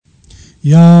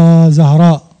يا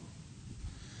زهراء،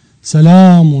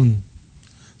 سلام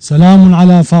سلام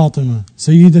على فاطمة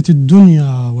سيدة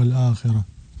الدنيا والآخرة.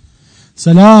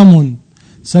 سلام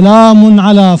سلام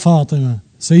على فاطمة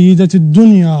سيدة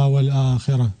الدنيا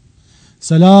والآخرة.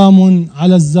 سلام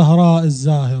على الزهراء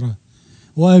الزاهرة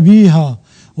وأبيها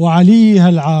وعليها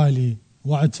العالي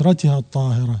وعترتها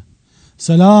الطاهرة.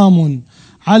 سلام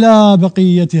على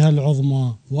بقيتها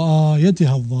العظمى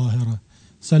وآيتها الظاهرة.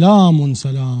 سلام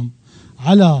سلام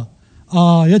على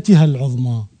آيتها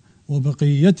العظمى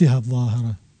وبقيتها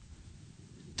الظاهرة.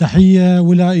 تحية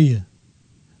ولائية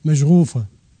مشغوفة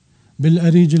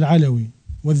بالأريج العلوي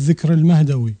والذكر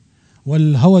المهدوي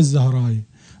والهوى الزهرائي.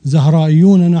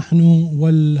 زهرائيون نحن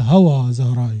والهوى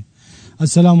زهرائي.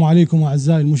 السلام عليكم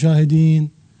أعزائي المشاهدين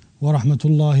ورحمة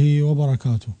الله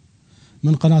وبركاته.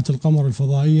 من قناة القمر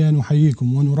الفضائية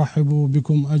نحييكم ونرحب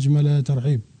بكم أجمل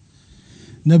ترحيب.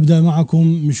 نبدأ معكم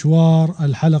مشوار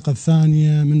الحلقة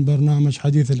الثانية من برنامج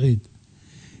حديث العيد.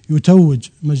 يتوج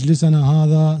مجلسنا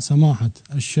هذا سماحة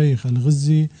الشيخ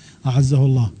الغزي أعزه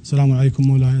الله. السلام عليكم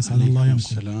مولاي، أسعد الله أيامكم.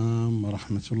 السلام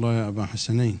ورحمة الله يا أبا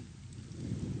حسنين.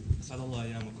 أسعد الله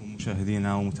أيامكم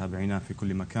مشاهدينا ومتابعينا في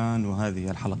كل مكان،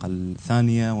 وهذه الحلقة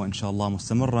الثانية وإن شاء الله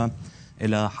مستمرة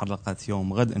إلى حلقة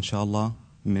يوم غد إن شاء الله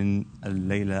من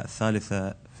الليلة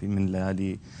الثالثة من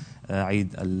ليالي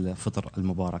عيد الفطر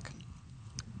المبارك.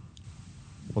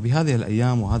 وبهذه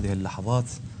الأيام وهذه اللحظات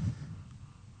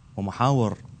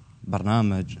ومحاور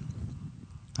برنامج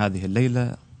هذه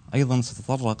الليلة أيضا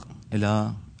ستتطرق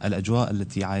إلى الأجواء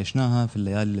التي عايشناها في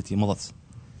الليالي التي مضت،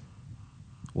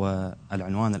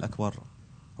 والعنوان الأكبر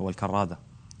هو الكرادة.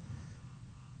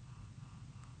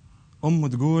 أم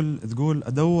تقول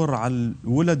أدور على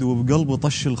الولد وبقلبي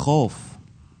طش الخوف،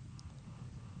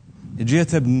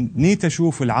 جيت بنيت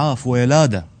أشوف العاف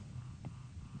ويلاده،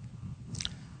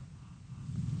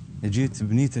 جيت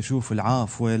بنيت أشوف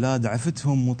العاف ويلاد،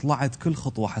 عفتهم وطلعت كل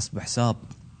خطوة حسب حساب،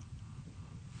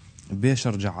 بيش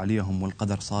أرجع عليهم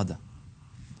والقدر صاده،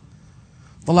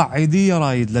 طلع عيدية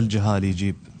رايد للجهال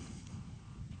يجيب،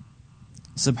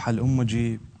 سبحة الأم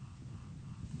جيب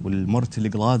والمرت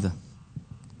القلادة،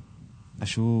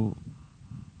 أشو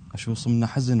صمنا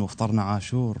حزن وفطرنا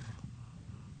عاشور،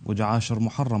 وجعاشر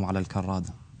محرم على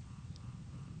الكرادة،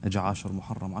 جعاشر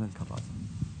محرم على الكرادة.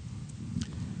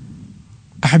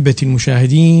 أحبتي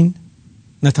المشاهدين،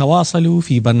 نتواصل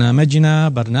في برنامجنا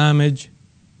برنامج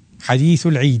حديث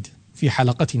العيد في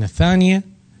حلقتنا الثانية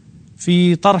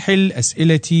في طرح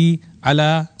الأسئلة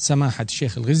على سماحة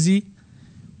الشيخ الغزي،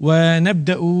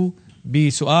 ونبدأ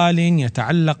بسؤال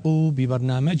يتعلق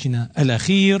ببرنامجنا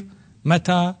الأخير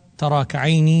متى تراك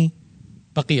عيني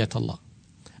بقية الله.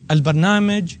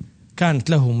 البرنامج كانت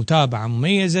له متابعة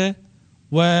مميزة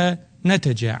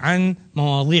ونتج عن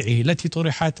مواضيعه التي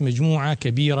طرحت مجموعة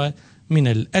كبيرة من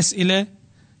الأسئلة.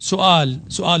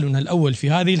 سؤالنا الأول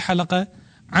في هذه الحلقة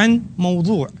عن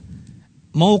موضوع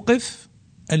موقف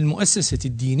المؤسسة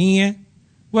الدينية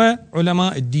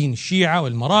وعلماء الدين الشيعة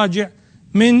والمراجع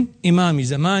من إمام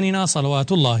زماننا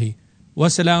صلوات الله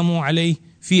وسلامه عليه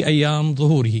في أيام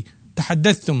ظهوره.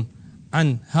 تحدثتم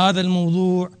عن هذا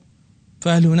الموضوع،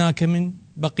 فهل هناك من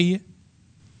بقية؟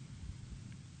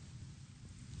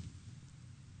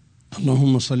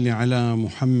 اللهم صل على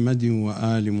محمد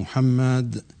وآل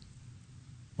محمد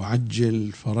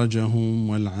وعجل فرجهم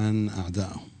والعن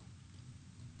أعداءهم.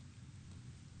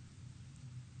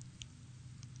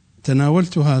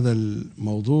 تناولت هذا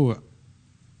الموضوع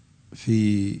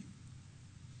في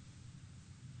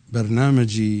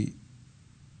برنامج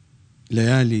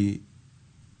ليالي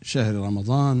شهر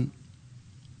رمضان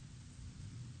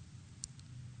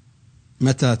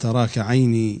متى تراك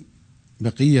عيني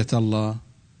بقية الله.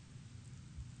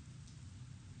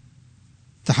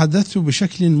 تحدثت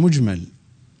بشكل مجمل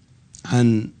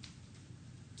عن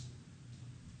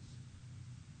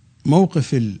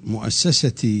موقف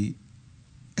المؤسسة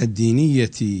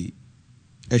الدينية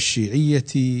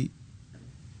الشيعية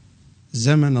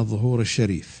زمن الظهور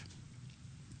الشريف،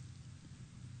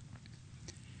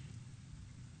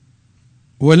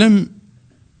 ولم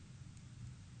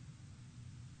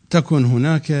تكن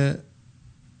هناك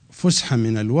فسحة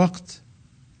من الوقت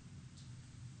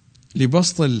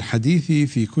لبسط الحديث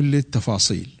في كل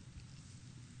التفاصيل.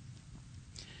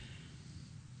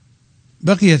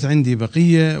 بقيت عندي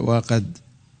بقية، وقد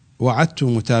وعدت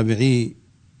متابعي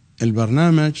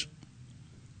البرنامج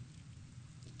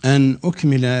أن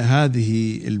أكمل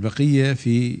هذه البقية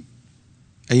في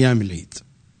أيام العيد.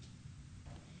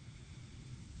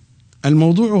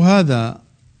 الموضوع هذا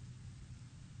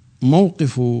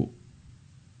موقف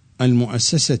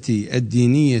المؤسسة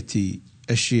الدينية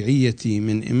الشيعية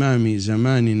من إمام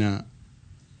زماننا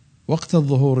وقت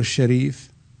الظهور الشريف،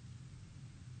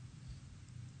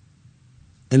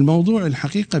 الموضوع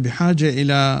الحقيقة بحاجة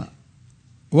إلى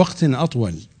وقت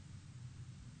أطول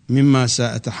مما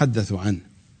سأتحدث عنه.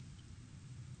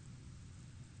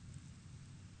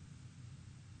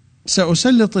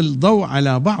 سأسلط الضوء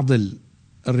على بعض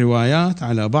الروايات،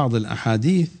 على بعض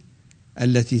الأحاديث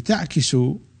التي تعكس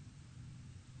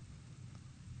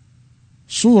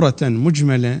صورة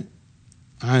مجملة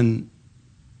عن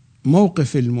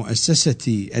موقف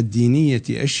المؤسسة الدينية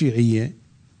الشيعية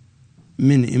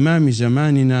من إمام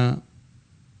زماننا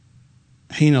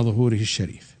حين ظهوره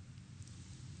الشريف.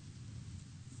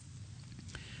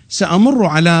 سأمر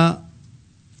على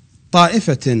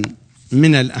طائفة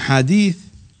من الأحاديث،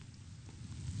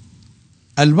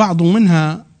 البعض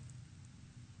منها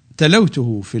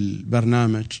تلوته في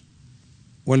البرنامج،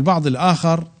 والبعض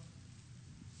الآخر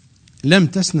لم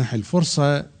تسنح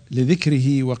الفرصة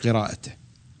لذكره وقراءته.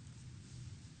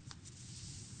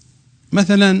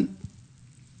 مثلا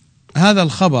هذا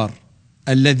الخبر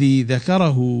الذي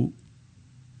ذكره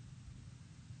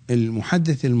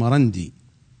المحدث المرندي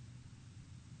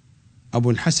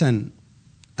أبو الحسن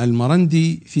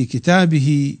المرندي في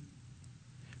كتابه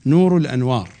نور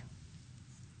الأنوار: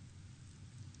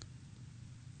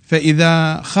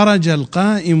 فإذا خرج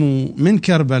القائم من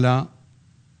كربلاء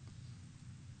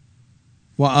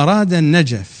وأراد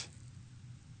النجف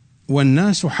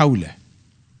والناس حوله،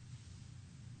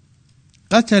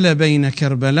 قتل بين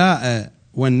كربلاء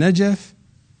والنجف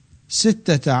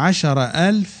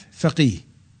 16,000 فقيه.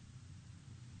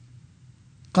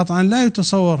 قطعا لا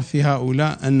يتصور في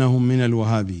هؤلاء أنهم من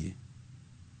الوهابية.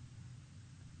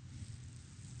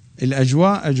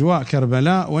 الأجواء أجواء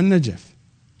كربلاء والنجف.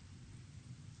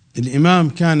 الإمام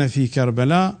كان في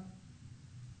كربلاء،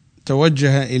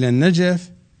 توجه إلى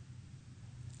النجف،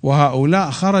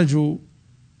 وهؤلاء خرجوا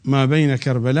ما بين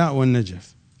كربلاء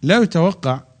والنجف. لا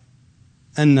يتوقع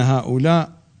أن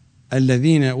هؤلاء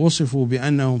الذين وصفوا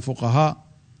بأنهم فقهاء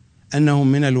أنهم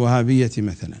من الوهابية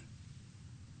مثلا،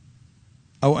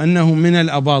 أو أنهم من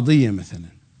الأباضية مثلا،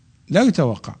 لا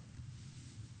يتوقع.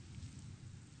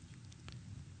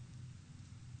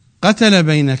 قتل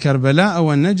بين كربلاء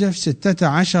والنجف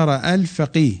 16,000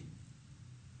 فقيه،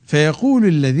 فيقول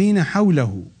الذين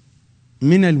حوله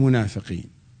من المنافقين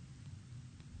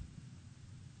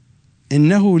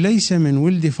إنه ليس من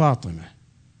ولد فاطمة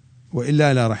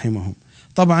وإلا لا رحمهم.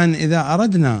 طبعا إذا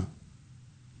أردنا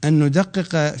أن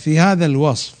ندقق في هذا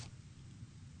الوصف،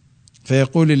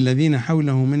 فيقول الذين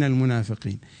حوله من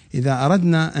المنافقين، إذا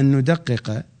أردنا أن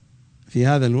ندقق في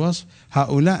هذا الوصف،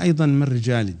 هؤلاء أيضا من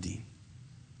رجال الدين،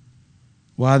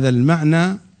 وهذا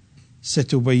المعنى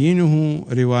ستبينه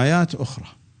روايات أخرى.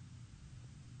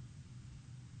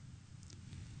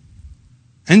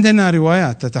 عندنا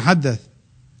روايات تتحدث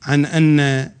عن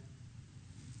أن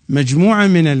مجموعة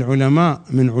من العلماء،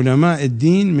 من علماء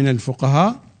الدين، من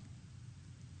الفقهاء،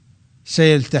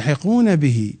 سيلتحقون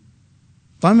به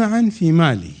طمعا في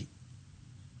ماله.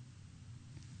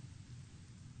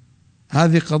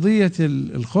 هذه قضية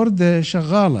الخردة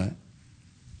شغالة،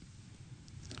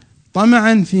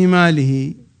 طمعا في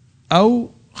ماله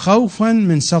أو خوفا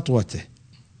من سطوته.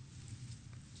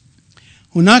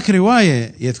 هناك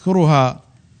رواية يذكرها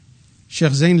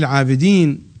شيخ زين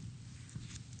العابدين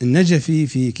النجفي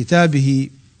في كتابه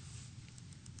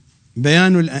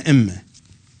بيان الأئمة،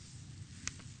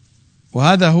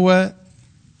 وهذا هو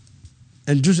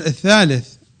الجزء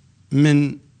الثالث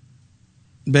من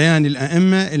بيان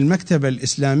الأئمة، المكتبة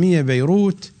الإسلامية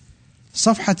بيروت،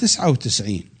 صفحة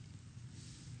 99.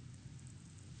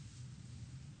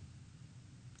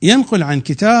 ينقل عن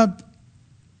كتاب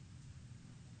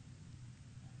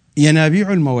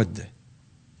ينابيع المودة.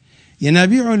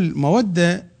 ينابيع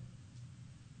المودة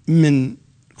من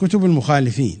كتب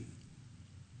المخالفين،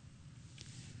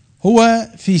 هو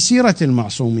في سيرة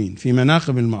المعصومين، في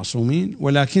مناقب المعصومين،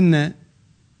 ولكن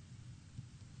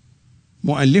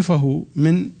مؤلفه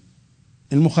من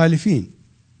المخالفين،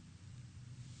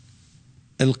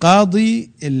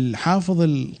 القاضي الحافظ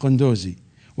القندوزي،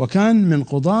 وكان من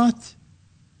قضاة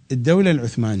الدولة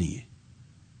العثمانية،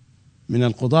 من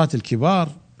القضاة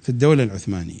الكبار في الدولة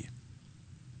العثمانية.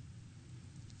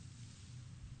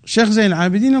 الشيخ زين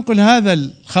العابدين يقول هذا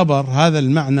الخبر، هذا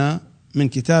المعنى من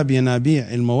كتاب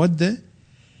ينابيع المودة،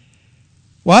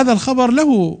 وهذا الخبر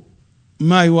له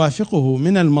ما يوافقه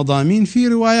من المضامين في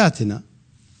رواياتنا.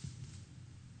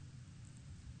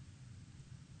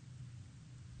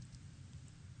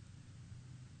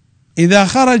 إذا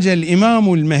خرج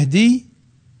الإمام المهدي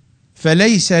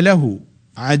فليس له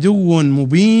عدو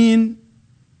مبين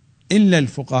إلا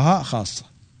الفقهاء خاصة.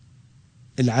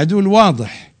 العدو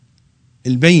الواضح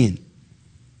البين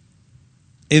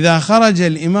إذا خرج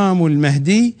الإمام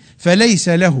المهدي فليس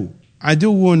له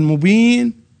عدو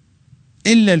مبين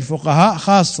إلا الفقهاء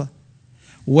خاصة،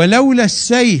 ولولا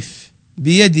السيف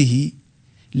بيده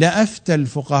لأفتى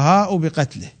الفقهاء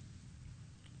بقتله.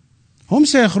 هم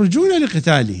سيخرجون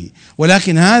لقتاله،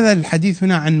 ولكن هذا الحديث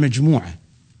هنا عن مجموعة.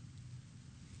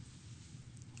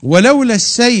 ولولا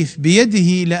السيف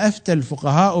بيده لأفتى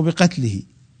الفقهاء بقتله،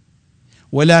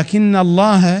 ولكن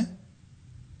الله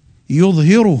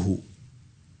يظهره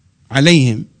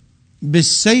عليهم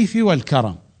بالسيف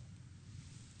والكرم،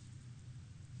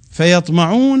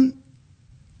 فيطمعون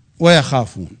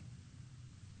ويخافون،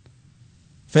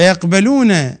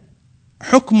 فيقبلون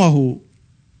حكمه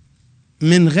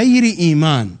من غير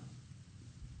إيمان،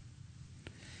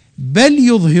 بل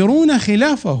يظهرون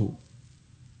خلافه.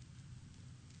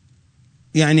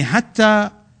 يعني حتى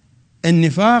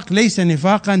النفاق ليس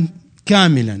نفاقا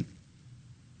كاملا،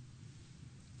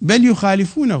 بل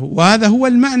يخالفونه. وهذا هو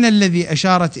المعنى الذي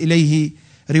أشارت إليه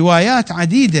روايات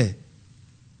عديدة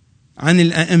عن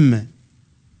الأئمة،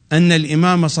 أن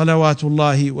الإمام صلوات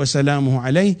الله وسلامه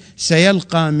عليه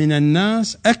سيلقى من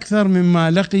الناس أكثر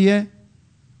مما لقي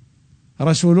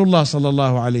رسول الله صلى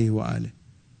الله عليه وآله،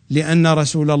 لأن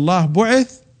رسول الله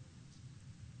بعث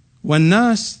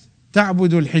والناس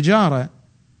تعبد الحجارة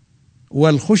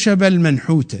والخشب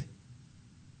المنحوتة،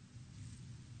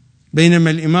 بينما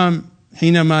الإمام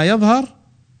حينما يظهر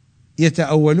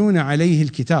يتأولون عليه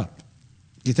الكتاب،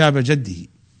 كتاب جده.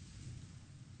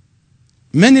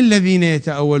 من الذين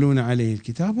يتأولون عليه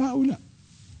الكتاب؟ هؤلاء.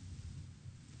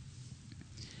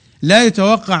 لا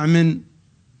يتوقع من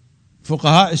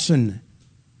فقهاء السنة،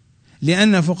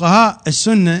 لأن فقهاء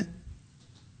السنة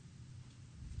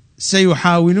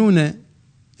سيحاولون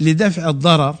لدفع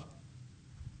الضرر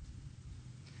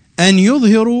أن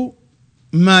يظهروا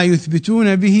ما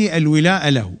يثبتون به الولاء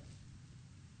له،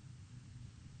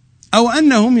 أو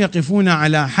أنهم يقفون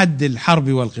على حد الحرب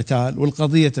والقتال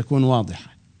والقضية تكون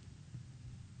واضحة.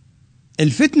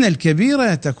 الفتنة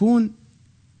الكبيرة تكون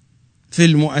في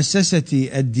المؤسسة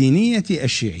الدينية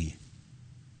الشيعية.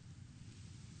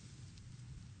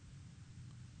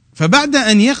 فبعد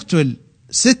أن يقتل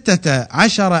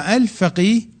 16,000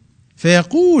 فقيه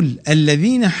فيقول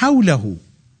الذين حوله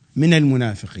من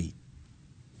المنافقين،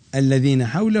 الذين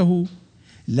حوله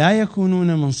لا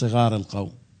يكونون من صغار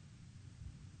القوم،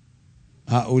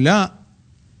 هؤلاء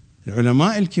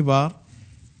العلماء الكبار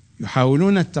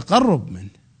يحاولون التقرب منه.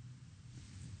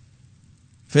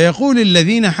 فيقول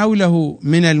الذين حوله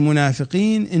من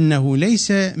المنافقين إنه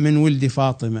ليس من ولد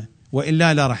فاطمة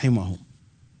وإلا لرحمهم،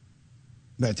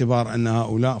 باعتبار أن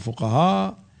هؤلاء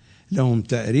فقهاء لهم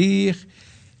تاريخ،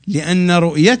 لأن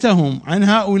رؤيتهم عن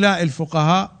هؤلاء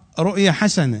الفقهاء رؤية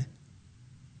حسنة،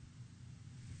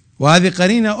 وهذه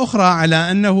قرينة أخرى على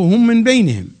أنه هم من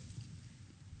بينهم.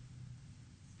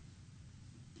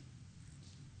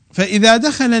 فإذا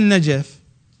دخل النجف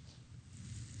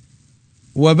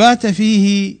وبات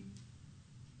فيه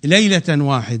ليلة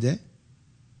واحدة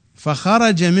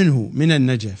فخرج منه من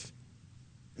النجف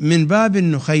من باب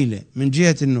النخيلة، من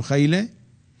جهة النخيلة،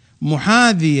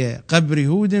 محاذي قبر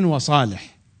هود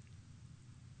وصالح.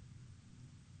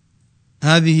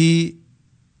 هذه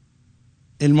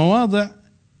المواضع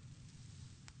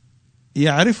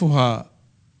يعرفها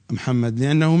محمد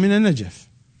لأنه من النجف.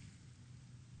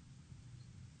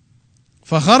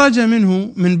 فخرج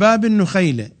منه من باب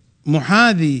النخيلة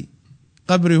محاذي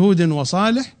قبر هود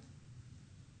وصالح،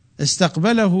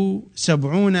 استقبله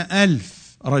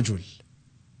 70,000 رجل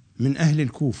من أهل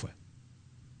الكوفة.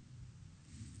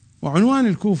 وعنوان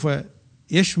الكوفة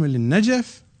يشمل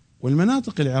النجف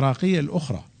والمناطق العراقية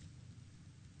الأخرى،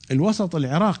 الوسط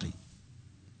العراقي.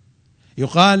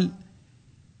 يقال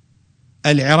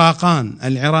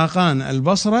العراقان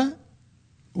البصرة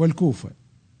والكوفة،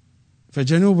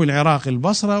 فجنوب العراق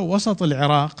البصرة، وسط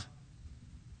العراق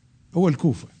هو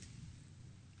الكوفة.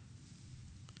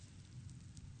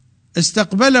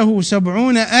 استقبله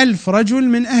 70,000 رجل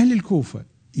من أهل الكوفة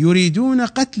يريدون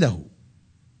قتله،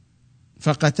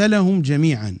 فقتلهم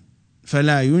جميعا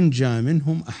فلا ينجى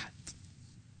منهم أحد.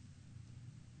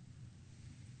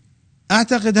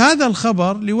 أعتقد هذا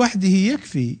الخبر لوحده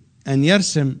يكفي أن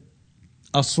يرسم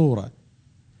الصورة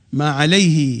ما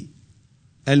عليه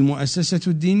المؤسسة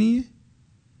الدينية.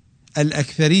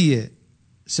 الأكثرية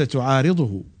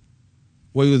ستعارضه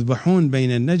ويذبحون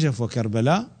بين النجف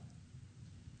وكربلاء،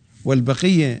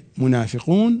 والبقية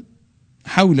منافقون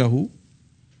حوله.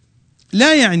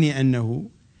 لا يعني أنه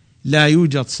لا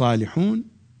يوجد صالحون،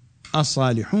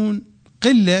 الصالحون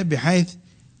قلة بحيث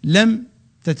لم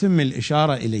تتم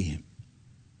الإشارة إليهم،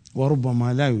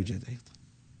 وربما لا يوجد أيضا،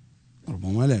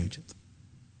 ربما لا يوجد.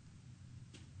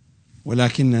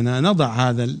 ولكننا نضع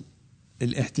هذا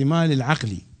الاحتمال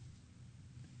العقلي.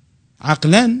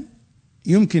 عقلا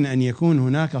يمكن أن يكون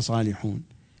هناك صالحون،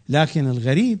 لكن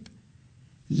الغريب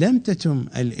لم تتم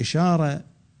الإشارة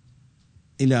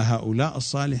إلى هؤلاء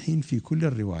الصالحين في كل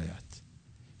الروايات.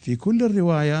 في كل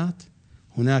الروايات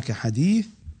هناك حديث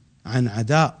عن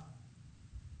عداء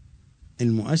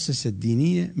المؤسسة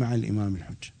الدينية مع الإمام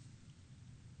الحجة.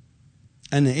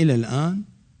 أنا إلى الآن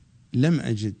لم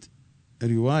أجد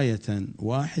رواية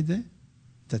واحدة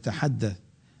تتحدث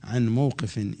عن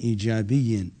موقف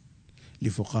إيجابي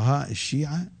لفقهاء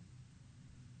الشيعة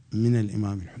من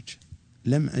الإمام الحجة،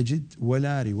 لم أجد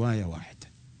ولا رواية واحدة.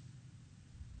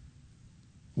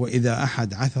 وإذا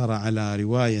أحد عثر على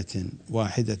رواية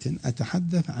واحدة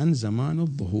أتحدث عن زمان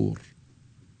الظهور.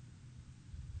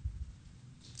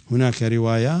 هناك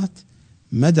روايات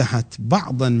مدحت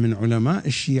بعضا من علماء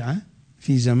الشيعة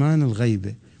في زمان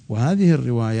الغيبة، وهذه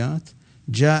الروايات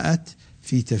جاءت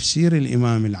في تفسير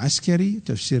الإمام العسكري.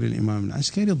 تفسير الإمام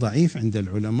العسكري ضعيف عند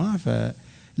العلماء،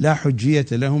 فلا حجية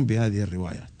لهم بهذه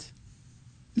الروايات،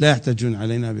 لا يحتجون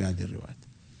علينا بهذه الروايات.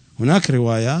 هناك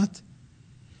روايات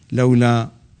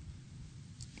لولا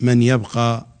من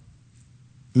يبقى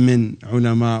من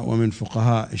علماء ومن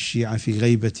فقهاء الشيعة في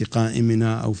غيبة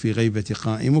قائمنا أو في غيبة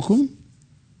قائمكم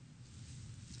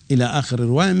إلى آخر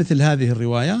الرواية، مثل هذه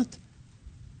الروايات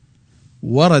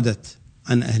وردت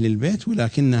عن أهل البيت،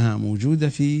 ولكنها موجودة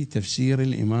في تفسير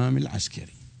الإمام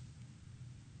العسكري،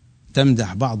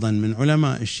 تمدح بعضا من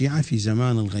علماء الشيعة في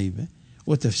زمان الغيبة.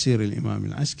 وتفسير الإمام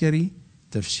العسكري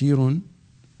تفسير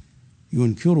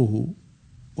ينكره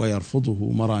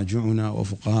ويرفضه مراجعنا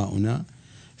وفقهاؤنا،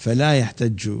 فلا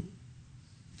يحتج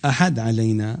أحد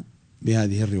علينا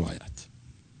بهذه الروايات.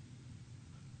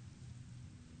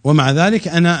 ومع ذلك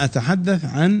أنا أتحدث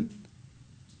عن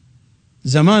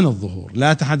زمان الظهور،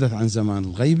 لا أتحدث عن زمان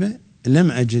الغيبة.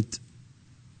 لم أجد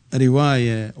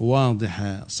رواية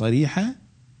واضحة صريحة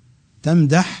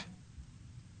تمدح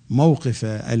موقف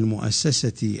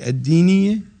المؤسسة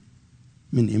الدينية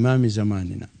من إمام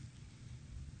زماننا.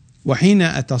 وحين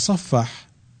أتصفح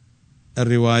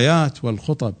الروايات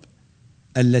والخطب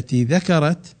التي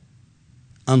ذكرت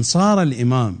أنصار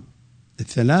الإمام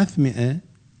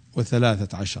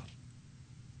 313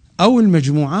 أو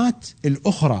المجموعات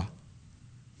الأخرى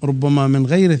ربما من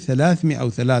غير 300 أو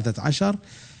 13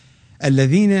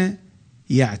 الذين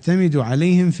يعتمد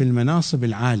عليهم في المناصب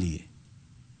العالية،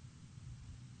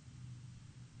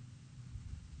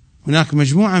 هناك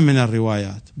مجموعة من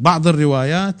الروايات، بعض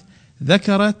الروايات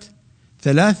ذكرت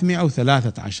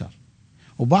 313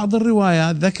 وبعض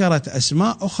الروايات ذكرت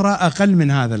أسماء أخرى أقل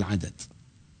من هذا العدد،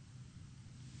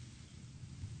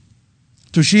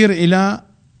 تشير إلى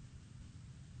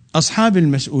أصحاب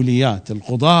المسؤوليات،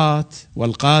 القضاة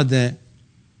والقادة.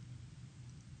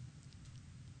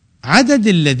 عدد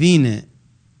الذين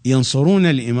ينصرون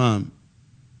الإمام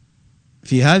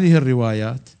في هذه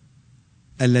الروايات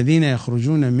الذين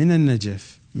يخرجون من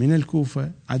النجف من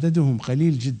الكوفة عددهم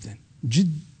قليل جدا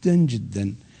جدا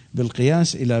جدا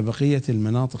بالقياس إلى بقية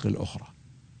المناطق الأخرى.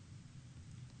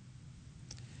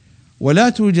 ولا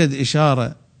توجد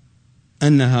إشارة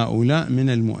أن هؤلاء من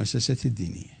المؤسسة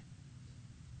الدينية،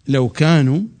 لو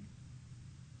كانوا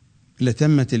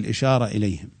لتمت الإشارة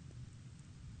إليهم،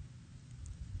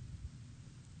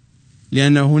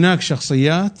 لأن هناك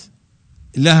شخصيات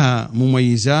لها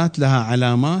مميزات، لها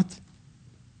علامات،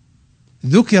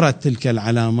 ذكرت تلك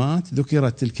العلامات،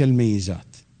 ذكرت تلك الميزات.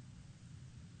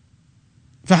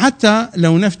 فحتى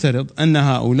لو نفترض أن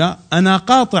هؤلاء أنا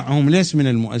قاطعهم ليس من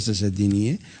المؤسسة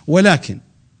الدينية، ولكن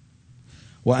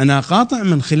وأنا قاطع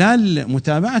من خلال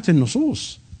متابعة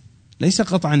النصوص، ليس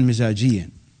قطعا مزاجيا،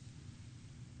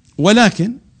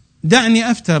 ولكن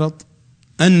دعني أفترض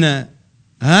أن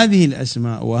هذه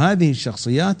الأسماء وهذه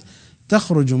الشخصيات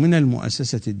تخرج من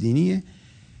المؤسسة الدينية،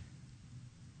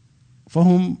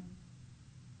 فهم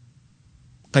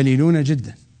قليلون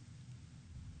جدا،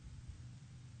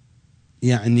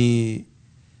 يعني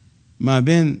ما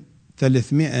بين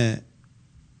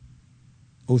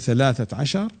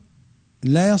 313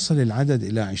 لا يصل العدد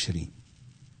إلى 20،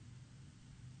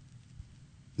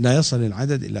 لا يصل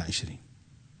العدد إلى 20،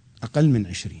 أقل من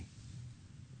 20.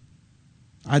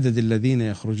 عدد الذين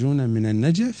يخرجون من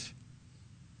النجف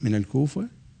من الكوفة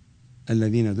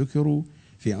الذين ذكروا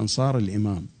في أنصار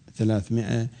الإمام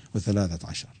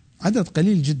 313 عدد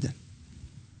قليل جدا.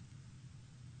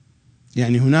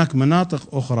 يعني هناك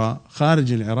مناطق أخرى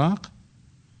خارج العراق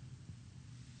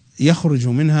يخرج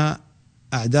منها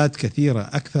أعداد كثيرة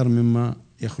أكثر مما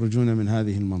يخرجون من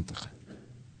هذه المنطقة.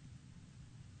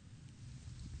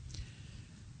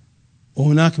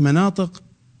 وهناك مناطق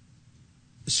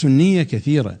سنية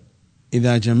كثيرة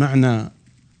إذا جمعنا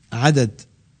عدد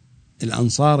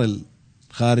الأنصار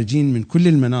الخارجين من كل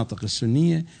المناطق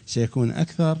السنية سيكون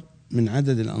أكثر من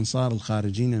عدد الأنصار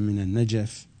الخارجين من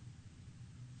النجف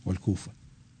والكوفة.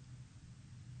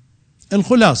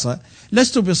 الخلاصة،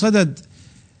 لست بصدد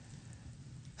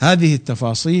هذه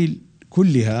التفاصيل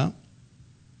كلها.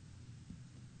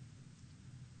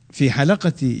 في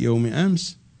حلقة يوم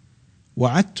أمس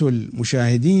وعدت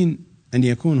المشاهدين أن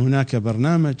يكون هناك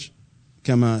برنامج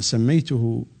كما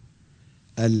سميته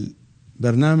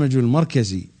البرنامج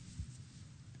المركزي.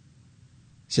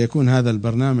 سيكون هذا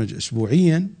البرنامج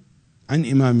أسبوعيا عن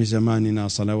إمام زماننا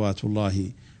صلوات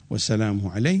الله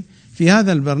وسلامه عليه. في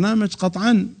هذا البرنامج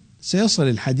قطعا سيصل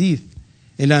الحديث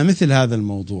إلى مثل هذا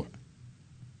الموضوع،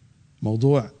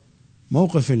 موضوع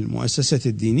موقف المؤسسة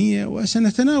الدينية،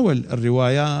 وسنتناول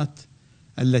الروايات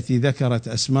التي ذكرت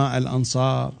أسماء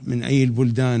الأنصار، من أي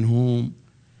البلدان هم،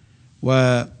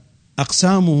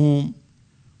 وأقسامهم،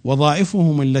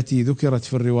 وظائفهم التي ذكرت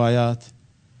في الروايات،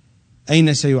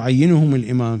 أين سيعينهم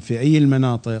الإمام، في أي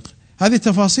المناطق. هذه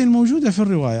التفاصيل موجودة في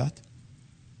الروايات.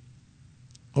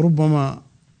 ربما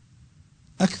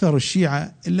أكثر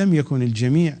الشيعة إن لم يكن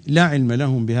الجميع لا علم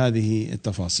لهم بهذه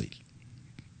التفاصيل.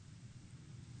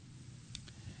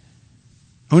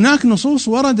 هناك نصوص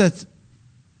وردت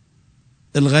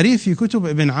الغريب في كتب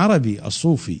ابن عربي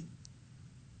الصوفي،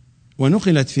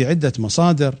 ونقلت في عدة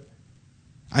مصادر.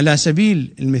 على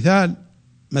سبيل المثال،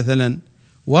 مثلا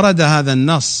ورد هذا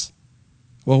النص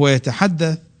وهو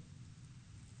يتحدث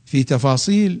في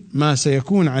تفاصيل ما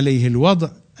سيكون عليه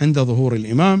الوضع عند ظهور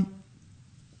الإمام،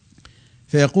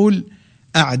 فيقول: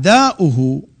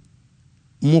 أعداؤه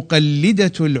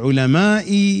مقلدة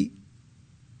العلماء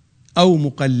أو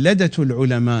مقلدة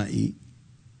العلماء.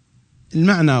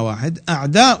 المعنى واحد،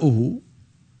 أعداؤه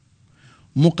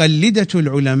مقلدة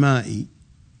العلماء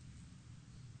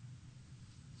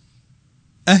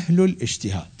أهل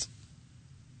الاجتهاد.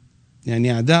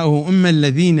 يعني أعداؤه إما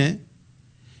الذين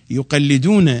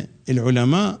يقلدون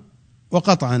العلماء،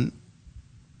 وقطعا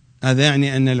هذا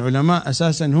يعني أن العلماء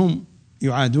أساسا هم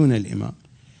يعادون الإمام،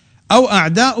 أو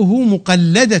أعداؤه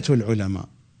مقلدة العلماء،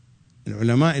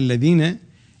 العلماء الذين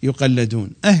يقلدون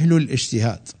أهل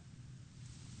الاجتهاد.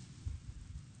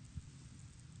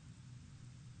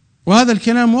 وهذا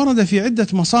الكلام ورد في عدة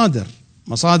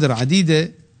مصادر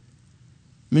عديدة.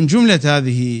 من جملة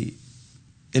هذه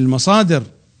المصادر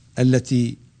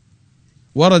التي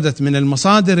وردت من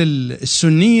المصادر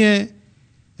السنية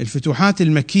الفتوحات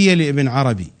المكية لابن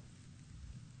عربي،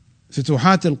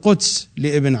 فتوحات القدس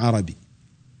لابن عربي،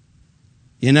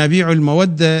 ينابيع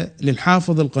المودة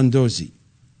للحافظ القندوزي.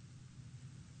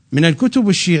 من الكتب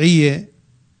الشيعية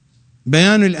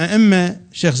بيان الأئمة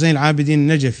شيخ زين العابدين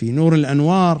النجفي، نور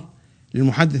الأنوار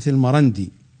للمحدث المرندي،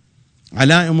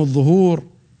 علائم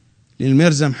الظهور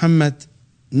للميرزا محمد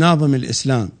ناظم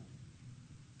الإسلام،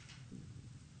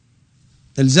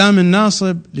 إلزام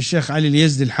الناصب للشيخ علي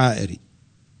اليزدي الحائري،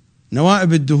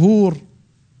 نوائب الدهور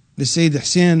للسيد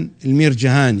حسين المير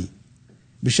جهاني،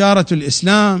 بشارة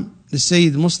الإسلام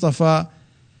للسيد مصطفى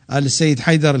للسيد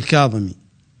حيدر الكاظمي،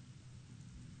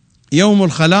 يوم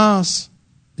الخلاص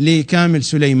لكامل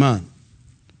سليمان،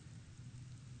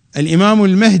 الإمام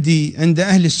المهدي عند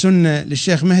أهل السنة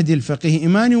للشيخ مهدي الفقيه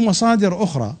إيماني، ومصادر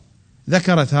أخرى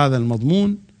ذكرت هذا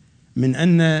المضمون من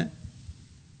أن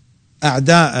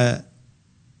أعداء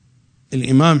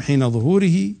الإمام حين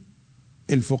ظهوره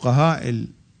الفقهاء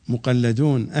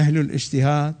المقلدون أهل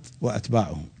الاجتهاد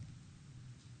وأتباعهم.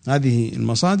 هذه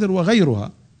المصادر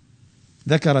وغيرها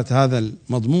ذكرت هذا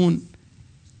المضمون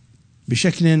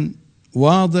بشكل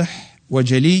واضح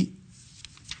وجلي.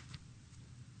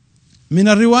 من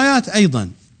الروايات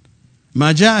أيضا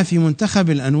ما جاء في منتخب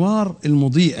الأنوار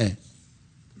المضيئة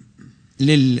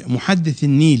للمحدث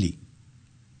النيلي: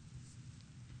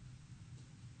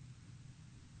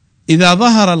 إذا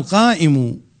ظهر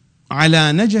القائم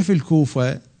على نجف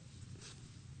الكوفة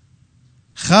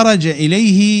خرج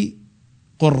إليه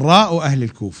قراء أهل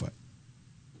الكوفة.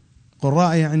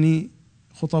 قراء يعني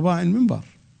خطباء المنبر.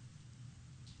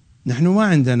 نحن ما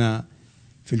عندنا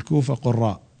في الكوفة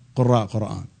قراء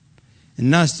قرآن.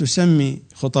 الناس تسمي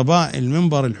خطباء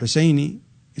المنبر الحسيني،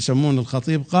 يسمون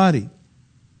الخطيب قاري،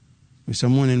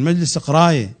 يسمون المجلس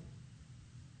قراية،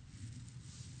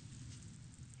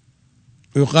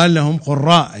 ويقال لهم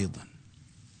قراء أيضا.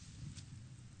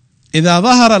 إذا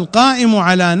ظهر القائم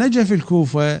على نجف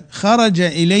الكوفة خرج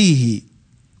إليه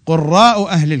قراء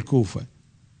أهل الكوفة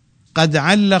قد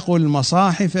علقوا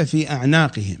المصاحف في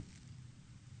أعناقهم.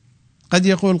 قد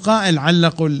يقول قائل: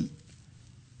 علقوا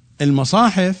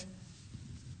المصاحف،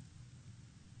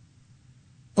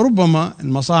 ربما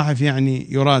المصاحف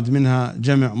يعني يراد منها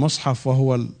جمع مصحف،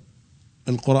 وهو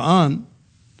القرآن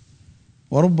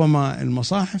وربما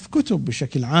المصاحف كتب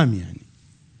بشكل عام يعني.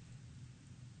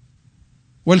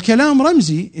 والكلام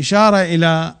رمزي، إشارة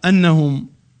إلى أنهم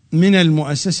من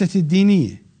المؤسسة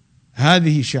الدينية،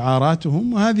 هذه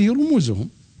شعاراتهم وهذه رموزهم.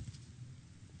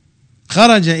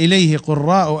 خرج إليه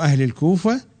قراء أهل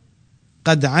الكوفة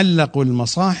قد علقوا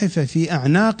المصاحف في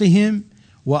أعناقهم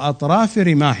وأطراف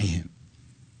رماحهم،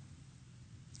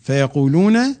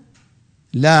 فيقولون: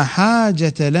 لا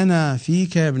حاجة لنا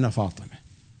فيك يا ابن فاطمة،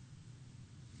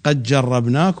 قد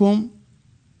جربناكم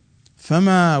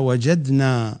فما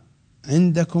وجدنا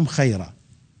عندكم خيرا،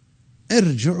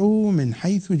 ارجعوا من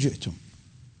حيث جئتم.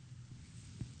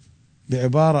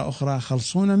 بعبارة أخرى: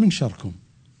 خلصونا من شركم،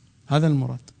 هذا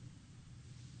المراد.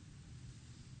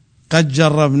 قد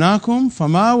جربناكم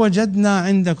فما وجدنا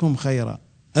عندكم خيرا،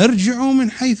 ارجعوا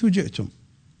من حيث جئتم.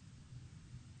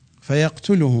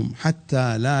 فيقتلهم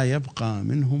حتى لا يبقى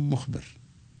منهم مخبر.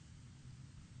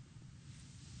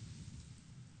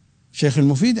 شيخ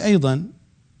المفيد أيضا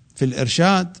في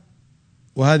الإرشاد،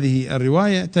 وهذه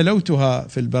الرواية تلوتها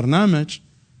في البرنامج،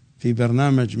 في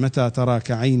برنامج متى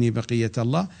تراك عيني بقية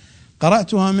الله،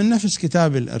 قرأتها من نفس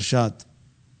كتاب الإرشاد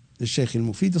للشيخ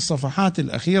المفيد، الصفحات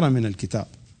الأخيرة من الكتاب،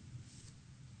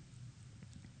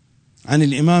 عن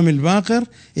الإمام الباقر: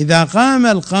 إذا قام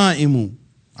القائم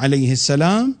عليه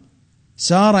السلام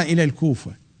سار إلى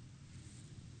الكوفة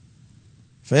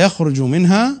فيخرج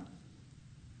منها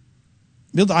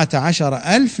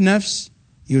 12,000 نفس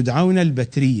يدعون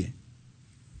البترية،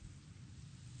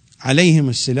 عليهم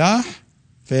السلاح،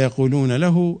 فيقولون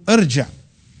له: ارجع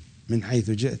من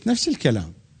حيث جئت. نفس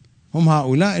الكلام، هم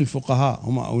هؤلاء الفقهاء،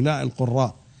 هم هؤلاء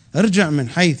القراء، ارجع من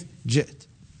حيث جئت.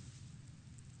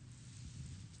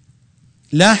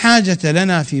 لا حاجة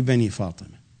لنا في بني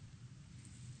فاطمة،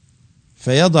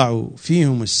 فيضع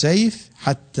فيهم السيف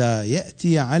حتى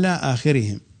يأتي على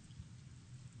آخرهم،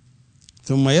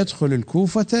 ثم يدخل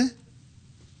الكوفة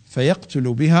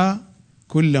فيقتل بها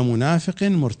كل منافق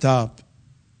مرتاب،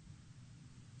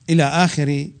 إلى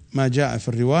آخر ما جاء في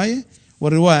الرواية.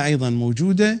 والرواية أيضا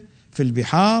موجودة في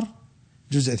البحار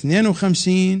جزء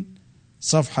 52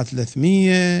 صفحة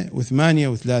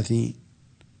 338،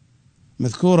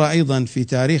 مذكورة أيضا في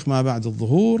تاريخ ما بعد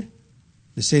الظهور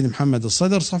للسيد محمد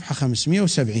الصدر صفحة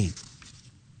 570.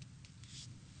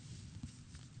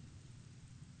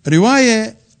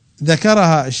 رواية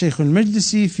ذكرها الشيخ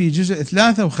المجلسي في جزء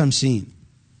 53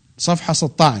 صفحة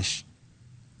 16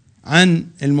 عن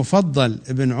المفضل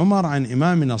ابن عمر عن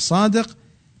إمامنا الصادق،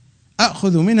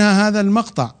 أخذ منها هذا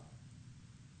المقطع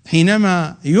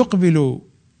حينما يقبل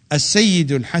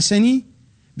السيد الحسني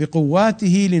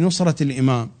بقواته لنصرة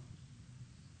الإمام،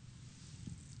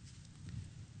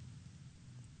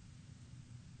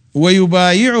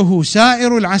 ويبايعه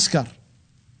سائر العسكر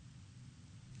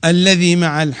الذي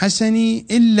مع الحسن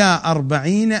إلا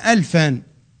 40,000.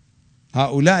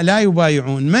 هؤلاء لا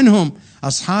يبايعون، من هم؟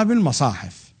 أصحاب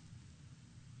المصاحف،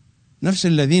 نفس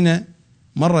الذين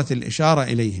مرت الإشارة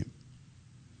إليهم،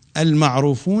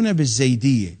 المعروفون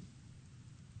بالزيدية.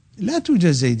 لا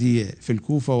توجد زيدية في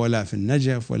الكوفة ولا في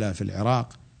النجف ولا في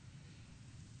العراق،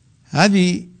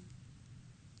 هذه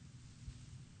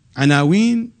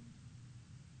عناوين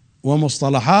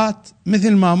ومصطلحات،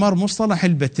 مثل ما مر مصطلح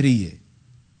البترية،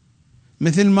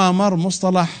 مثل ما مر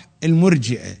مصطلح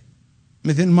المرجئة،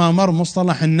 مثل ما مر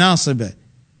مصطلح الناصبة.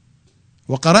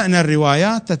 وقرأنا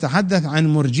الروايات تتحدث عن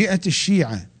مرجئة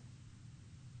الشيعة،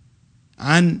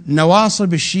 عن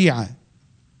نواصب الشيعة،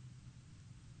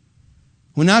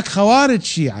 هناك خوارج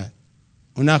شيعة،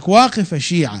 هناك واقفة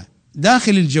شيعة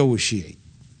داخل الجو الشيعي.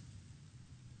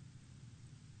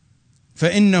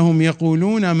 فإنهم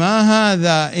يقولون: ما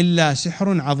هذا إلا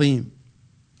سحر عظيم.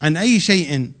 عن أي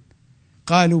شيء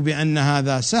قالوا بأن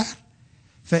هذا سحر؟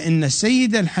 فإن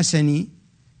السيد الحسني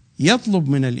يطلب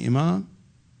من الإمام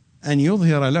أن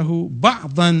يظهر له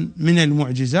بعضا من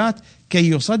المعجزات كي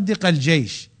يصدق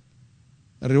الجيش.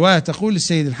 الرواية تقول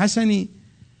السيد الحسني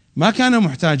ما كان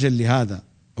محتاجا لهذا،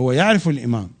 هو يعرف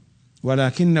الإمام،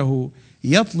 ولكنه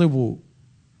يطلب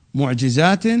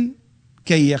معجزات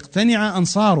كي يقتنع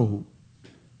أنصاره.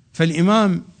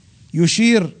 فالإمام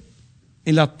يشير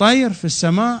إلى الطير في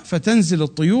السماء، فتنزل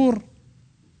الطيور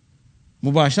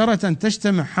مباشرة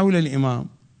تجتمع حول الإمام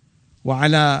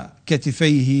وعلى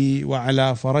كتفيه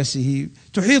وعلى فرسه،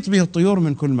 تحيط به الطيور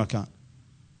من كل مكان.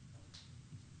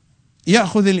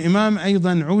 يأخذ الإمام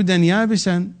أيضا عودا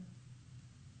يابسا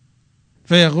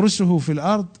فيغرسه في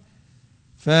الأرض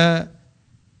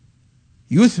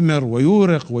فيثمر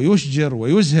ويورق ويشجر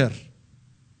ويزهر.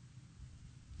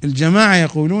 الجماعة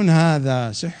يقولون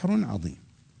هذا سحر عظيم.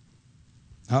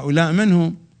 هؤلاء من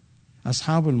هم؟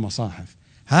 أصحاب المصاحف.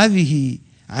 هذه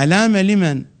علامة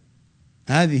لمن؟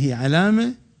 هذه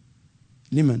علامة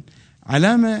لمن؟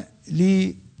 علامة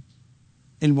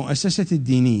للمؤسسة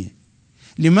الدينية.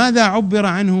 لماذا عبر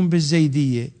عنهم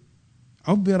بالزيدية؟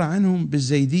 عبر عنهم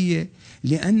بالزيدية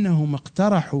لأنهم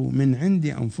اقترحوا من عند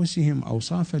أنفسهم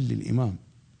أوصافا للإمام،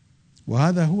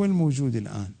 وهذا هو الموجود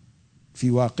الآن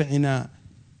في واقعنا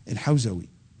الحوزوي.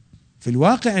 في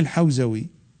الواقع الحوزوي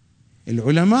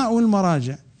العلماء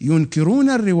والمراجع ينكرون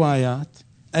الروايات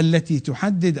التي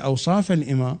تحدد أوصاف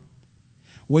الإمام،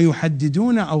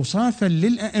 ويحددون أوصافا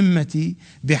للأئمة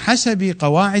بحسب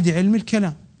قواعد علم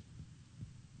الكلام.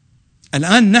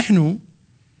 الآن نحن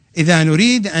إذا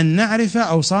نريد أن نعرف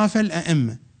أوصاف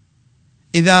الأئمة،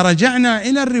 إذا رجعنا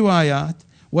إلى الروايات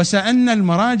وسألنا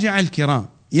المراجع الكرام: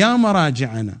 يا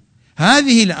مراجعنا،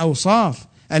 هذه الأوصاف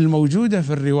الموجودة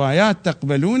في الروايات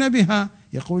تقبلون بها؟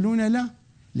 يقولون لا،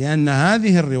 لأن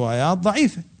هذه الروايات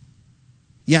ضعيفة.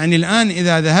 يعني الآن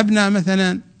إذا ذهبنا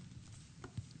مثلا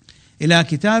إلى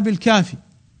كتاب الكافي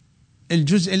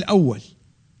الجزء الأول،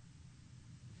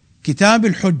 كتاب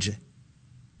الحجة،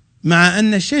 مع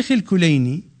أن الشيخ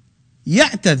الكليني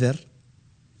يعتذر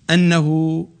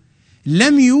أنه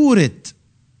لم يورد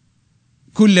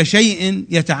كل شيء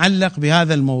يتعلق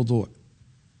بهذا الموضوع،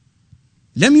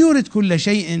 لم يورد كل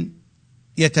شيء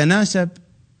يتناسب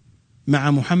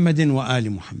مع محمد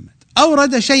وآل محمد،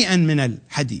 أورد شيئا من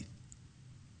الحديث،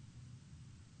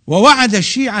 ووعد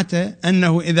الشيعة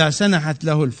أنه إذا سنحت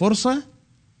له الفرصة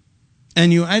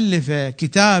أن يؤلف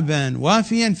كتابا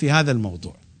وافيا في هذا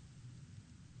الموضوع.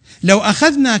 لو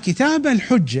أخذنا كتاب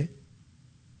الحجة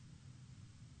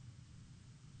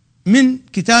من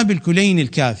كتاب الكليني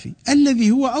الكافي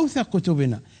الذي هو أوثق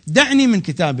كتبنا، دعني من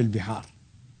كتاب البحار،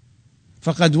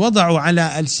 فقد وضعوا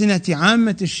على ألسنة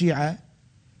عامة الشيعة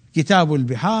كتاب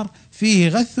البحار فيه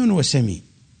غث وسمين،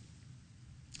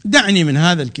 دعني من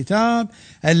هذا الكتاب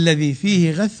الذي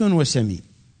فيه غث وسمين.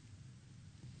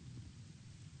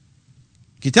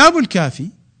 كتاب الكافي،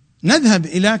 نذهب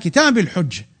إلى كتاب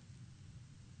الحجة.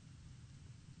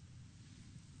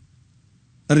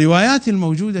 الروايات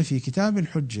الموجودة في كتاب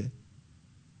الحجة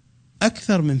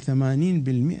أكثر من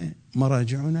 80%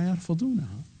 مراجعنا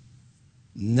يرفضونها،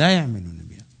 لا يعملون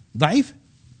بها، ضعيفة.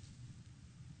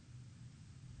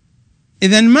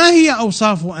 إذن ما هي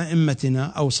أوصاف أئمتنا؟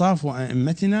 أوصاف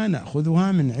أئمتنا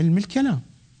نأخذها من علم الكلام.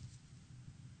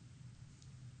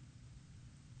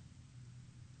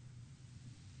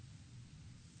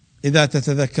 إذا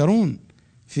تتذكرون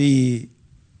في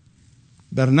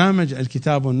برنامج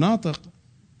الكتاب الناطق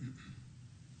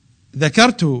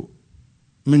ذكرت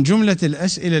من جملة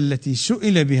الأسئلة التي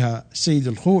سئل بها السيد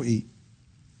الخوئي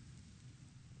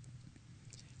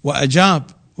وأجاب،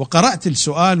 وقرأت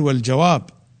السؤال والجواب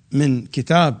من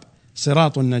كتاب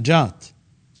صراط النجاة،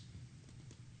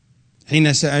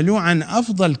 حين سألوا عن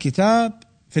أفضل كتاب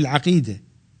في العقيدة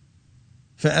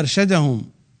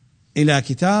فأرشدهم إلى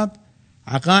كتاب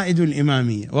عقائد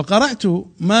الإمامية، وقرأت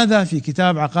ماذا في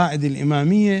كتاب عقائد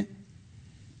الإمامية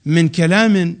من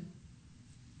كلام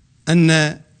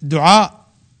أن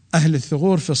دعاء أهل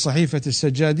الثغور في الصحيفة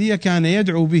السجادية كان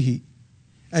يدعو به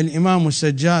الإمام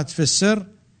السجاد في السر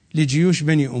لجيوش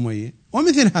بني أمية،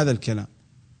 ومثل هذا الكلام.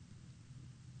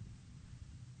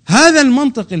 هذا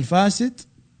المنطق الفاسد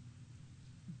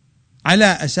على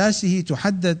أساسه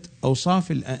تحدد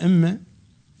أوصاف الأئمة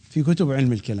في كتب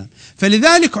علم الكلام،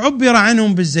 فلذلك عبر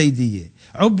عنهم بالزيدية،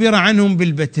 عبر عنهم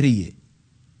بالبترية.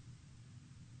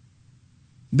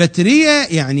 بترية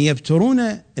يعني يبترون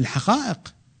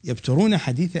الحقائق، يبترون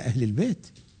حديث أهل البيت،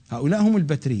 هؤلاء هم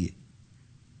البترية.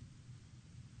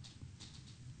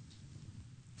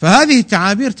 فهذه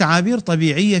التعابير تعابير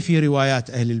طبيعية في روايات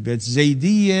أهل البيت،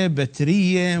 زيدية،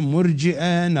 بترية،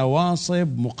 مرجئة،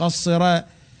 نواصب، مقصرة،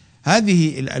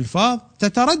 هذه الألفاظ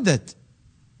تتردد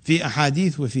في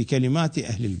أحاديث وفي كلمات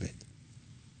أهل البيت.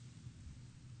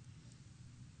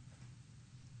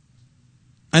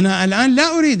 أنا الآن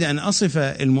لا أريد أن أصف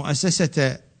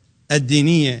المؤسسة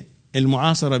الدينية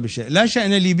المعاصرة بشيء لا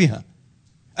شأن لي بها،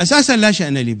 أساسا لا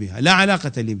شأن لي بها، لا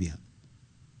علاقة لي بها.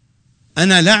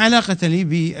 أنا لا علاقة لي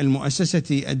بالمؤسسة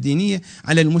الدينية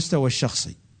على المستوى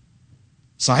الشخصي،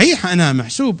 صحيح أنا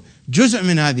محسوب جزء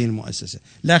من هذه المؤسسة،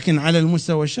 لكن على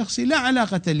المستوى الشخصي لا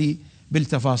علاقة لي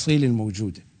بالتفاصيل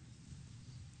الموجودة.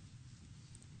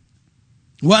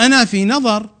 وأنا في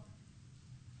نظر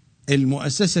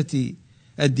المؤسسة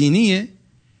الدينية،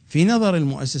 في نظر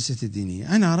المؤسسة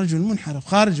الدينية أنا رجل منحرف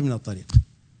خارج من الطريق.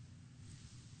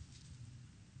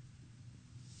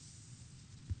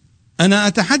 أنا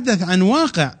أتحدث عن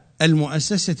واقع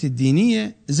المؤسسة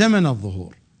الدينية زمن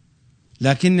الظهور،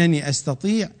 لكنني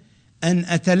أستطيع أن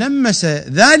أتلمس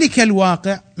ذلك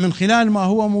الواقع من خلال ما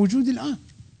هو موجود الآن.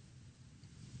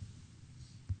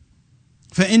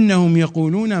 فإنهم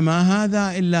يقولون ما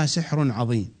هذا إلا سحر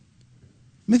عظيم،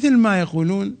 مثل ما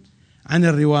يقولون عن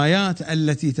الروايات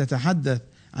التي تتحدث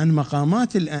عن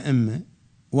مقامات الأئمة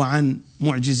وعن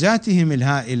معجزاتهم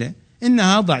الهائلة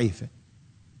إنها ضعيفة،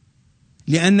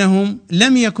 لأنهم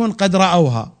لم يكن قد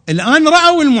رأوها، الآن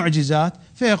رأوا المعجزات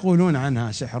فيقولون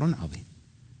عنها سحر عظيم.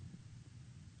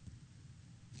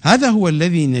 هذا هو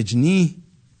الذي نجنيه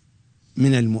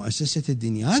من المؤسسة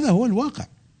الدينية، هذا هو الواقع.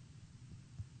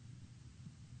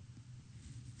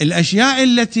 الأشياء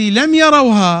التي لم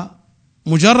يروها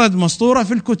مجرد مسطورة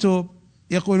في الكتب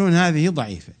يقولون هذه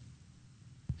ضعيفة،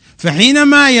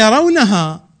 فحينما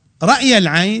يرونها رأي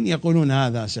العين يقولون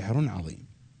هذا سحر عظيم.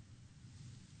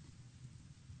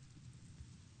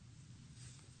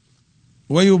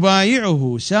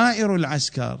 ويبايعه سائر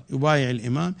العسكر، يبايع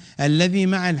الإمام الذي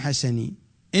مع الحسني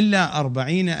إلا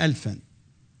 40,000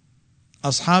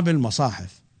 أصحاب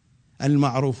المصاحف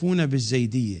المعروفون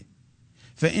بالزيدية،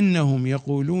 فإنهم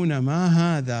يقولون ما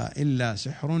هذا إلا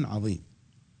سحر عظيم.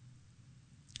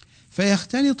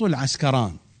 فيختلط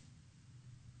العسكران،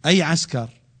 أي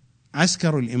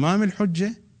عسكر الإمام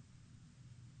الحجة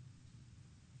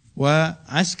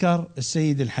وعسكر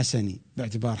السيد الحسني،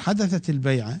 باعتبار حدثت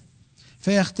البيعة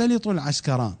فيختلط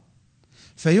العسكران،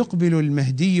 فيقبل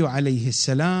المهدي عليه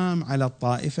السلام على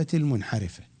الطائفة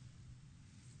المنحرفة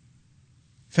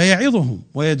فيعظهم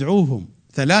ويدعوهم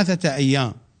 3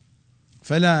 أيام،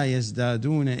 فلا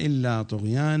يزدادون إلا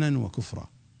طغيانا وكفرا،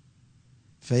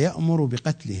 فيأمر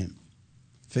بقتلهم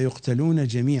فيقتلون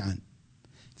جميعا،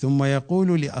 ثم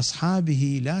يقول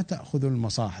لأصحابه لا تأخذوا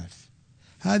المصاحف.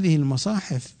 هذه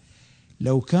المصاحف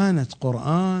لو كانت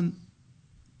قرآن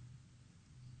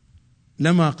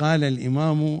لما قال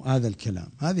الإمام هذا الكلام،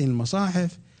 هذه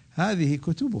المصاحف هذه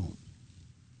كتبهم.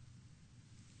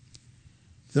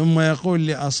 ثم يقول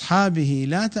لأصحابه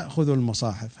لا تأخذوا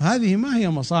المصاحف، هذه ما هي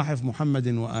مصاحف محمد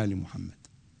وآل محمد،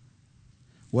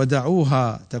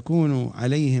 ودعوها تكون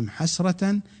عليهم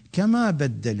حسرة كما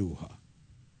بدلوها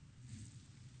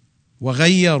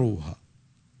وغيروها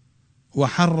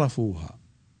وحرفوها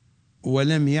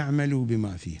ولم يعملوا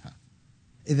بما فيها.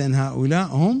 إذن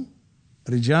هؤلاء هم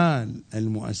رجال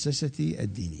المؤسسة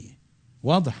الدينية،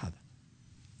 واضح هذا.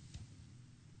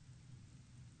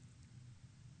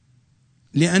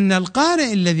 لأن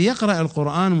القارئ الذي يقرأ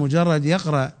القرآن مجرد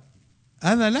يقرأ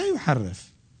هذا لا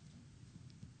يحرف،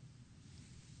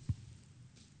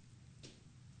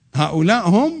 هؤلاء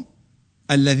هم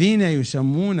الذين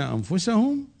يسمون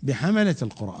أنفسهم بحملة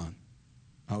القرآن،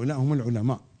 هؤلاء هم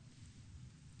العلماء.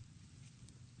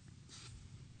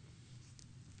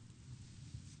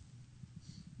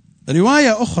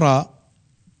 رواية أخرى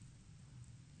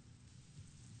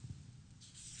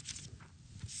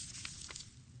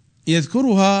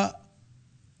يذكرها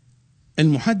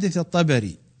المحدث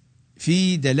الطبري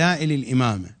في دلائل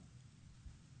الإمامة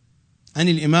عن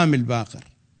الإمام الباقر: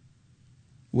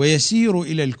 ويسير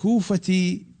إلى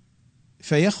الكوفة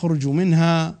فيخرج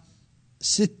منها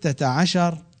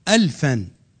 16,000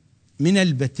 من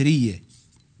البترية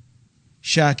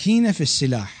شاكين في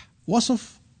السلاح.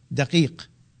 وصف دقيق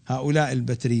هؤلاء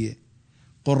البترية: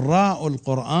 قراء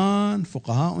القرآن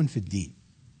فقهاء في الدين.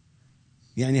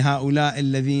 يعني هؤلاء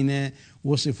الذين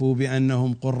وصفوا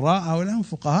بأنهم قراء هؤلاء هم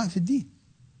فقهاء في الدين،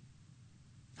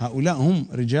 هؤلاء هم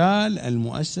رجال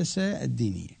المؤسسة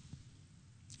الدينية.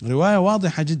 رواية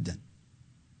واضحة جدا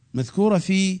مذكورة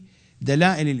في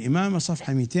دلائل الإمامة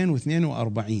صفحة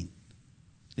 242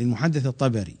 للمحدث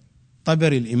الطبري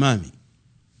الإمامي.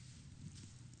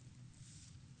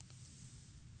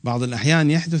 بعض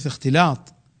الأحيان يحدث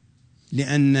اختلاط،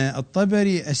 لأن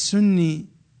الطبري السني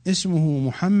اسمه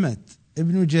محمد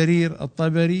ابن جرير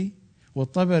الطبري،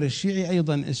 والطبري الشيعي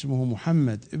أيضا اسمه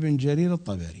محمد ابن جرير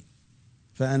الطبري،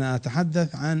 فأنا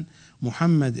أتحدث عن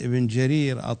محمد ابن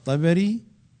جرير الطبري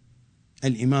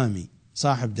الإمامي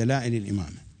صاحب دلائل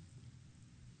الإمامة.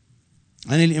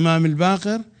 عن الإمام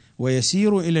الباقر: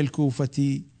 ويسير إلى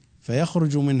الكوفة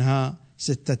فيخرج منها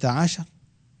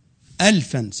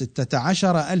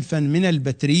 16,000 من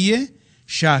البترية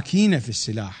شاكين في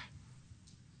السلاح.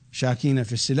 شاكين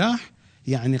في السلاح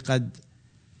يعني قد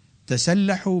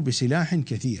تسلحوا بسلاح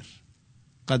كثير،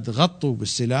 قد غطوا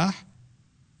بالسلاح.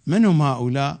 من هم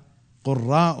هؤلاء؟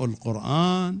 قراء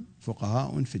القرآن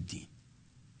فقهاء في الدين.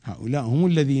 هؤلاء هم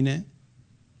الذين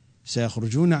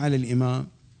سيخرجون على الإمام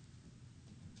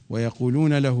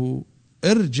ويقولون له: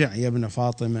 ارجع يا ابن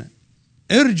فاطمة،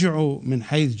 ارجعوا من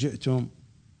حيث جئتم،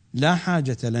 لا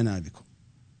حاجة لنا بكم.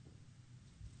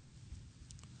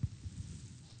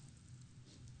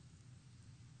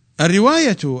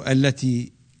 الرواية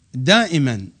التي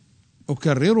دائما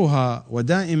أكررها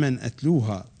ودائما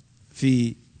أتلوها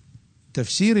في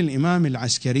تفسير الإمام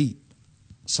العسكري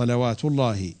صلوات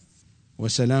الله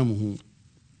وسلامه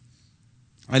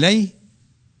عليه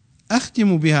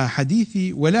أختم بها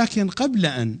حديثي، ولكن قبل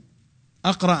أن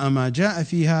أقرأ ما جاء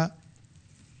فيها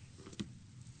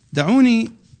دعوني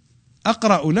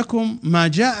أقرأ لكم ما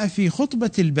جاء في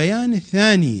خطبة البيان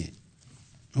الثانية.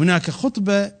 هناك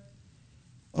خطبة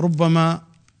ربما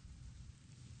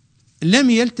لم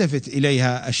يلتفت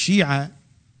إليها الشيعة،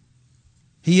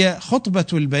 هي خطبة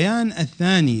البيان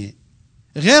الثانية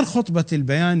غير خطبة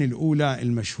البيان الأولى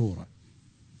المشهورة.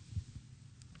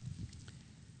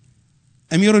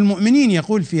 أمير المؤمنين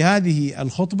يقول في هذه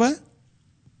الخطبة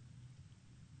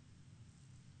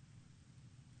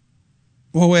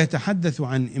وهو يتحدث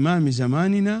عن إمام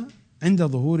زماننا عند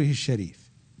ظهوره الشريف: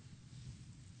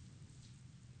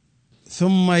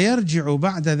 ثم يرجع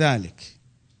بعد ذلك،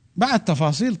 بعد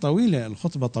تفاصيل طويلة،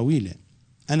 الخطبة طويلة،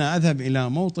 أنا أذهب إلى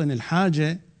موطن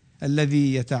الحاجة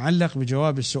الذي يتعلق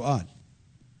بجواب السؤال.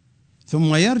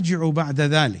 ثم يرجع بعد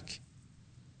ذلك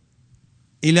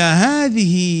إلى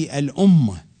هذه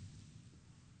الأمة،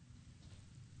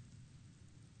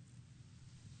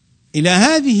 إلى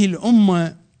هذه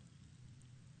الأمة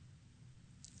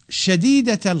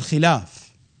شديدة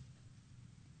الخلاف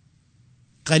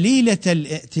قليلة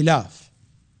الائتلاف،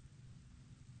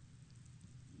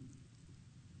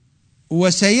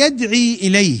 وسيدعي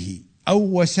إليه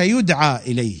أو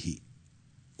وسيدعى إليه،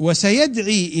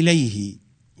 وسيدعي إليه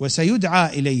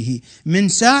وسيدعى إليه من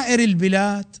سائر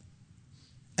البلاد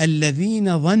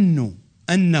الذين ظنوا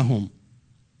أنهم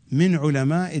من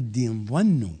علماء الدين.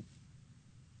 ظنوا،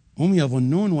 هم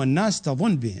يظنون والناس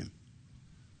تظن بهم،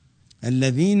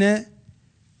 الذين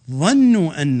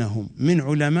ظنوا أنهم من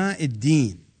علماء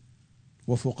الدين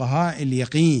وفقهاء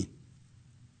اليقين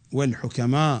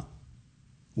والحكماء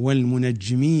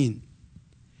والمنجمين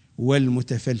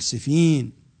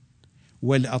والمتفلسفين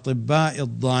والأطباء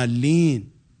الضالين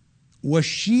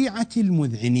والشيعة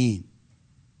المذعنين.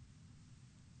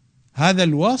 هذا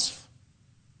الوصف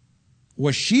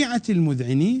والشيعة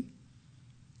المذعنين،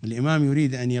 الإمام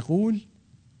يريد أن يقول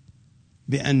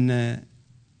بأن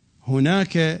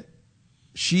هناك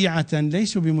شيعة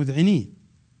ليسوا بمذعنين،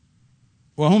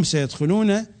 وهم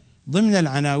سيدخلون ضمن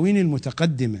العناوين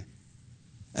المتقدمة،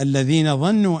 الذين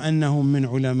ظنوا أنهم من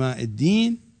علماء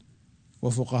الدين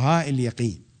وفقهاء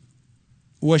اليقين،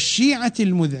 والشيعة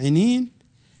المذعنين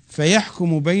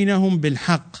فيحكم بينهم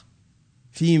بالحق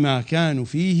فيما كانوا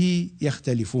فيه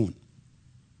يختلفون،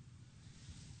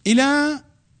 إلى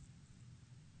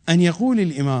أن يقول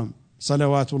الإمام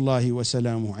صلوات الله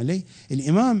وسلامه عليه.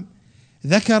 الإمام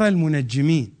ذكر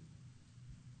المنجمين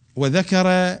وذكر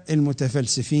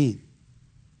المتفلسفين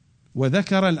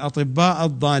وذكر الأطباء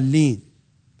الضالين،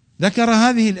 ذكر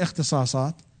هذه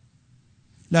الاختصاصات،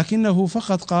 لكنه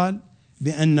فقط قال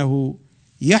بأنه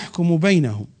يحكم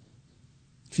بينهم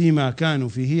فيما كانوا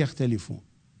فيه يختلفون.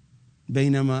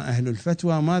 بينما أهل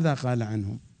الفتوى ماذا قال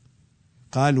عنهم؟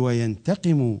 قال: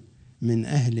 وينتقم من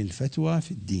أهل الفتوى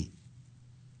في الدين.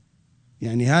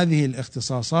 يعني هذه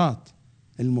الاختصاصات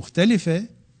المختلفة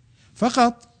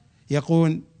فقط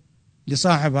يقول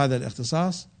لصاحب هذا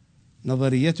الاختصاص: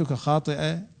 نظريتك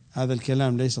خاطئة، هذا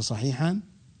الكلام ليس صحيحا،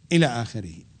 إلى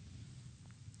آخره.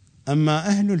 أما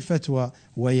أهل الفتوى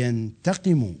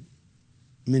وينتقم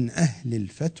من أهل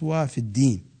الفتوى في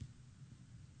الدين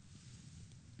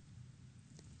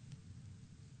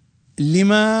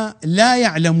لما لا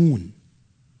يعلمون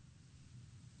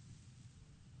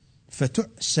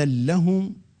فتؤسل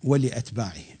لهم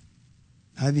ولأتباعهم.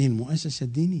 هذه المؤسسة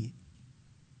الدينية.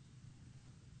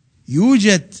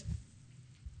 يوجد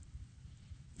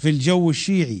في الجو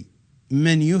الشيعي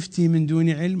من يفتي من دون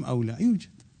علم أو لا؟ يوجد.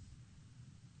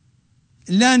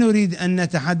 لا نريد أن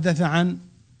نتحدث عن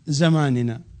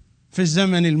زماننا، في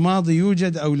الزمن الماضي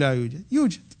يوجد أو لا يوجد؟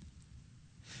 يوجد.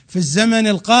 في الزمن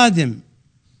القادم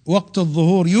وقت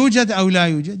الظهور يوجد أو لا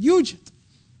يوجد؟ يوجد.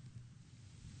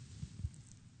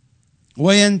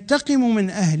 وينتقم من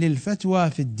أهل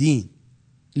الفتوى في الدين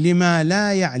لما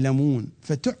لا يعلمون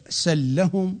فتؤسل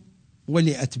لهم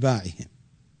ولأتباعهم.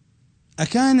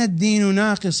 أكان الدين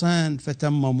ناقصا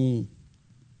فتمموه،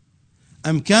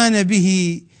 أم كان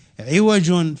به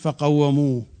عوج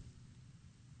فقوموه،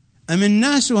 أم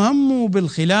الناس هموا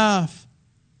بالخلاف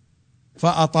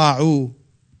فأطاعوه،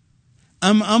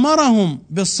 أم أمرهم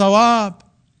بالصواب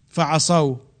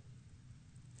فعصوه،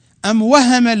 أم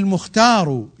وهم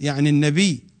المختار يعني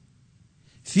النبي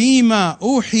فيما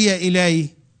أوحي إليه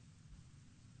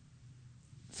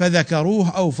فذكروه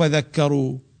أو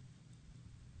فذكروه،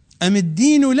 أم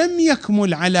الدين لم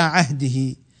يكمل على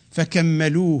عهده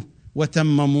فكملوه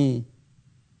وتمموه،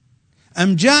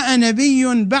 أم جاء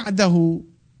نبي بعده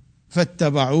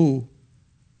فاتبعوه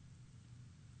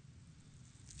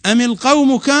أم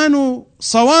القوم كانوا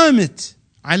صوامت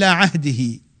على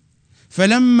عهده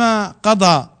فلما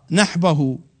قضى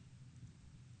نحبه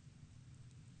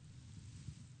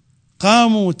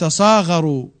قاموا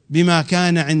تصاغروا بما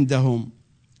كان عندهم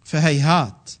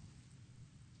فهيهات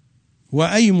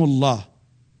وأيم الله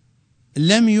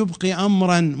لم يبق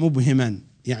أمرا مبهما،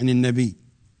 يعني النبي،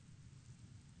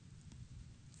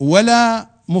 ولا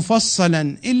مفصلا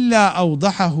إلا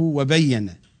أوضحه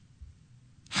وبينه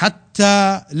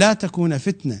حتى لا تكون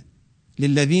فتنة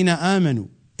للذين آمنوا،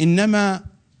 إنما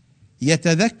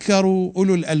يتذكر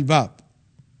أولو الألباب.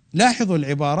 لاحظوا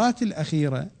العبارات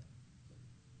الأخيرة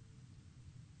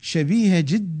شبيهة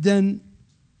جدا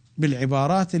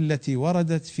بالعبارات التي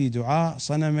وردت في دعاء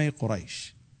صنمي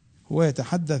قريش. هو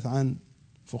يتحدث عن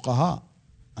فقهاء،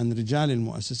 عن رجال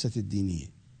المؤسسة الدينية،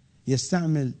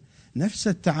 يستعمل نفس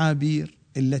التعابير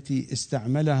التي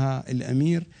استعملها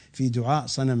الأمير في دعاء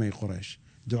صنمي قريش.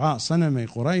 دعاء صنمي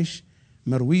قريش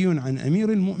مروي عن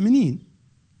أمير المؤمنين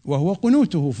وهو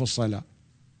قنوته في الصلاة،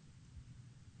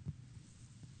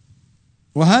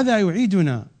 وهذا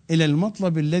يعيدنا إلى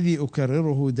المطلب الذي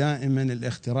أكرره دائما: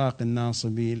 الاختراق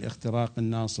الناصبي، الاختراق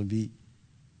الناصبي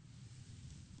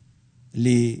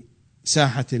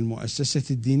لساحة المؤسسة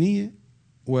الدينية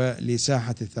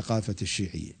ولساحة الثقافة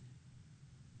الشيعية.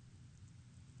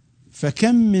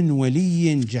 فكم من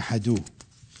ولي جحدوه،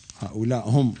 هؤلاء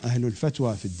هم أهل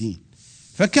الفتوى في الدين،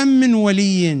 فكم من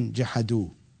ولي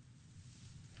جحدوه،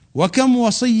 وكم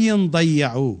وصي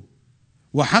ضيعوه،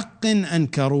 وحق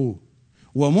أنكروه،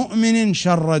 ومؤمن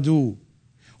شردوه،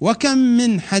 وكم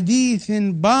من حديث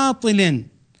باطل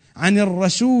عن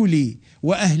الرسول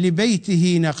وأهل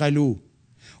بيته نقلوه،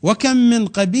 وكم من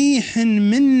قبيح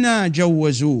منا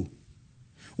جوزوه،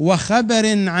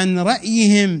 وخبر عن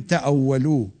رأيهم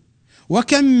تأولوه،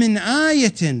 وكم من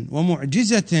آية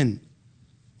ومعجزة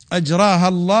أجراها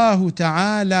الله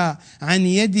تعالى عن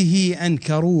يده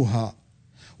أنكروها،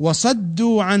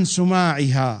 وصدوا عن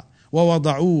سماعها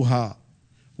ووضعوها،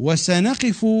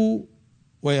 وسنقف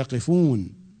ويقفون،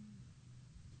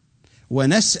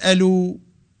 ونسأل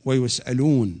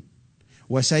ويسألون،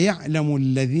 وسيعلم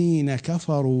الذين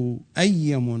كفروا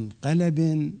أي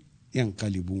منقلب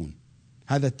ينقلبون.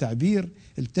 هذا التعبير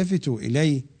التفتوا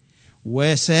إليه: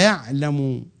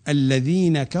 وسيعلم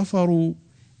الذين كفروا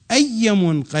أي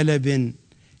منقلب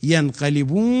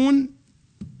ينقلبون،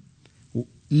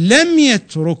 لم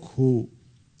يتركه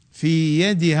في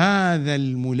يد هذا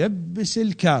الملبس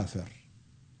الكافر.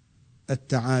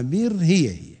 التعابير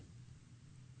هي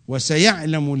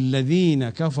وسيعلم الذين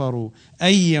كفروا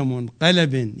أي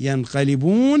منقلب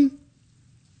ينقلبون.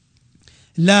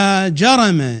 لا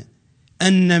جرم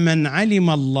أن من علم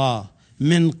الله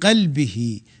من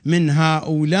قلبه من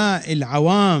هؤلاء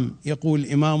العوام، يقول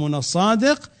إمامنا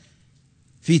الصادق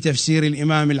في تفسير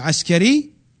الإمام العسكري،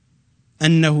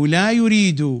 أنه لا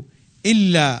يريد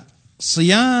إلا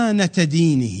صيانة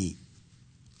دينه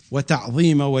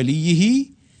وتعظيم وليه،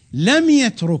 لم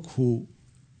يتركه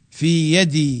في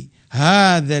يد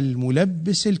هذا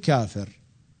الملبس الكافر.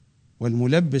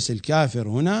 والملبس الكافر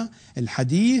هنا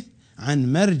الحديث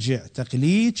عن مرجع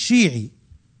تقليد شيعي.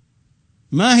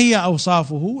 ما هي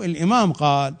أوصافه؟ الإمام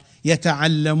قال: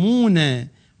 يتعلمون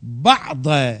بعض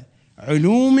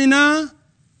علومنا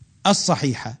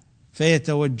الصحيحة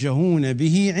فيتوجهون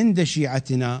به عند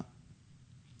شيعتنا،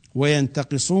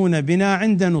 وينتقصون بنا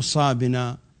عند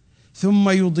نصابنا، ثم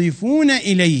يضيفون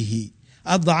إليه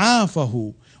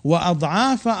أضعافه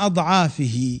وأضعاف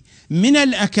أضعافه من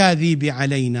الأكاذيب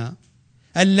علينا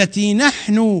التي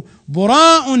نحن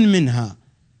براء منها،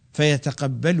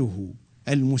 فيتقبله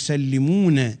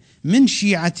المسلمون من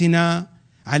شيعتنا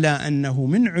على أنه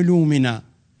من علومنا،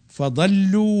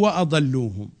 فضلوا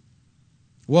وأضلوهم،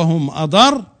 وهم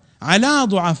أضر على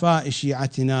ضعفاء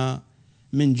شيعتنا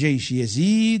من جيش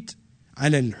يزيد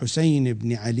على الحسين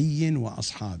بن علي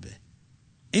وأصحابه،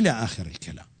 إلى آخر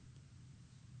الكلام.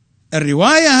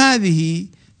 الرواية هذه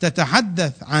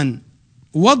تتحدث عن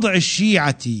وضع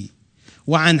الشيعة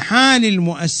وعن حال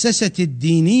المؤسسة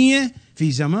الدينية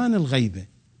في زمان الغيبة.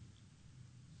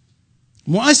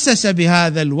 مؤسسة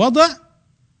بهذا الوضع،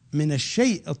 من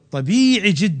الشيء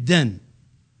الطبيعي جدا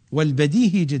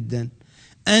والبديهي جدا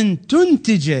أن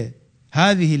تنتج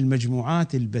هذه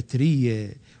المجموعات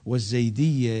البترية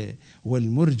والزيدية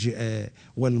والمرجئة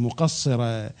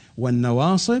والمقصرة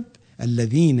والنواصب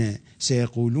الذين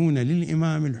سيقولون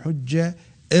للإمام الحجة: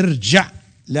 ارجع،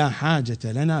 لا حاجة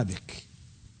لنا بك،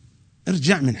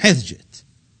 ارجع من حيث جئت.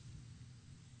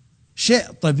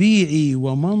 شيء طبيعي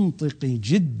ومنطقي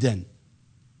جدا.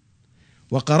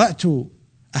 وقرأت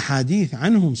أحاديث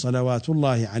عنهم صلوات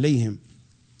الله عليهم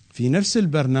في نفس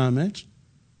البرنامج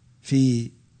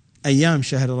في أيام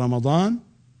شهر رمضان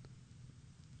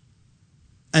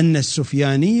أن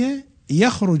السفيانية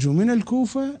يخرج من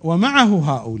الكوفة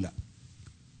ومعه هؤلاء،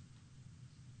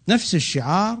 نفس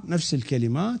الشعار نفس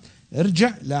الكلمات: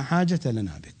 ارجع لا حاجة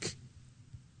لنا بك.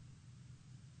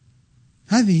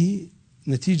 هذه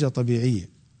نتيجة طبيعية.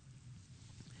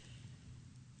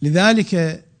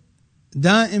 لذلك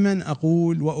دائما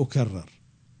أقول وأكرر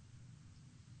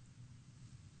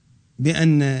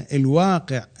بأن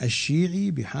الواقع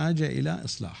الشيعي بحاجة إلى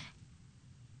إصلاح.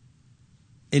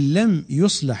 إن لم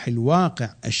يصلح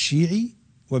الواقع الشيعي،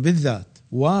 وبالذات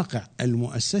واقع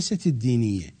المؤسسة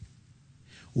الدينية،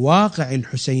 واقع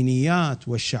الحسينيات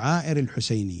والشعائر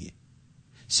الحسينية،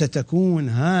 ستكون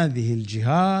هذه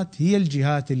الجهات هي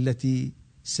الجهات التي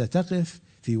ستقف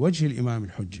في وجه الإمام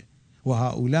الحجة.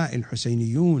 وهؤلاء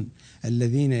الحسينيون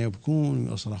الذين يبكون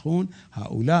ويصرخون،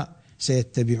 هؤلاء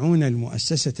سيتبعون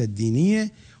المؤسسة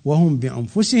الدينية، وهم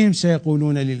بأنفسهم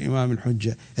سيقولون للإمام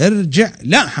الحجة: ارجع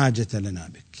لا حاجة لنا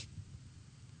بك.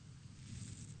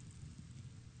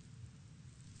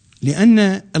 لأن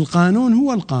القانون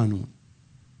هو القانون.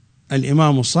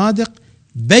 الإمام الصادق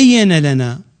بين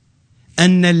لنا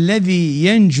أن الذي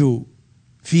ينجو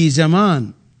في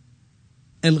زمان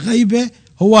الغيبة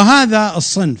هو هذا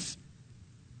الصنف،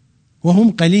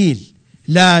 وهم قليل.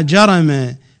 لا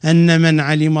جرم أن من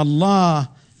علم الله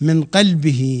من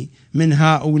قلبه من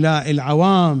هؤلاء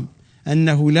العوام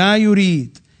أنه لا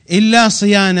يريد إلا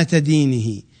صيانة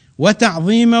دينه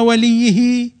وتعظيم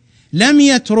وليه لم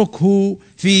يتركه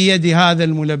في يد هذا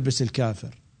الملبس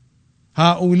الكافر.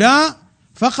 هؤلاء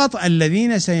فقط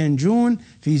الذين سينجون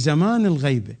في زمان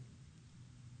الغيبة.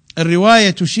 الرواية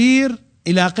تشير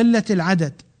إلى قلة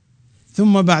العدد،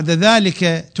 ثم بعد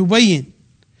ذلك تبين: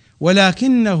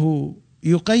 ولكنه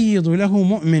يقيض له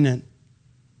مؤمنا.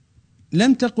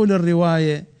 لم تقل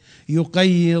الرواية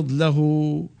يقيض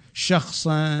له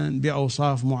شخصا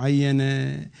بأوصاف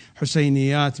معينة،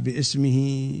 حسينيات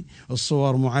باسمه،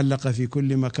 الصور معلقة في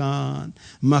كل مكان،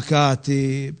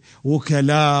 مكاتب،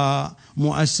 وكلاء،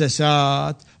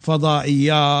 مؤسسات،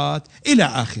 فضائيات إلى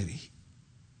آخره.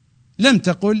 لم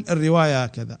تقل الرواية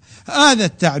هكذا. هذا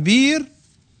التعبير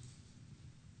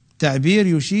تعبير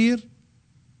يشير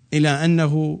إلى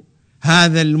أنه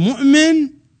هذا المؤمن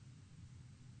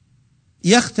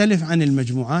يختلف عن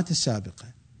المجموعات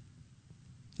السابقة،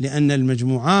 لأن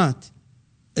المجموعات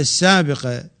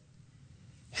السابقة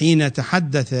حين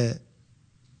تحدث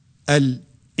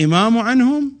الإمام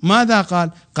عنهم ماذا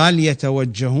قال؟ قال: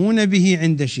 يتوجهون به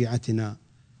عند شيعتنا.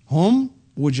 هم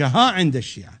وجهاء عند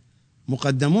الشيعة،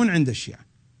 مقدمون عند الشيعة.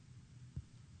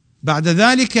 بعد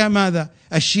ذلك ماذا؟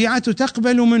 الشيعة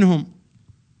تقبل منهم،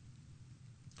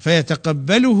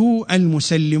 فيتقبله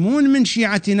المسلمون من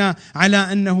شيعتنا على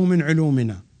أنه من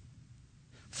علومنا،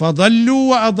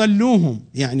 فضلوا وأضلوهم،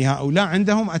 يعني هؤلاء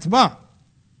عندهم أتباع.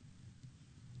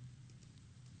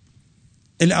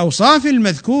 الأوصاف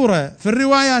المذكورة في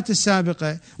الروايات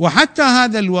السابقة وحتى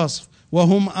هذا الوصف،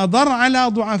 وهم أضر على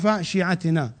ضعفاء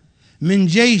شيعتنا من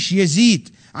جيش يزيد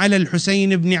على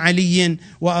الحسين بن علي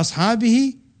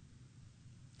وأصحابه،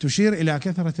 تشير إلى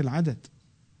كثرة العدد.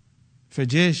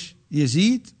 فجيش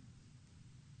يزيد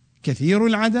كثير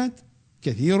العدد،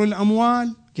 كثير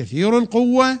الأموال، كثير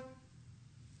القوة،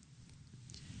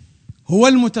 هو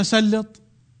المتسلط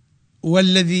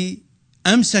والذي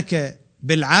أمسك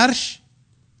بالعرش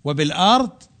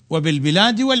وبالأرض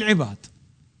وبالبلاد والعباد.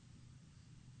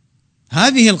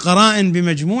 هذه القرائن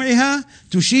بمجموعها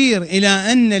تشير إلى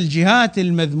أن الجهات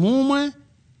المذمومة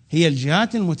هي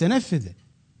الجهات المتنفذة،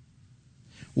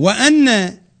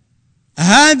 وأن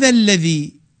هذا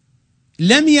الذي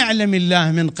لم يعلم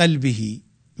الله من قلبه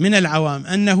من العوام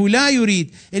أنه لا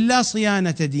يريد إلا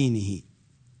صيانة دينه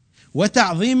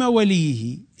وتعظيم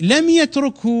وليه لم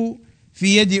يتركه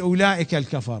في يد أولئك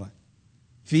الكفرة،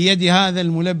 في يد هذا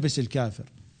الملبس الكافر،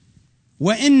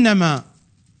 وإنما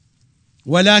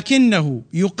ولكنه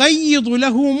يقيض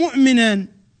له مؤمنا.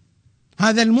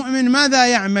 هذا المؤمن ماذا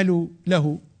يعمل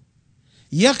له؟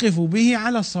 يقف به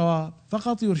على الصواب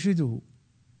فقط،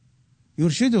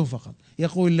 يرشده فقط،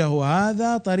 يقول له: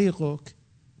 هذا طريقك،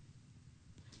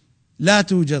 لا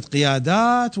توجد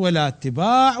قيادات ولا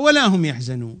اتباع ولا هم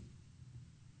يحزنون.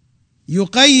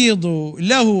 يقيض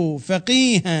له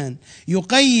فقيها،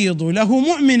 يقيض له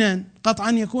مؤمنا،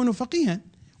 قطعا يكون فقيها،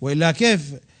 وإلا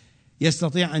كيف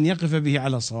يستطيع أن يقف به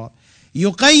على الصواب؟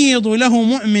 يقيض له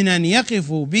مؤمنا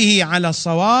يقف به على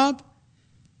الصواب،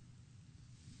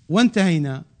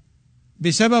 وانتهينا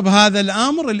بسبب هذا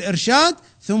الأمر الإرشاد،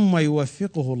 ثم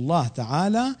يوفقه الله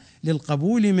تعالى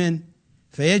للقبول منه،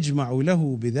 فيجمع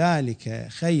له بذلك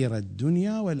خير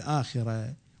الدنيا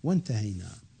والآخرة،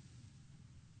 وانتهينا.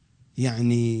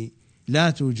 يعني لا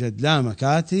توجد لا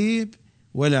مكاتب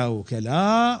ولا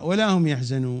وكلاء ولا هم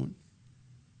يحزنون،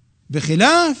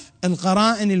 بخلاف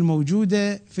القرائن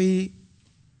الموجودة في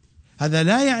هذا.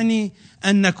 لا يعني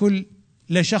أن كل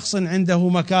شخص عنده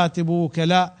مكاتب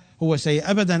ووكلاء هو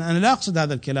سيء، أبدا، أنا لا أقصد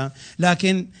هذا الكلام،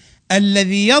 لكن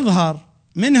الذي يظهر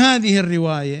من هذه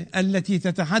الرواية التي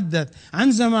تتحدث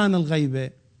عن زمان الغيبة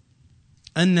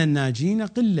أن الناجين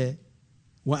قلة،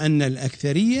 وأن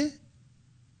الأكثرية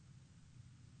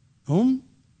هم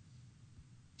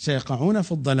سيقعون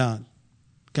في الضلال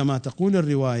كما تقول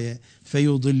الرواية،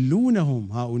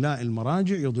 فيضلونهم هؤلاء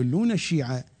المراجع، يضلون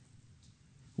الشيعة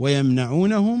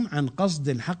ويمنعونهم عن قصد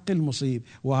الحق المصيب،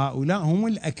 وهؤلاء هم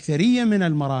الأكثرية من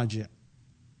المراجع،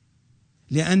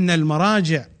 لأن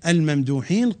المراجع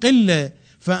الممدوحين قلة.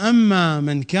 فأما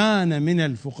من كان من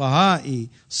الفقهاء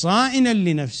صائنا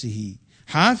لنفسه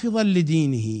حافظا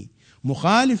لدينه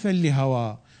مخالفا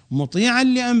لهواه مطيعا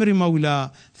لأمر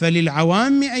مولاه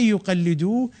فللعوام أن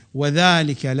يقلدوه،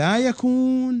 وذلك لا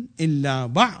يكون إلا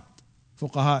بعض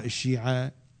فقهاء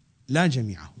الشيعة لا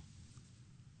جميعهم.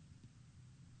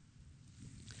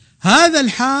 هذا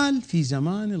الحال في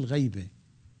زمان الغيبة،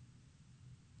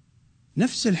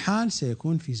 نفس الحال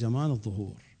سيكون في زمان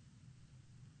الظهور،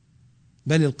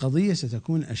 بل القضية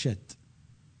ستكون أشد.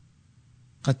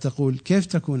 قد تقول كيف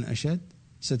تكون أشد؟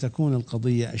 ستكون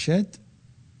القضية أشد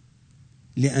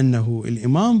لأنه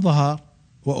الإمام ظهر،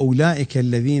 وأولئك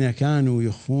الذين كانوا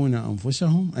يخفون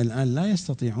أنفسهم الآن لا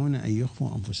يستطيعون أن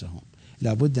يخفوا أنفسهم،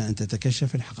 لا بد أن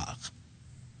تتكشف الحقائق.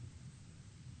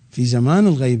 في زمان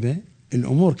الغيبة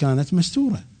الأمور كانت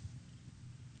مستورة،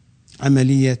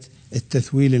 عملية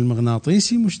التثويل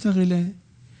المغناطيسي مشتغلة،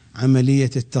 عملية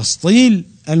التسطيل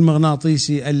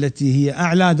المغناطيسي التي هي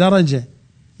أعلى درجة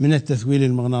من التثويل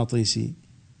المغناطيسي.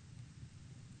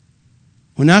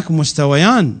 هناك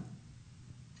مستويان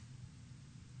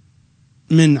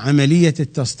من عملية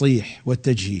التسطيح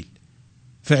والتجهيل،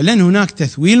 فعلا هناك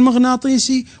تثويل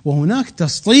مغناطيسي وهناك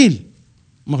تسطيل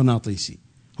مغناطيسي.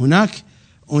 هناك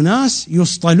أناس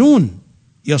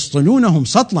يسطلونهم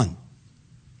سطلا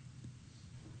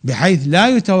بحيث لا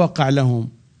يتوقع لهم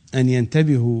أن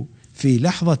ينتبهوا في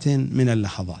لحظة من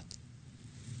اللحظات.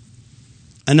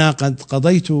 أنا قد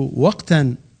قضيت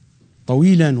وقتا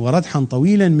طويلا وردحا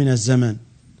طويلا من الزمن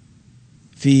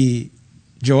في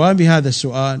جواب هذا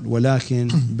السؤال، ولكن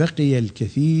بقي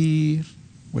الكثير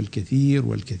والكثير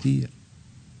والكثير.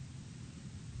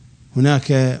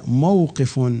 هناك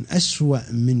موقف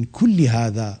أسوأ من كل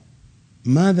هذا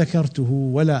ما ذكرته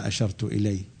ولا أشرت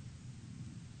إليه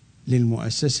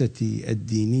للمؤسسة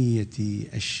الدينية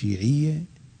الشيعية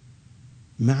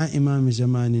مع إمام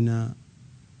زماننا،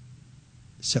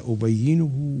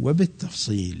 سأبينه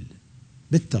وبالتفصيل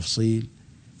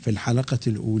في الحلقة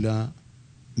الأولى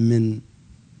من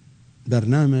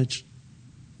برنامج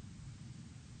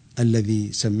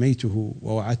الذي سميته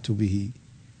ووعدت به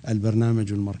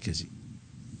البرنامج المركزي.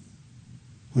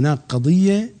 هناك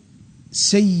قضية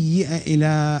سيئة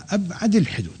إلى أبعد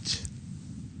الحدود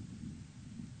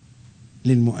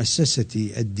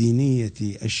للمؤسسة الدينية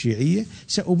الشيعية،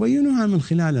 سأبينها من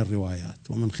خلال الروايات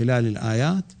ومن خلال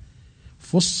الآيات،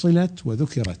 فصلت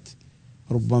وذكرت،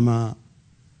 ربما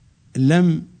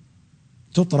لم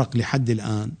تطرق لحد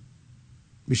الآن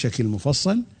بشكل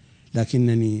مفصل،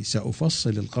 لكنني سأفصل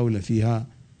القول فيها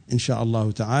إن شاء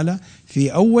الله تعالى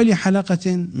في أول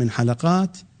حلقة من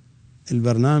حلقات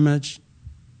البرنامج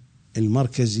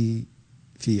المركزي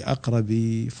في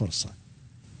أقرب فرصة.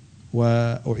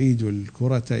 وأعيد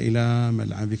الكرة إلى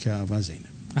ملعبك أبا زينب.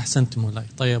 أحسنت مولاي،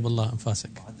 طيب الله أنفاسك.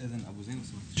 بعد إذن أبو زينب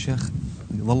الشيخ،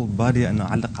 يظل بالي أن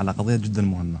أعلق على قضية جدا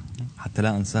مهمة حتى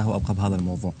لا أنساه وأبقى بهذا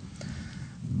الموضوع.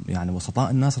 يعني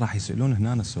وسطاء الناس راح يسألون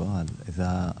هنا السؤال،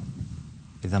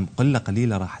 إذا قلة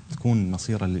قليلة راح تكون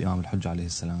نصيرا للإمام الحجة عليه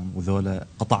السلام، وذولا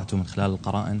قطعته من خلال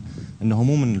القرائن أنه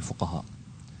مو من الفقهاء.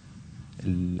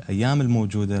 الأيام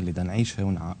الموجودة اللي دا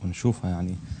نعيشها ونشوفها،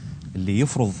 يعني اللي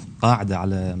يفرض قاعدة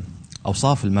على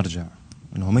أوصاف المرجع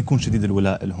أنه ما يكون شديد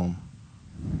الولاء لهم،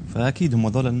 فأكيد هم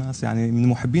ذولا الناس يعني من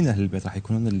محبين أهل البيت راح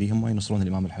يكونون اللي هم ينصرون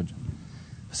الإمام الحجة.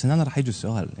 بس هنا راح يجي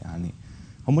السؤال، يعني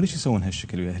هم ليش يسوون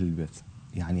هالشكل ويا أهل البيت؟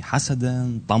 يعني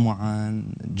حسدا، طمعا،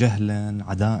 جهلا،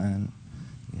 عداء.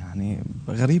 يعني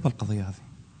غريبة القضية هذه.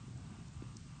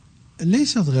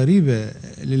 ليست غريبة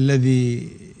للذي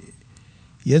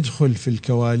يدخل في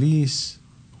الكواليس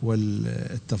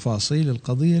والتفاصيل.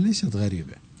 القضية ليست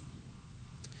غريبة.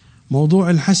 موضوع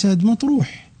الحسد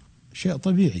مطروح، شيء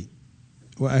طبيعي،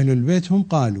 وأهل البيت هم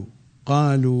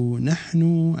قالوا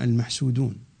نحن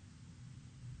المحسودون،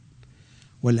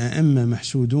 والأئمة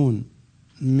محسودون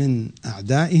من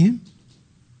أعدائهم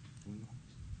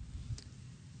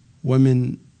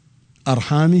ومن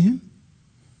أرحامهم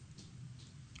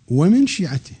ومن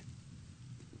شيعته.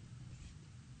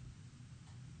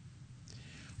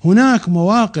 هناك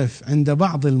مواقف عند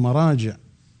بعض المراجع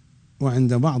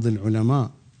وعند بعض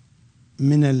العلماء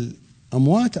من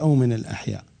الأموات أو من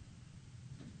الأحياء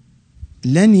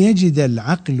لن يجد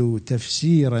العقل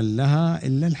تفسيرا لها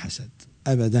إلا الحسد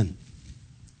أبدا.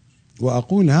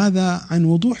 وأقول هذا عن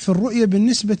وضوح في الرؤية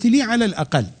بالنسبة لي على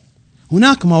الأقل.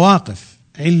 هناك مواقف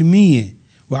علمية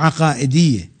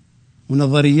وعقائدية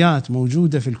ونظريات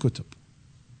موجودة في الكتب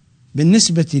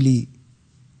بالنسبة لي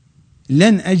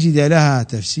لن أجد لها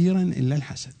تفسيرا إلا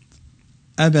الحسد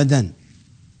أبدا.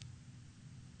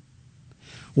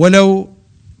 ولو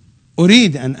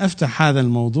أريد أن أفتح هذا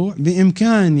الموضوع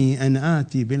بإمكاني أن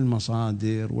آتي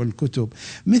بالمصادر والكتب،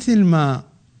 مثل ما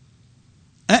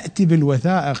أأتي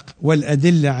بالوثائق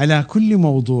والأدلة على كل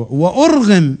موضوع،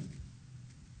 وأرغم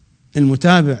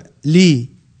المتابع لي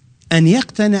أن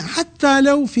يقتنع حتى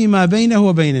لو فيما بينه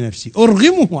وبين نفسه،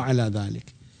 أرغمه على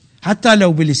ذلك حتى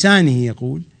لو بلسانه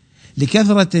يقول،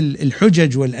 لكثرة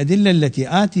الحجج والأدلة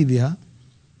التي آتي بها.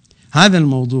 هذا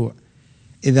الموضوع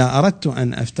إذا أردت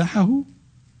أن أفتحه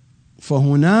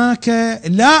فهناك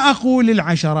لا أقول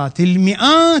العشرات،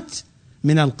 المئات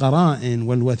من القرائن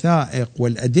والوثائق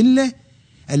والأدلة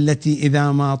التي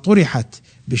إذا ما طرحت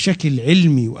بشكل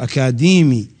علمي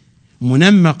وأكاديمي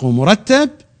منمق ومرتب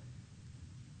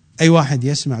أي واحد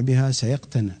يسمع بها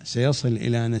سيقتنع، سيصل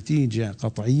إلى نتيجة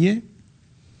قطعية.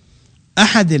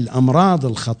 أحد الأمراض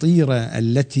الخطيرة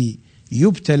التي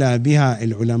يبتلى بها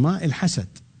العلماء الحسد،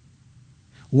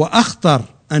 وأخطر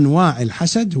أنواع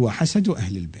الحسد هو حسد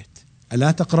أهل البيت.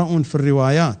 ألا تقرؤون في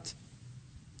الروايات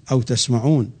أو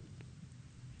تسمعون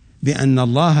بأن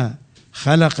الله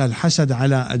خلق الحسد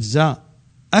على أجزاء،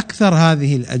 أكثر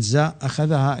هذه الأجزاء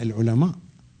أخذها العلماء،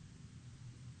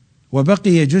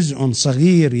 وبقي جزء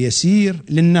صغير يسير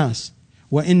للناس،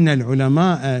 وإن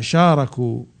العلماء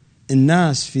شاركوا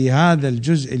الناس في هذا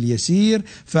الجزء اليسير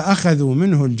فأخذوا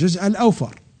منه الجزء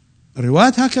الأوفر.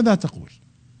 الروايات هكذا تقول.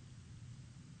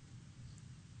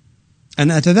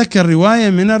 أنا أتذكر رواية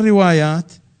من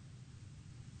الروايات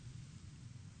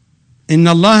إن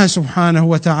الله سبحانه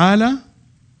وتعالى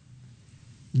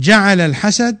جعل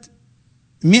الحسد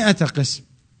 100 قسم،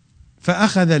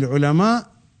 فأخذ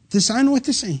العلماء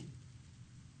 99،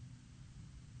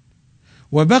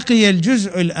 وبقي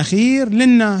الجزء الأخير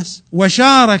للناس،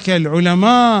 وشارك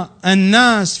العلماء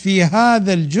الناس في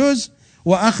هذا الجزء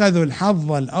وأخذوا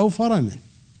الحظ الأوفر منه.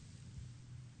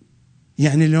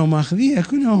 يعني لو ماخذيها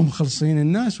كلهم مخلصين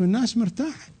الناس والناس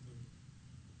مرتاح.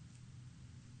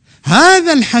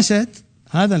 هذا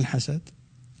الحسد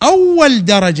أول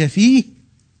درجة فيه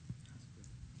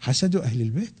حسد أهل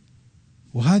البيت،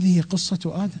 وهذه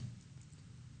قصة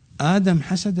آدم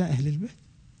حسد أهل البيت.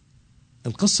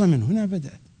 القصة من هنا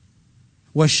بدأت،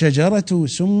 والشجرة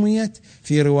سميت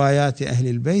في روايات أهل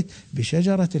البيت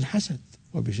بشجرة الحسد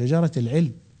وبشجرة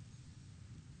العلم.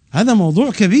 هذا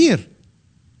موضوع كبير،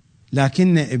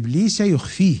 لكن إبليس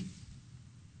يخفيه،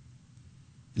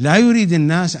 لا يريد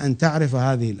الناس أن تعرف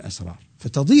هذه الأسرار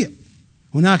فتضيع.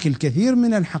 هناك الكثير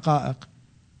من الحقائق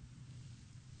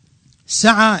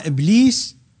سعى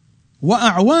إبليس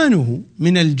وأعوانه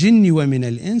من الجن ومن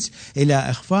الإنس إلى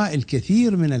إخفاء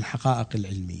الكثير من الحقائق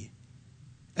العلمية.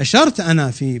 أشرت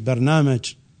أنا في برنامج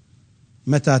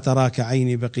متى تراك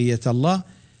عيني بقية الله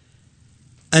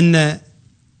أن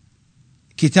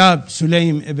كتاب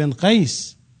سليم ابن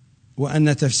قيس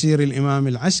وأن تفسير الإمام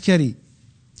العسكري،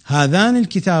 هذان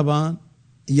الكتابان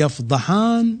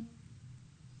يفضحان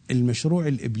المشروع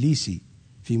الإبليسي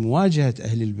في مواجهة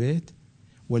أهل البيت.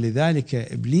 ولذلك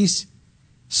إبليس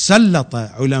سلط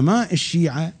علماء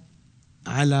الشيعة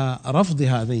على رفض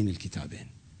هذين الكتابين،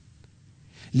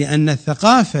 لأن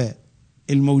الثقافة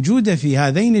الموجودة في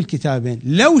هذين الكتابين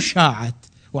لو شاعت،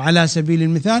 وعلى سبيل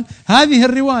المثال هذه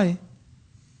الرواية،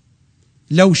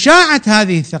 لو شاعت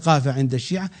هذه الثقافة عند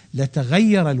الشيعة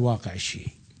لتغير الواقع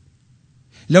الشيعي.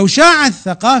 لو شاعت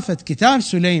ثقافة كتاب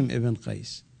سليم ابن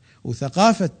قيس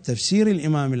وثقافة تفسير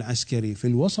الإمام العسكري في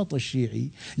الوسط الشيعي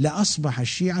لأصبح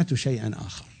الشيعة شيئا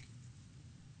آخر.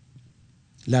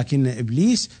 لكن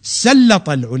إبليس سلط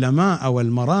العلماء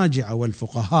والمراجع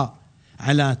والفقهاء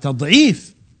على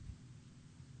تضعيف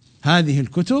هذه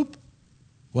الكتب،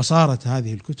 وصارت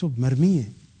هذه الكتب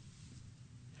مرمية.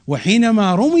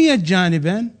 وحينما رميت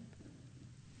جانبا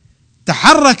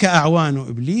تحرك أعوان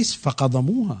إبليس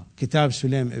فقضموها. كتاب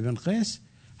سليم ابن قيس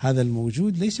هذا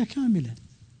الموجود ليس كاملا،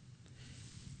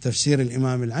 تفسير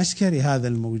الإمام العسكري هذا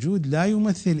الموجود لا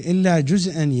يمثل إلا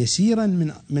جزءا يسيرا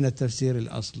من التفسير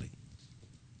الأصلي.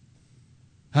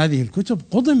 هذه الكتب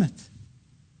قضمت،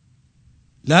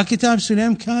 لا كتاب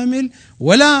سليم كامل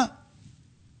ولا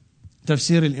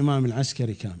تفسير الإمام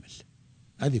العسكري كامل.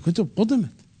 هذه كتب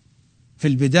قدمت في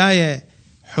البداية،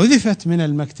 حذفت من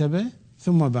المكتبة،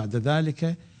 ثم بعد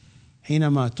ذلك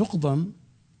حينما تقضم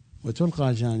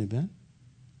وتلقى جانبا،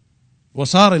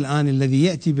 وصار الآن الذي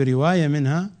يأتي برواية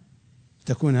منها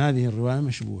تكون هذه الرواية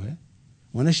مشبوهة،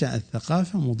 ونشأت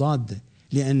ثقافة مضادة،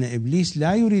 لأن إبليس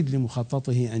لا يريد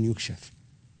لمخططه أن يكشف.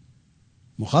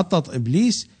 مخطط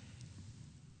إبليس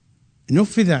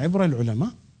نفذ عبر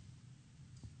العلماء،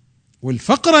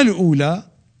 والفقرة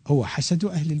الأولى هو حسد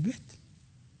أهل البيت.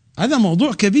 هذا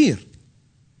موضوع كبير.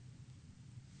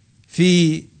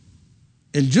 في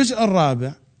الجزء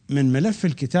الرابع من ملف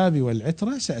الكتاب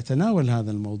والعترة سأتناول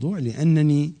هذا الموضوع،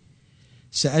 لأنني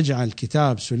سأجعل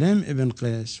كتاب سليم ابن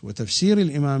قيس وتفسير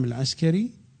الإمام العسكري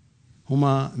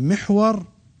هما محور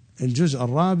الجزء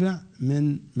الرابع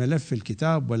من ملف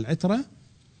الكتاب والعترة،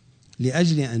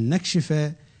 لأجل أن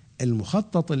نكشف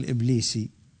المخطط الإبليسي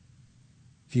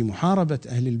في محاربة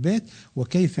أهل البيت،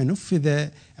 وكيف نفذ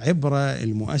عبر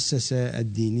المؤسسة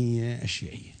الدينية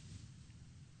الشيعية.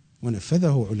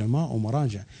 ونفذه علماء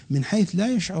ومراجع من حيث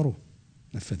لا يشعروا،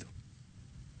 نفذوا.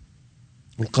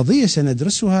 والقضية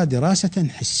سندرسها دراسة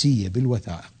حسية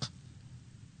بالوثائق،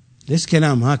 ليس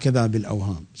كلام هكذا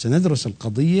بالأوهام. سندرس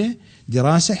القضية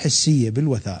دراسة حسية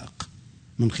بالوثائق،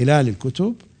 من خلال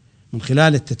الكتب، من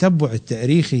خلال التتبع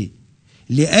التاريخي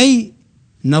لأي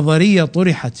نظرية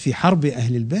طرحت في حرب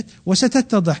أهل البيت،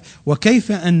 وستتضح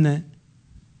وكيف أن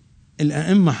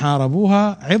الأئمة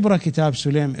حاربوها عبر كتاب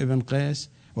سليم ابن قيس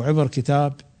وعبر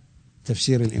كتاب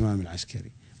تفسير الإمام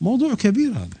العسكري. موضوع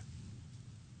كبير هذا،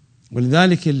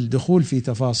 ولذلك الدخول في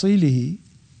تفاصيله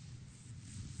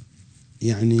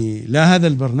يعني لا هذا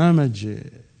البرنامج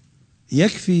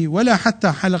يكفي، ولا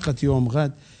حتى حلقة يوم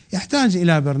غد، يحتاج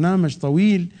إلى برنامج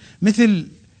طويل، مثل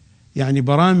يعني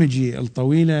برامجي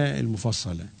الطويلة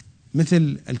المفصلة،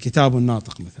 مثل الكتاب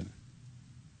الناطق مثلا.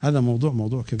 هذا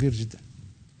موضوع كبير جدا.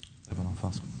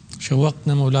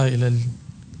 شوقتنا مولاي إلى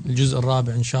الجزء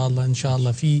الرابع إن شاء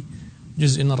الله في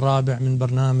جزءنا الرابع من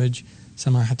برنامج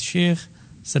سماحة الشيخ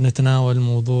سنتناول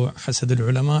موضوع حسد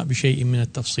العلماء بشيء من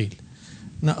التفصيل.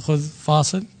 نأخذ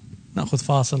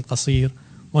فاصل قصير،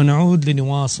 ونعود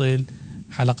لنواصل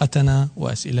حلقتنا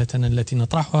وأسئلتنا التي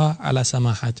نطرحها على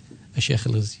سماحة الشيخ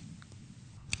الغزي.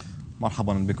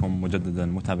 مرحبا بكم مجددا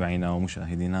متابعينا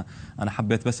ومشاهدينا. أنا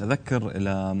حبيت بس أذكر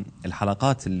إلى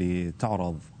الحلقات اللي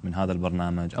تعرض من هذا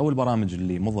البرنامج أو البرامج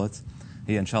اللي مضت،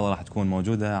 هي إن شاء الله راح تكون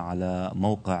موجودة على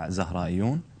موقع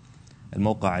زهرائيون،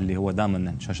 الموقع اللي هو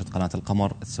دائما شاشة قناة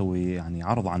القمر تسوي يعني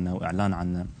عرض عنه وإعلان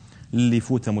عنه للي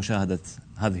يفوته مشاهدة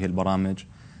هذه البرامج،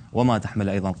 وما تحمل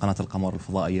أيضا قناة القمر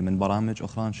الفضائية من برامج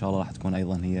أخرى. إن شاء الله راح تكون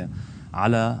أيضا هي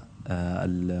على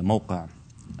الموقع،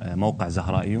 موقع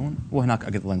زهرائيون،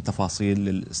 وهناك أيضا تفاصيل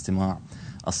للاستماع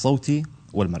الصوتي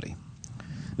والمرئي.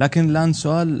 لكن الآن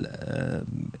سؤال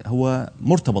هو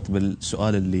مرتبط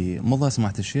بالسؤال اللي مضى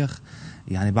سماحة الشيخ،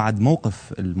 يعني بعد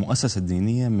موقف المؤسسة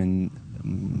الدينية من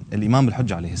الإمام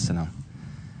الحجة عليه السلام،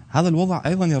 هذا الوضع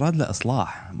أيضا يراد له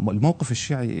إصلاح. الموقف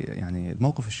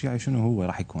الشيعي شنو هو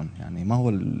راح يكون؟ يعني ما هو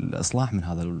الإصلاح من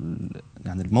هذا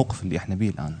يعني الموقف اللي احنا به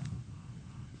الآن؟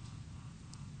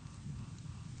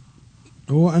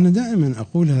 هو أنا دائما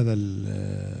أقول هذا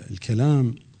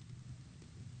الكلام،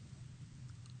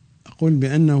 أقول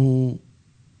بأنه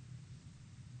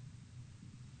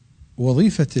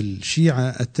وظيفة الشيعة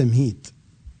التمهيد،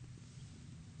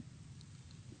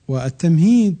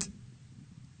 والتمهيد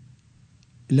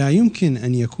لا يمكن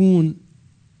أن يكون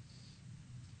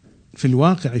في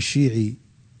الواقع الشيعي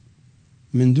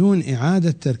من دون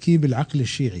إعادة تركيب العقل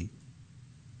الشيعي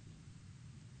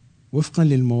وفقا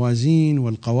للموازين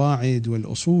والقواعد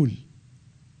والأصول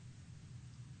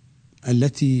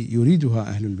التي يريدها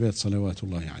أهل البيت صلوات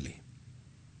الله عليه.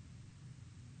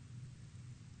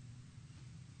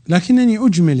 لكنني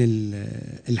أجمل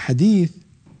الحديث.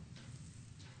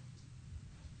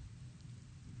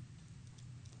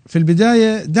 في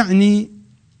البداية دعني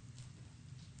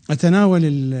أتناول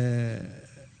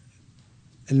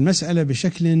المسألة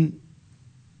بشكل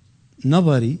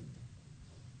نظري،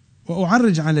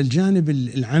 وأعرج على الجانب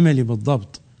العملي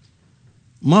بالضبط.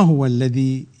 ما هو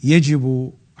الذي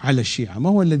يجب على الشيعة؟ ما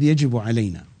هو الذي يجب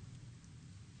علينا؟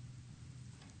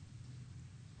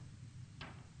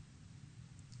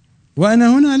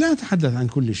 وأنا هنا لا أتحدث عن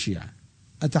كل الشيعة،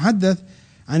 أتحدث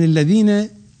عن الذين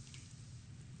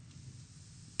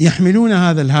يحملون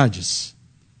هذا الهاجس،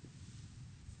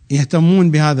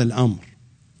 يهتمون بهذا الأمر.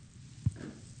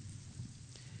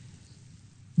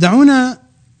 دعونا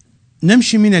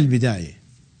نمشي من البداية.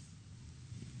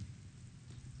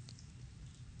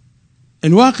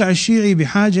 الواقع الشيعي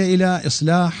بحاجة إلى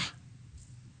إصلاح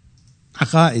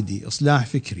عقائدي، إصلاح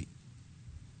فكري.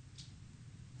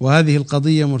 وهذه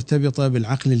القضية مرتبطة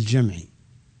بالعقل الجمعي،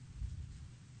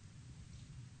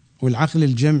 والعقل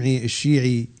الجمعي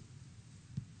الشيعي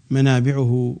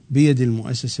منابعه بيد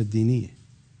المؤسسة الدينية،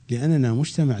 لأننا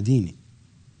مجتمع ديني.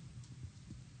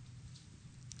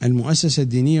 المؤسسة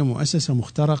الدينية مؤسسة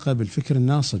مخترقة بالفكر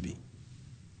الناصبي،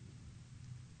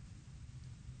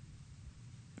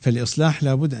 فالإصلاح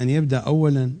لابد أن يبدأ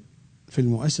أولا في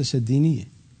المؤسسة الدينية،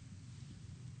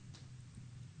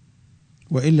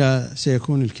 وإلا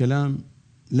سيكون الكلام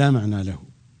لا معنى له.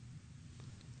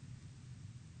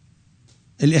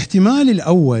 الاحتمال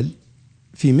الأول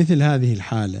في مثل هذه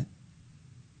الحالة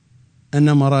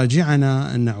أن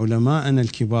مراجعنا، أن علماءنا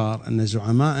الكبار، أن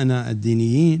زعماءنا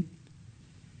الدينيين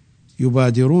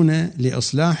يبادرون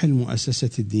لإصلاح المؤسسة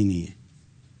الدينية،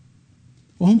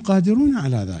 وهم قادرون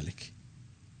على ذلك.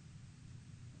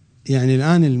 يعني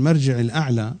الآن المرجع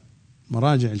الأعلى،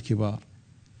 مراجع الكبار،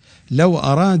 لو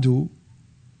أرادوا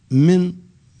من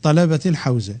طلبة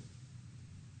الحوزة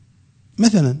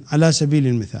مثلا على سبيل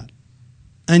المثال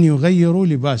أن يغيروا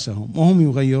لباسهم، وهم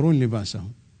يغيرون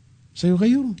لباسهم،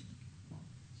 سيغيرون.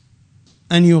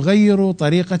 أن يغيروا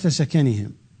طريقة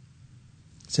سكنهم،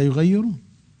 سيغيرون.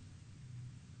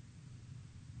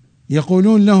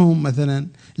 يقولون لهم مثلا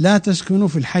لا تسكنوا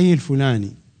في الحي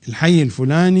الفلاني، الحي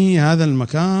الفلاني هذا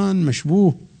المكان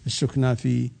مشبوه السكنى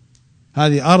فيه،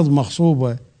 هذه أرض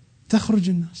مغصوبة. تخرج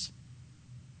الناس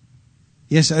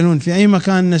يسألون في أي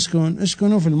مكان نسكن؟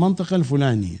 اسكنوا في المنطقة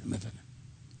الفلانية مثلا.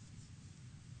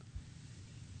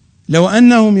 لو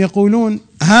أنهم يقولون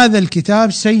هذا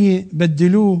الكتاب سيء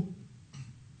بدلوه،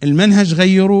 المنهج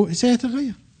غيروه،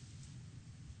 سيتغير.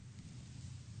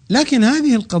 لكن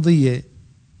هذه القضية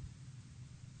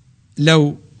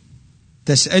لو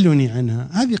تسألني عنها،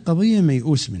 هذه قضية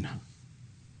ميؤوس منها،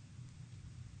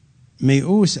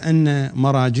 ميؤوس أن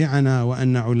مراجعنا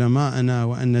وأن علماءنا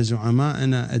وأن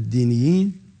زعماءنا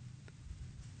الدينيين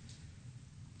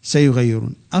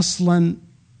سيغيرون. أصلا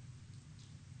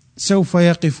سوف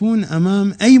يقفون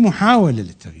أمام أي محاولة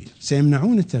للتغيير،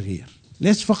 سيمنعون التغيير،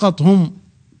 ليس فقط هم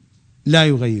لا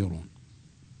يغيرون،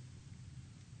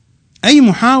 أي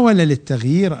محاولة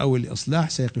للتغيير أو الإصلاح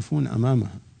سيقفون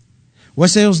أمامها،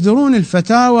 وسيصدرون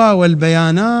الفتاوى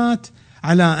والبيانات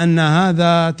على أن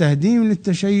هذا تهديم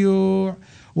للتشيع،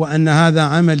 وأن هذا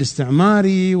عمل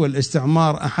استعماري،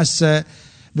 والاستعمار أحس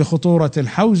بخطورة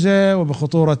الحوزة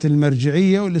وبخطورة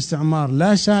المرجعية، والاستعمار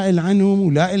لا سائل عنهم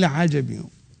ولا إلى حاجة بهم.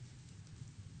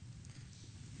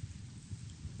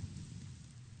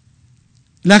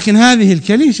 لكن هذه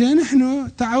الكليشة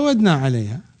نحن تعودنا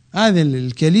عليها، هذه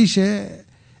الكليشة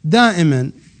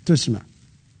دائما تسمع.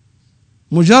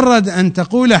 مجرد أن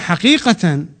تقول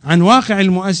حقيقة عن واقع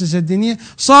المؤسسة الدينية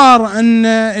صار أن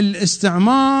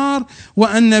الاستعمار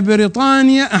وأن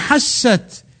بريطانيا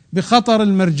أحست بخطر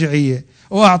المرجعية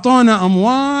وأعطونا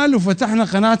أموال وفتحنا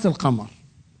قناة القمر.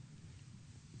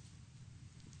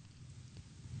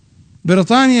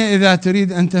 بريطانيا إذا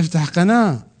تريد أن تفتح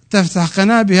قناة تفتح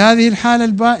قناة بهذه الحالة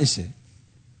البائسة.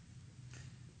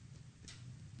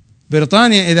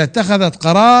 بريطانيا إذا اتخذت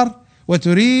قرار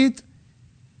وتريد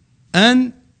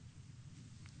أن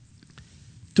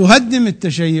تهدم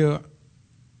التشيع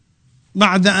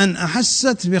بعد أن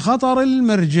أحست بخطر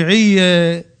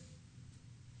المرجعية،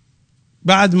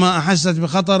 بعد ما أحست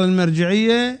بخطر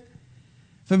المرجعية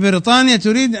فبريطانيا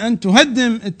تريد أن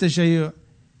تهدم التشيع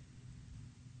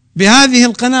بهذه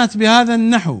القناة، بهذا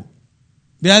النحو،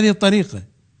 بهذه الطريقة.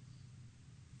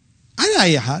 على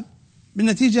أي حال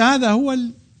بالنتيجة هذا هو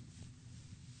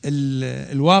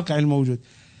الواقع الموجود.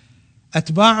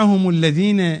 أتباعهم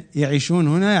الذين يعيشون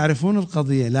هنا يعرفون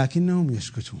القضية لكنهم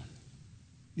يسكتون،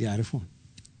 يعرفون.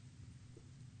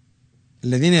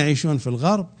 الذين يعيشون في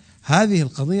الغرب هذه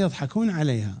القضية يضحكون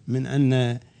عليها، من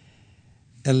أن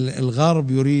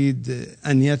الغرب يريد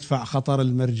أن يدفع خطر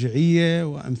المرجعية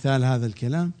وأمثال هذا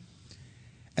الكلام.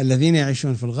 الذين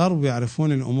يعيشون في الغرب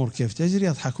يعرفون الأمور كيف تجري،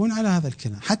 يضحكون على هذا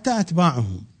الكلام، حتى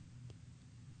أتباعهم.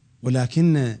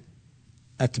 ولكن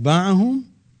أتباعهم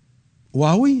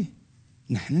واوية،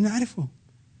 نحن نعرفهم.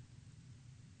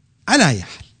 على أي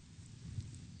حال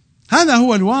هذا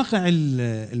هو الواقع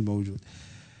الموجود.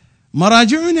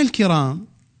 مراجعنا الكرام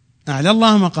أعلى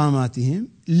الله مقاماتهم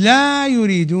لا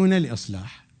يريدون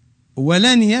الإصلاح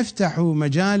ولن يفتحوا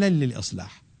مجالا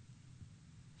للإصلاح.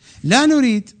 لا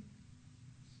نريد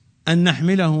أن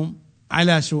نحملهم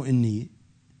على سوء النية،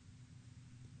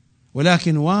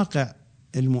 ولكن واقع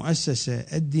المؤسسة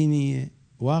الدينية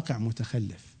واقع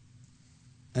متخلف.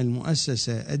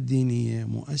 المؤسسة الدينية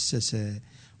مؤسسة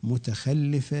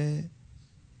متخلفة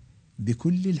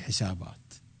بكل الحسابات.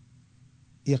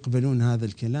 يقبلون هذا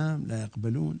الكلام لا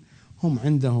يقبلون، هم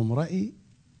عندهم رأي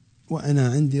وأنا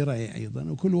عندي رأي أيضا،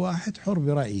 وكل واحد حر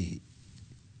برأيه.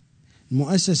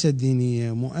 المؤسسة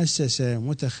الدينية مؤسسة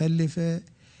متخلفة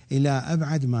إلى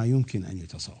أبعد ما يمكن أن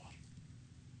يتصور.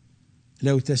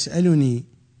 لو تسألني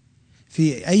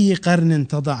في أي قرن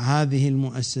تضع هذه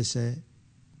المؤسسة،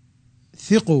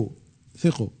 ثقوا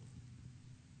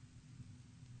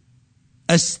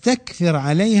أستكثر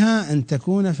عليها أن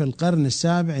تكون في القرن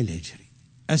 7 الهجري،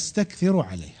 أستكثر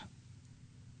عليها.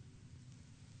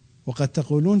 وقد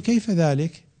تقولون كيف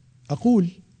ذلك؟ أقول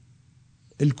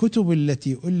الكتب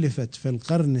التي ألفت في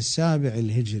القرن 7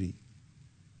 الهجري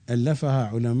ألفها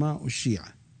علماء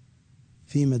الشيعة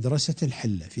في مدرسة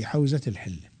الحلة، في حوزة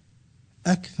الحلة،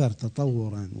 أكثر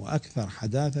تطورا وأكثر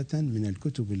حداثة من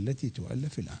الكتب التي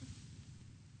تؤلف الآن.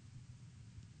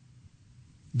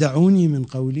 دعوني من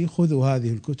قولي خذوا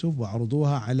هذه الكتب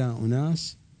واعرضوها على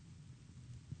أناس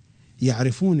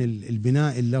يعرفون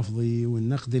البناء اللفظي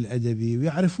والنقد الأدبي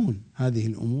ويعرفون هذه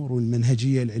الأمور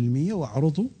والمنهجية العلمية،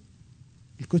 واعرضوا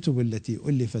الكتب التي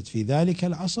ألفت في ذلك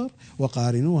العصر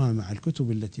وقارنوها مع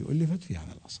الكتب التي ألفت في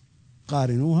هذا العصر،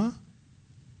 قارنوها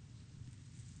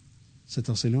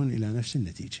ستصلون إلى نفس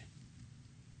النتيجة.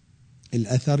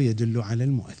 الأثر يدل على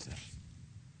المؤثر.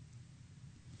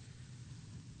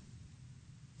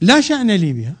 لا شأن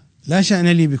لي بها، لا شأن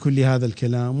لي بكل هذا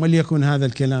الكلام، وليكن هذا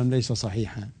الكلام ليس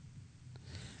صحيحا.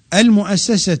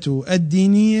 المؤسسة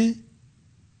الدينية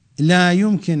لا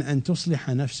يمكن أن تصلح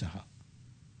نفسها.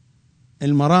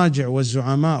 المراجع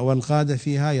والزعماء والقادة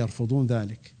فيها يرفضون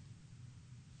ذلك،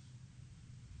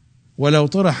 ولو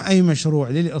طرح أي مشروع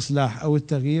للإصلاح أو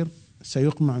التغيير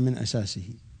سيقمع من أساسه،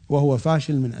 وهو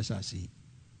فاشل من أساسه.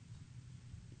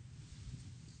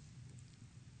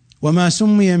 وما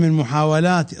سمي من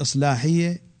محاولات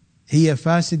إصلاحية هي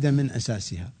فاسدة من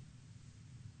أساسها.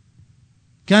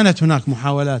 كانت هناك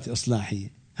محاولات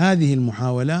إصلاحية، هذه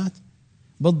المحاولات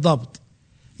بالضبط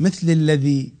مثل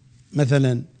الذي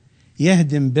مثلا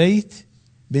يهدم بيت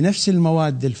بنفس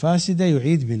المواد الفاسدة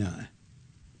يعيد بناءه.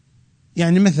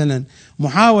 يعني مثلا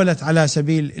محاولة على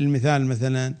سبيل المثال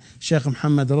مثلا الشيخ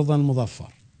محمد رضا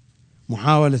المظفر،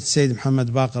 محاولة السيد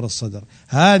محمد باقر الصدر،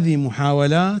 هذه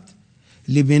محاولات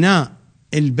لبناء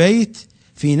البيت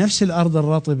في نفس الأرض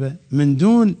الرطبة من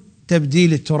دون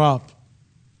تبديل التراب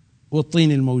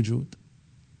والطين الموجود،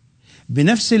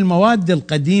 بنفس المواد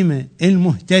القديمة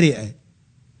المهترئة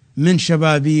من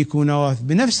شبابيك ونواف،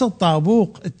 بنفس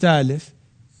الطابوق التالف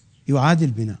يعاد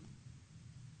البناء.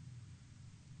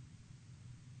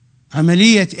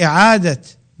 عملية إعادة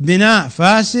بناء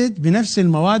فاسد بنفس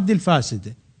المواد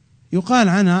الفاسدة يقال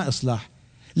عنها إصلاح،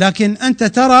 لكن أنت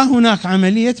ترى هناك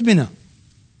عملية بناء،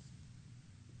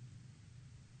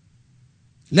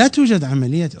 لا توجد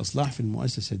عملية إصلاح في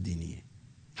المؤسسة الدينية.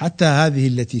 حتى هذه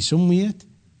التي سميت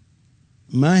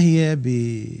ما هي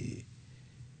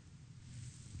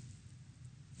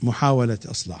بمحاولة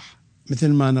إصلاح، مثل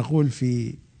ما نقول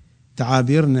في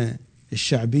تعابيرنا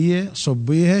الشعبية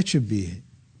صبيها شبيها،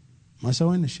 ما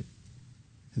سوينا شيء،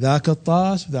 ذاك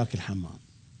الطاس وذاك الحمام،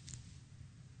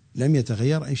 لم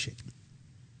يتغير أي شيء.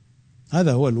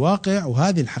 هذا هو الواقع،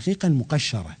 وهذه الحقيقة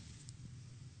المقشرة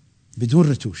بدون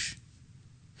رتوش.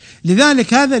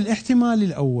 لذلك هذا الاحتمال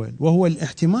الأول، وهو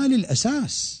الاحتمال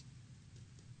الأساس،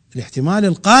 الاحتمال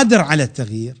القادر على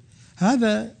التغيير،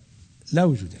 هذا لا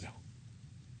وجود له.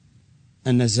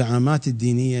 أن الزعامات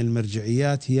الدينية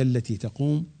المرجعيات هي التي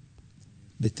تقوم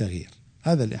بالتغيير،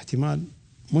 هذا الاحتمال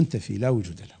منتفي لا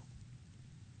وجود له.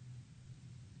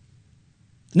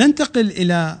 ننتقل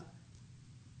إلى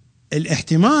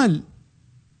الاحتمال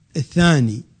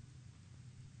الثاني،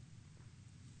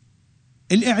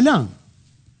 الإعلام،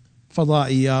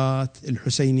 فضائيات،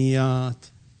 الحسينيات،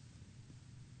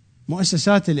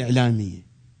 مؤسسات الإعلامية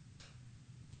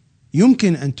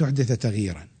يمكن أن تحدث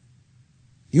تغييرا.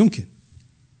 يمكن.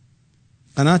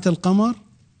 قناة القمر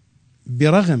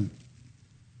برغم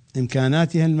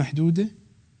إمكاناتها المحدودة،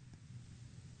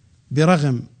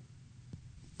 برغم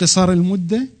قصر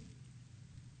المدة،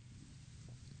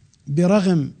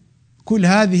 برغم كل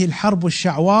هذه الحرب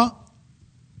الشعواء،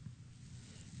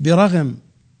 برغم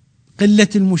قلة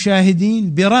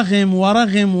المشاهدين، برغم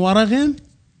ورغم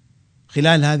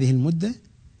خلال هذه المدة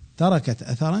تركت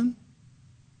أثرا،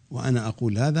 وأنا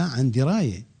أقول هذا عن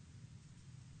دراية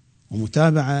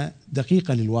ومتابعة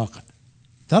دقيقة للواقع،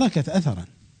 تركت أثرا،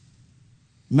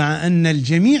 مع أن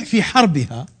الجميع في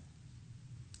حربها.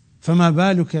 فما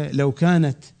بالك لو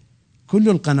كانت كل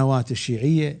القنوات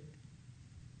الشيعية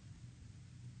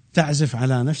تعزف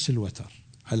على نفس الوتر،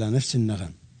 على نفس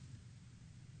النغم،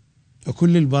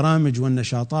 وكل البرامج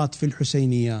والنشاطات في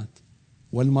الحسينيات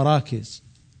والمراكز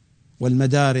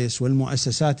والمدارس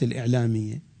والمؤسسات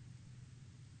الإعلامية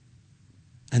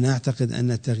أنا أعتقد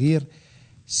أن التغيير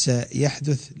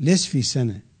سيحدث ليس في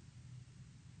سنة،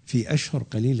 في أشهر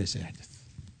قليلة سيحدث،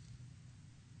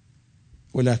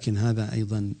 ولكن هذا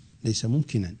أيضا ليس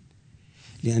ممكنا،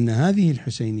 لأن هذه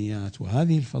الحسينيات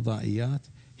وهذه الفضائيات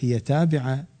هي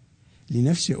تابعة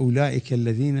لنفس أولئك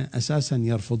الذين أساسا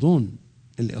يرفضون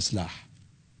الإصلاح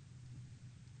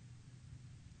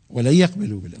ولن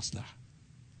يقبلوا بالإصلاح،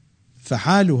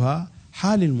 فحالها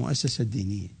حال المؤسسة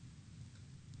الدينية.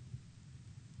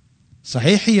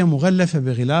 صحيح هي مغلفة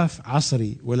بغلاف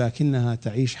عصري، ولكنها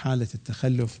تعيش حالة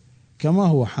التخلف كما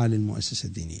هو حال المؤسسة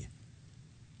الدينية.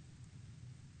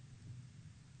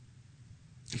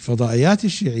 الفضائيات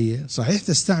الشيعية صحيح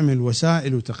تستعمل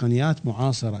وسائل وتقنيات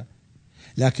معاصرة،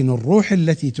 لكن الروح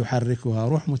التي تحركها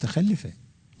روح متخلفة،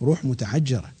 روح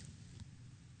متحجرة.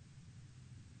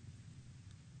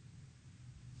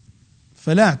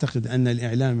 فلا أعتقد أن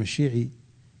الإعلام الشيعي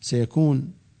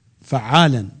سيكون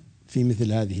فعالا في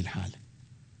مثل هذه الحالة.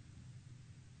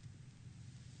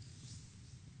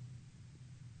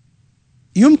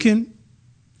 يمكن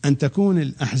أن تكون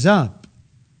الأحزاب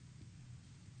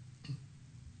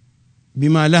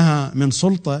بما لها من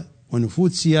سلطة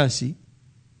ونفوذ سياسي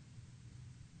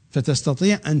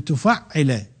فتستطيع أن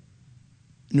تفعل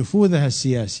نفوذها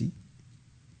السياسي،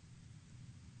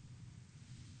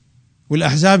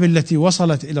 والأحزاب التي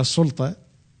وصلت إلى السلطة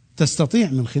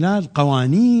تستطيع من خلال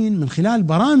قوانين، من خلال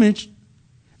برامج،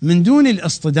 من دون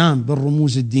الاصطدام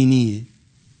بالرموز الدينية،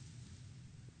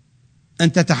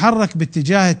 أن تتحرك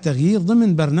باتجاه التغيير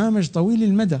ضمن برنامج طويل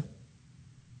المدى،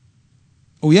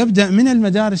 ويبدأ من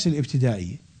المدارس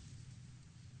الابتدائية،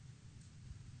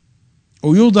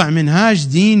 ويوضع منهاج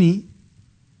ديني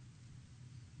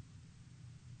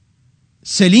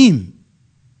سليم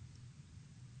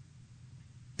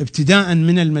ابتداء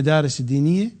من المدارس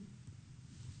الدينية،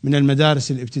 من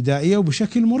المدارس الابتدائية،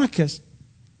 وبشكل مركز،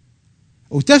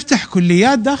 وتفتح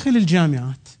كليات داخل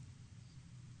الجامعات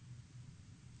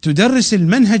تدرس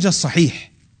المنهج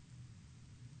الصحيح.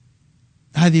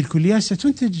 هذه الكليات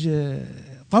ستنتج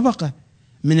طبقة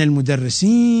من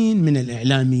المدرسين، من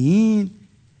الإعلاميين،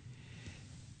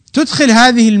 تدخل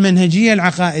هذه المنهجية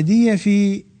العقائدية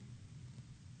في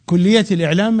كلية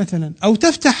الإعلام مثلا، أو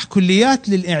تفتح كليات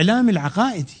للإعلام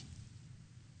العقائدي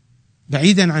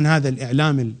بعيدا عن هذا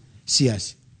الإعلام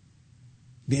السياسي.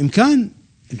 بإمكان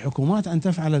الحكومات أن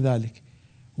تفعل ذلك،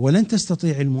 ولن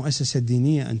تستطيع المؤسسة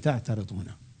الدينية أن تعترض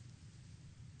هنا،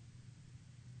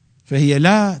 فهي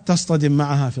لا تصطدم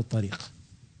معها في الطريق.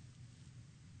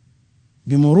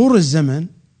 بمرور الزمن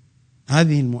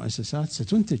هذه المؤسسات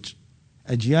ستنتج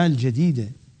أجيال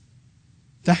جديدة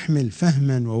تحمل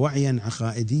فهما ووعيا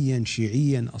عقائديا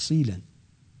شيعيا أصيلا،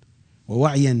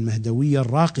 ووعيا مهدويا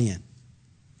راقيا،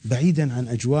 بعيدا عن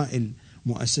أجواء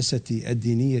المؤسسة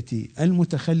الدينية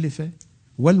المتخلفة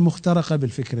والمخترقة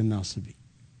بالفكر الناصبي.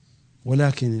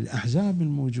 ولكن الأحزاب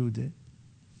الموجودة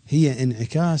هي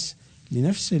انعكاس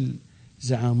لنفس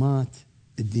الزعامات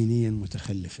الدينية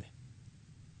المتخلفة،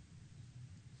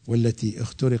 والتي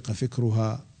اخترق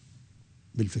فكرها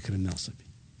بالفكر الناصبي،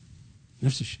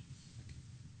 نفس الشيء.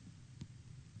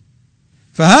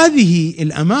 فهذه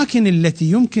الأماكن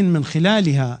التي يمكن من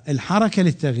خلالها الحركة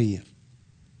للتغيير،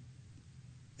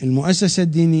 المؤسسة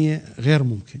الدينية غير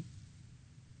ممكن،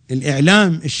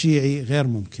 الإعلام الشيعي غير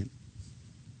ممكن،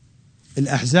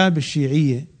 الأحزاب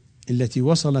الشيعية التي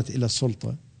وصلت إلى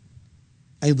السلطة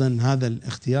أيضا هذا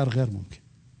الاختيار غير ممكن.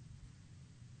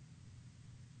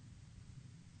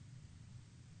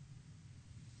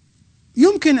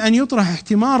 يمكن أن يطرح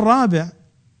احتمال رابع،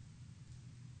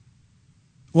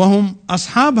 وهم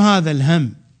أصحاب هذا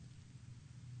الهم،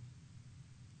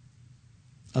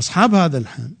 أصحاب هذا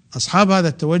الهم، أصحاب هذا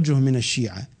التوجه من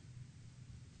الشيعة،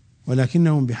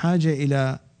 ولكنهم بحاجة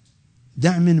إلى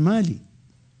دعم مالي.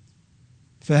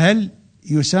 فهل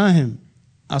يساهم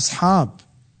أصحاب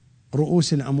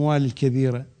رؤوس الأموال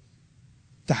الكبيرة؟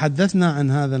 تحدثنا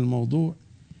عن هذا الموضوع،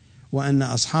 وأن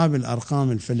أصحاب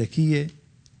الأرقام الفلكية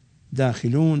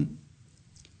داخلون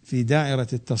في دائرة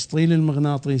التسطيل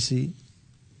المغناطيسي،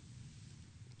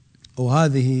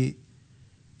 وهذه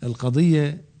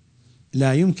القضية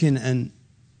لا يمكن أن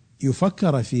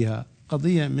يفكر فيها،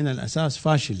 قضية من الأساس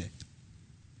فاشلة.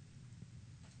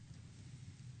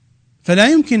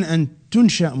 فلا يمكن أن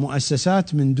تنشأ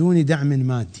مؤسسات من دون دعم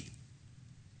مادي.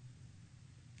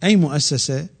 أي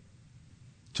مؤسسة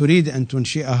تريد أن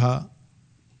تنشئها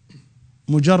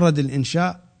مجرد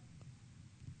الإنشاء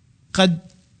قد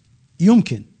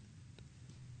يمكن،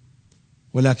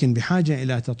 ولكن بحاجة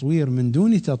إلى تطوير. من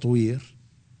دون تطوير،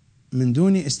 من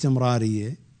دون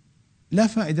استمرارية، لا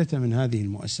فائدة من هذه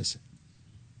المؤسسة.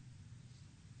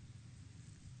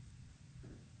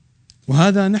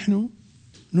 وهذا نحن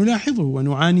نلاحظه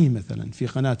ونعانيه مثلا في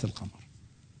قناة القمر.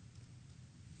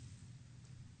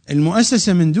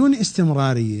 المؤسسة من دون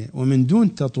استمرارية ومن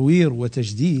دون تطوير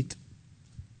وتجديد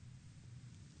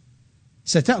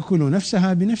ستأكل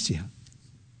نفسها بنفسها،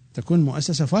 تكون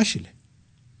مؤسسة فاشلة.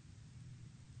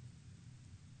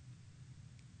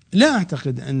 لا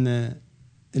أعتقد أن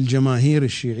الجماهير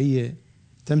الشيعية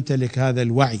تمتلك هذا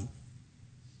الوعي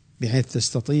بحيث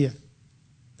تستطيع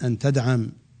أن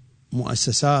تدعم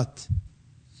مؤسسات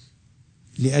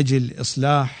لأجل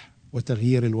إصلاح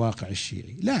وتغيير الواقع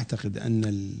الشيعي. لا أعتقد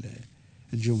أن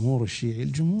الجمهور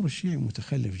الشيعي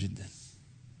متخلف جدا.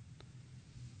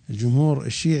 الجمهور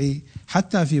الشيعي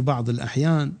حتى في بعض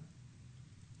الأحيان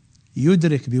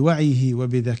يدرك بوعيه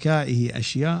وبذكائه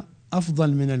أشياء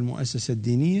أفضل من المؤسسة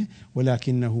الدينية،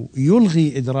 ولكنه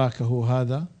يلغي إدراكه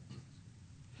هذا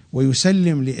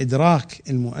ويسلم لإدراك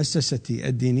المؤسسة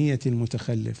الدينية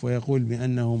المتخلف ويقول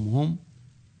بأنهم هم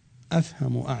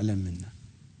أفهم وأعلم منا.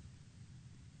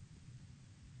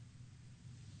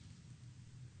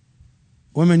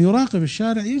 ومن يراقب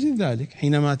الشارع يجد ذلك.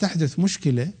 حينما تحدث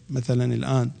مشكلة مثلا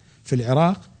الآن في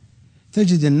العراق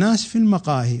تجد الناس في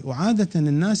المقاهي، وعادة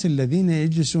الناس الذين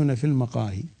يجلسون في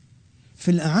المقاهي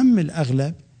في الأعم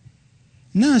الأغلب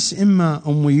ناس إما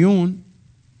أميون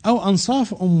أو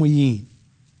أنصاف أميين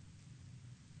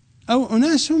أو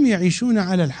أناس هم يعيشون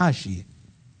على الحاشية.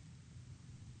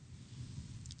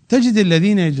 تجد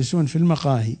الذين يجلسون في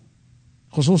المقاهي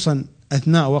خصوصا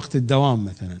أثناء وقت الدوام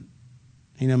مثلا،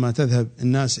 حينما تذهب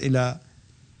الناس إلى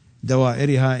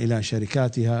دوائرها، إلى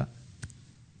شركاتها،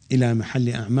 إلى محل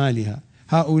أعمالها،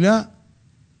 هؤلاء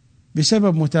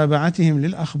بسبب متابعتهم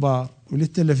للأخبار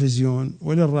وللتلفزيون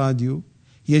وللراديو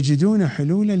يجدون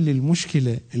حلولا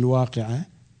للمشكلة الواقعة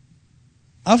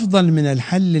أفضل من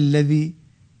الحل الذي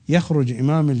يخرج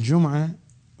إمام الجمعة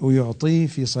ويعطيه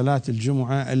في صلاة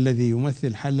الجمعة الذي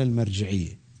يمثل حل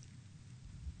المرجعية.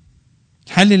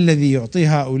 الحل الذي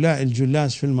يعطيه هؤلاء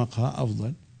الجلاس في المقهى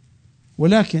أفضل،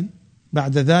 ولكن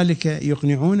بعد ذلك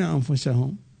يقنعون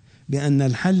أنفسهم بأن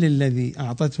الحل الذي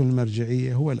أعطته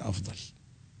المرجعية هو الأفضل،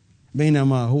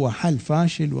 بينما هو حل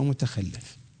فاشل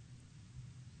ومتخلف.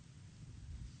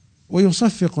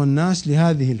 ويصفق الناس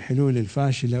لهذه الحلول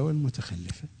الفاشلة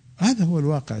والمتخلفة. هذا هو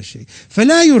الواقع الشيعي.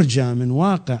 فلا يرجى من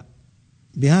واقع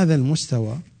بهذا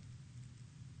المستوى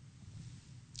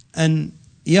أن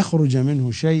يخرج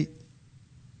منه شيء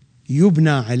يبنى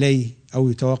عليه أو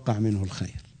يتوقع منه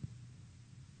الخير.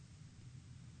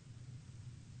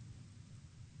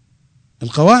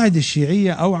 القواعد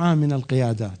الشيعية أوعى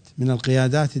من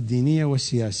القيادات الدينية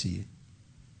والسياسية،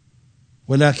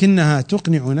 ولكنها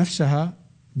تقنع نفسها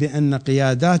بأن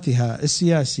قياداتها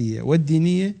السياسية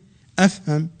والدينية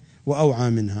أفهم وأوعى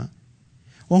منها.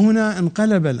 وهنا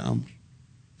انقلب الأمر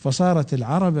فصارت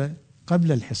العربة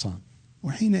قبل الحصان،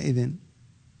 وحينئذ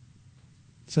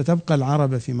ستبقى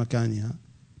العربة في مكانها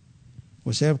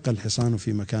وسيبقى الحصان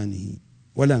في مكانه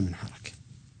ولا من حركة.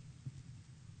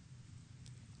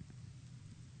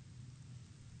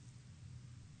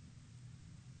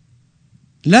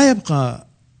 لا يبقى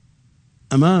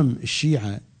أمام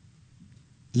الشيعة،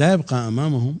 لا يبقى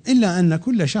أمامهم إلا أن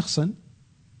كل شخص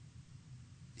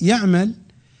يعمل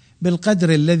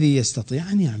بالقدر الذي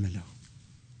يستطيع أن يعمله.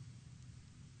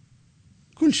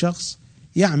 كل شخص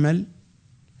يعمل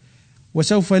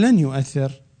وسوف لن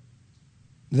يؤثر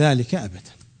ذلك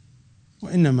أبدا،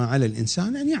 وإنما على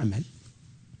الإنسان أن يعمل.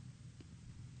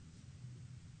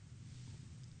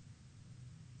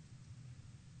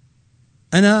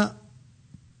 أنا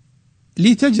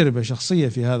لي تجربة شخصية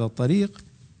في هذا الطريق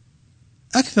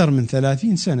أكثر من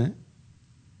 30 سنة،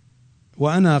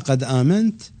 وأنا قد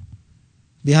آمنت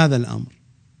بهذا الأمر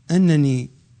أنني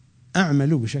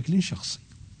أعمل بشكل شخصي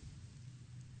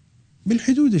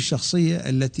بالحدود الشخصية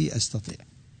التي أستطيع.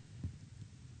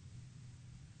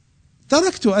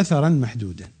 تركت أثرا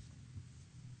محدودا،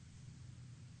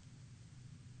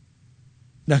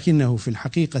 لكنه في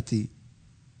الحقيقة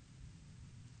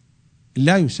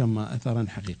لا يسمى أثرا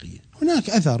حقيقيا. هناك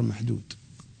أثر محدود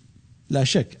لا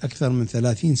شك، أكثر من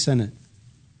 30 سنة.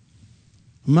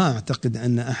 ما أعتقد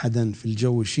أن أحدا في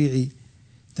الجو الشيعي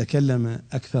تكلم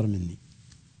أكثر مني.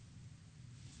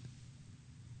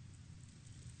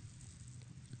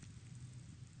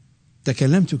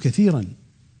 تكلمت كثيرا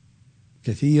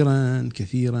كثيرا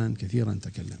كثيرا كثيرا،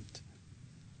 تكلمت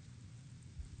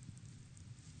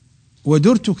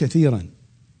ودرت كثيرا،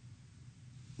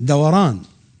 دوران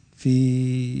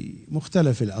في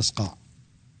مختلف الأصقاع،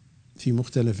 في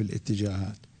مختلف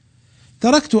الاتجاهات.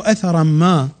 تركت أثرا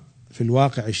ما في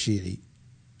الواقع الشيعي،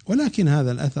 ولكن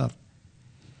هذا الأثر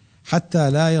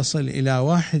حتى لا يصل إلى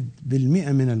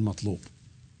 1% من المطلوب.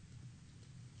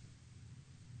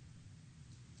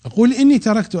 أقول إني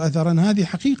تركت أثرا، هذه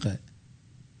حقيقة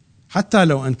حتى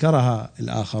لو أنكرها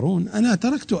الآخرون، أنا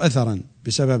تركت أثرا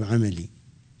بسبب عملي،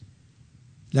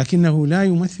 لكنه لا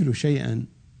يمثل شيئا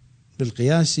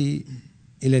بالقياس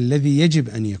إلى الذي يجب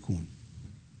أن يكون،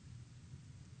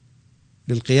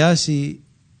 بالقياس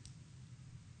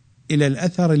إلى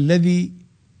الأثر الذي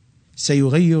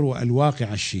سيغير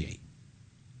الواقع الشيعي.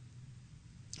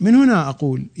 من هنا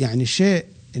أقول يعني الشيء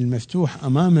المفتوح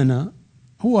أمامنا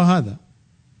هو هذا،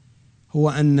 هو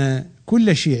أن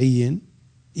كل شيعي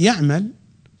يعمل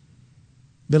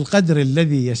بالقدر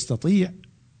الذي يستطيع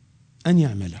أن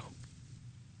يعمله.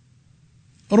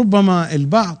 ربما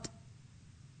البعض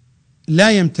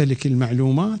لا يمتلك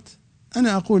المعلومات،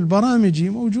 أنا أقول برامجي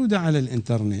موجودة على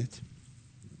الإنترنت،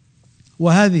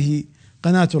 وهذه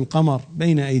قناة القمر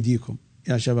بين أيديكم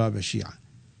يا شباب الشيعة.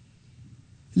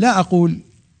 لا أقول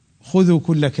خذوا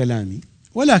كل كلامي،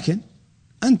 ولكن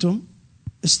أنتم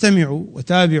استمعوا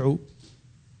وتابعوا،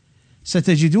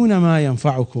 ستجدون ما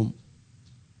ينفعكم،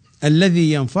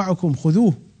 الذي ينفعكم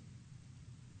خذوه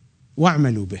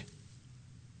واعملوا به.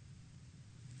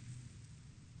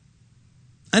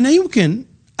 أنا يمكن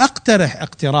أقترح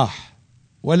اقتراح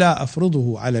ولا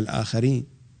أفرضه على الآخرين،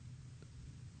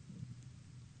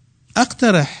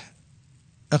 أقترح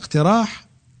اقتراح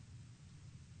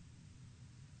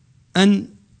أن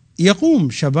يقوم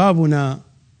شبابنا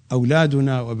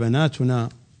أولادنا وبناتنا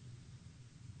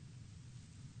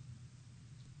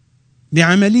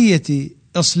بعملية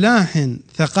إصلاح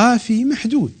ثقافي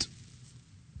محدود،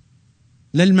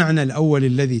 لا المعنى الأول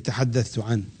الذي تحدثت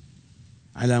عنه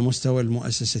على مستوى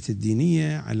المؤسسة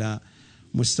الدينية، على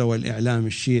مستوى الإعلام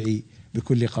الشيعي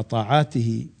بكل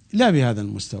قطاعاته، لا بهذا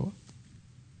المستوى،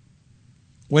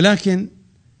 ولكن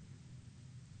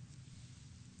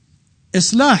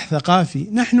إصلاح ثقافي.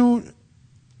 نحن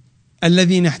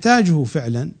الذي نحتاجه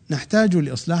فعلا نحتاج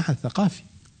الإصلاح الثقافي.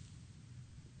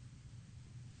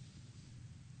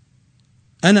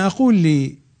 أنا أقول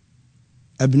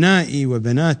لأبنائي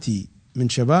وبناتي من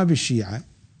شباب الشيعة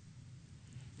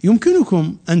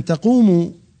يمكنكم أن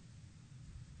تقوموا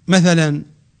مثلا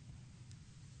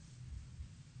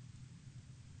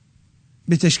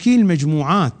بتشكيل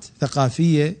مجموعات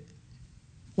ثقافية،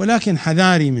 ولكن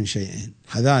حذاري من شيئين،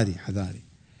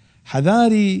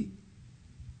 حذاري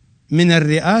من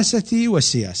الرئاسة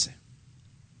والسياسة.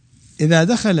 إذا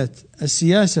دخلت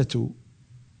السياسة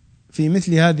في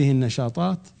مثل هذه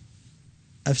النشاطات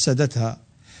أفسدتها،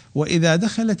 وإذا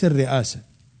دخلت الرئاسة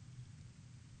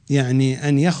يعني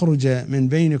أن يخرج من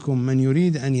بينكم من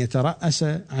يريد أن يترأس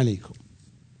عليكم،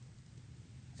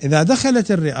 إذا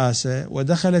دخلت الرئاسة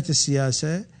ودخلت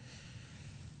السياسة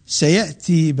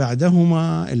سيأتي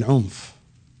بعدهما العنف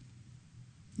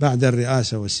بعد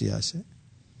الرئاسة والسياسة،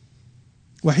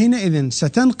 وحينئذ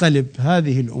ستنقلب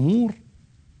هذه الأمور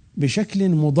بشكل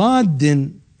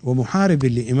مضاد ومحارب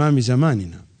لإمام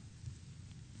زماننا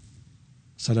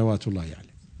صلوات الله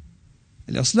عليه.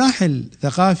 الإصلاح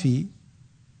الثقافي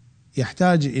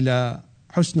يحتاج إلى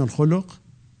حسن الخلق،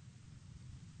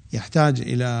 يحتاج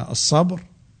إلى الصبر،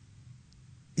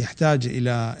 يحتاج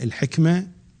إلى الحكمة،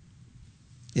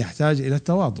 يحتاج إلى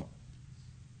التواضع.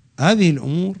 هذه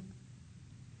الأمور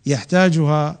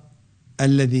يحتاجها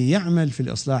الذي يعمل في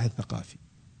الإصلاح الثقافي،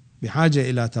 بحاجة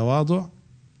إلى تواضع،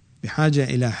 بحاجة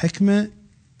إلى حكمة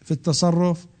في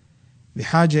التصرف،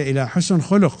 بحاجة إلى حسن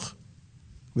خلق،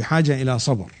 بحاجة إلى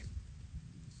صبر.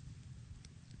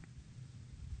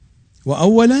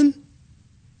 وأولا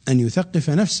أن يثقف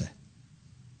نفسه،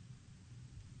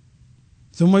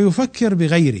 ثم يفكر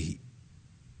بغيره.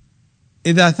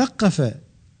 إذا ثقف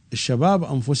الشباب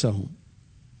أنفسهم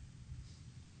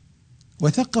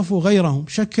وثقفوا غيرهم،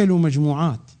 شكلوا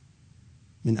مجموعات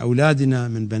من أولادنا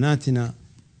من بناتنا،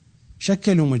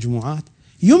 شكلوا مجموعات،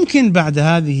 يمكن بعد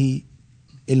هذه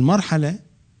المرحلة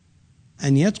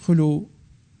أن يدخلوا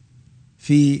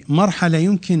في مرحلة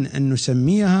يمكن أن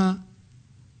نسميها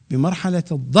بمرحلة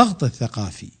الضغط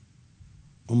الثقافي.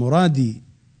 ومرادي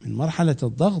من مرحلة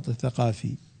الضغط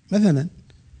الثقافي مثلا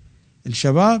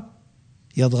الشباب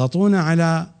يضغطون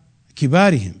على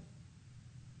كبارهم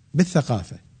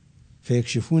بالثقافة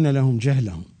فيكشفون لهم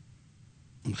جهلهم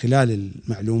من خلال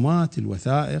المعلومات،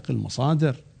 الوثائق،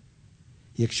 المصادر،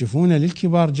 يكشفون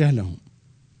للكبار جهلهم.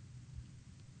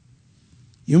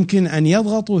 يمكن أن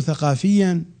يضغطوا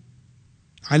ثقافيا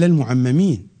على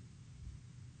المعممين،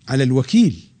 على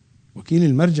وكيل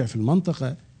المرجع في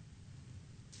المنطقة،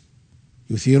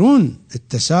 يثيرون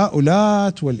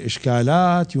التساؤلات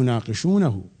والإشكالات،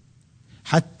 يناقشونه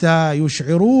حتى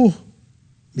يشعروه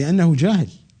بأنه جاهل،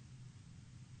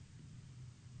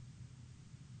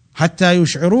 حتى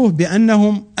يشعروه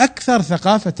بأنهم أكثر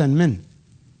ثقافة منه،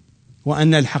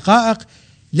 وأن الحقائق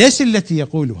ليس التي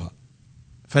يقولها،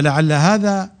 فلعل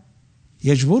هذا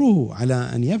يجبره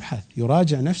على أن يبحث،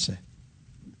 يراجع نفسه.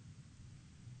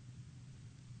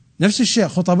 نفس الشيء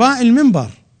خطباء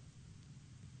المنبر،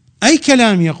 أي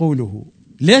كلام يقوله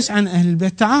ليس عن أهل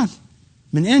البيت، تعال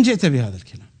من أين جئت بهذا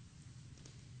الكلام؟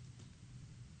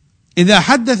 إذا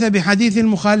حدث بحديث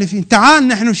المخالفين، تعال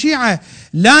نحن شيعة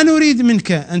لا نريد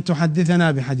منك أن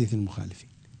تحدثنا بحديث المخالفين.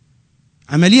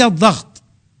 عملية ضغط،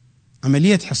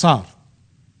 عملية حصار.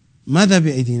 ماذا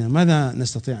بأيدينا؟ ماذا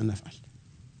نستطيع أن نفعل؟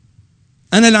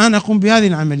 أنا الآن أقوم بهذه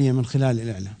العملية من خلال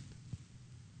الإعلام.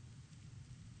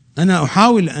 أنا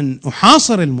أحاول أن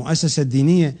أحاصر المؤسسة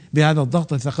الدينية بهذا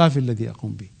الضغط الثقافي الذي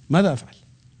أقوم به. ماذا أفعل؟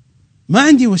 ما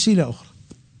عندي وسيلة أخرى.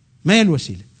 ما هي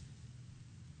الوسيلة؟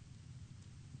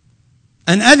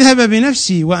 أن أذهب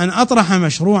بنفسي وأن أطرح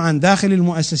مشروعا داخل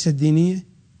المؤسسة الدينية؟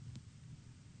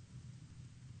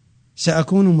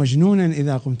 سأكون مجنونا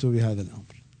إذا قمت بهذا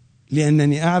الأمر،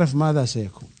 لأنني أعرف ماذا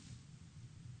سيكون.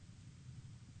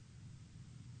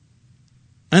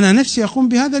 أنا نفسي أقوم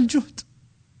بهذا الجهد،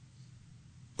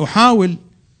 أحاول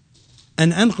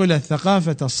أن أنقل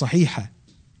الثقافة الصحيحة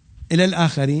إلى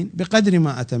الآخرين بقدر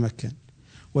ما أتمكن،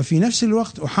 وفي نفس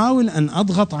الوقت أحاول أن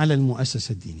أضغط على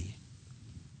المؤسسة الدينية.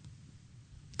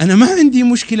 أنا ما عندي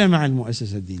مشكلة مع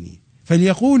المؤسسة الدينية،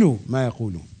 فليقولوا ما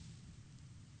يقولون.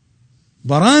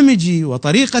 برامجي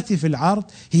وطريقتي في العرض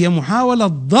هي محاولة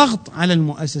ضغط على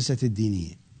المؤسسة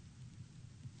الدينية،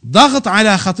 ضغط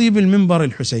على خطيب المنبر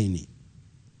الحسيني،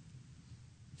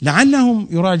 لعلهم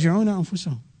يراجعون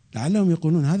أنفسهم، لعلهم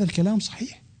يقولون هذا الكلام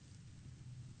صحيح،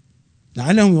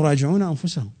 لعلهم يراجعون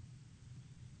أنفسهم.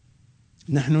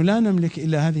 نحن لا نملك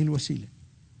إلا هذه الوسيلة.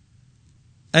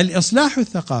 الإصلاح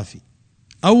الثقافي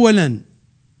أولا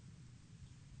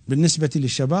بالنسبة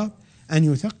للشباب أن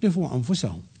يثقفوا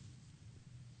أنفسهم،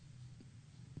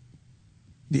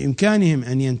 بإمكانهم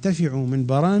أن ينتفعوا من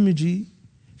برامجي،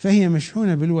 فهي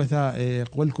مشحونة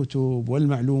بالوثائق والكتب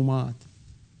والمعلومات.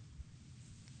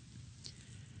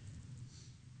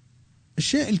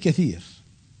 الشيء الكثير،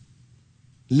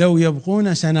 لو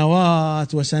يبقون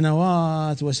سنوات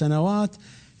وسنوات وسنوات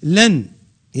لن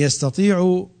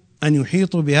يستطيعوا أن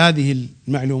يحيطوا بهذه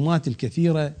المعلومات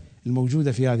الكثيرة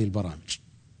الموجودة في هذه البرامج،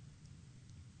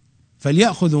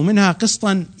 فليأخذوا منها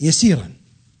قسطا يسيرا.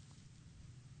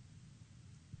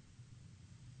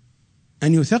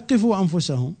 أن يثقفوا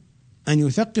أنفسهم، أن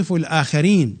يثقفوا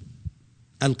الآخرين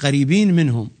القريبين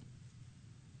منهم،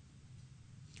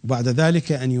 وبعد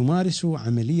ذلك أن يمارسوا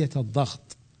عملية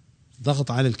الضغط،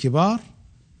 ضغط على الكبار،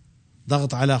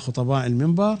 ضغط على خطباء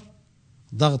المنبر،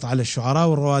 ضغط على الشعراء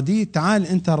والرواديد. تعال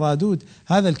أنت الرادود،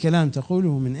 هذا الكلام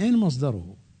تقوله من أين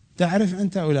مصدره؟ تعرف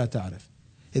أنت أو لا تعرف؟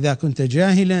 إذا كنت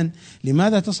جاهلا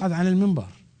لماذا تصعد على المنبر؟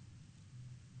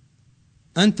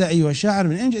 أنت أيها الشاعر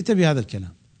من أين جئت بهذا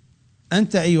الكلام؟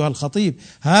 أنت أيها الخطيب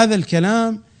هذا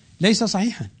الكلام ليس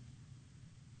صحيحا.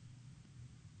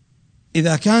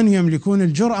 إذا كانوا يملكون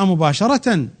الجرأة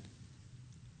مباشرة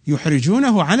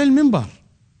يحرجونه على المنبر،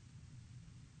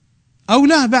 أو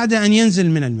لا بعد أن ينزل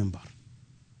من المنبر.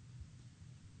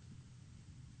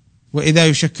 وإذا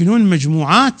يشكلون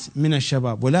مجموعات من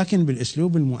الشباب، ولكن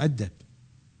بالأسلوب المؤدب،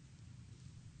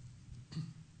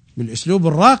 بالأسلوب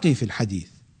الراقي في الحديث،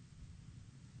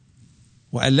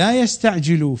 وأن لا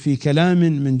يستعجلوا في كلام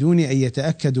من دون أن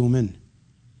يتأكدوا منه.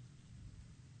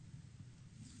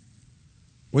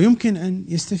 ويمكن أن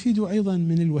يستفيدوا أيضا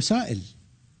من الوسائل،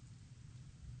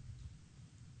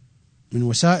 من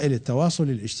وسائل التواصل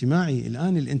الاجتماعي.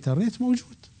 الآن الإنترنت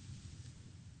موجود،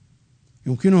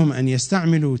 يمكنهم أن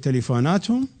يستعملوا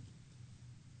تليفوناتهم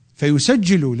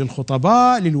فيسجلوا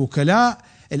للخطباء للوكلاء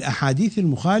الأحاديث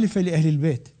المخالفة لأهل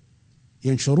البيت،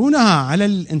 ينشرونها على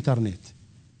الإنترنت،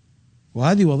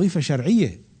 وهذه وظيفة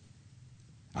شرعية.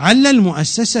 على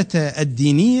المؤسسة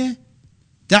الدينية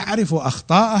تعرف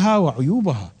أخطاءها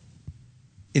وعيوبها.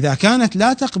 إذا كانت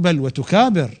لا تقبل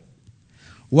وتكابر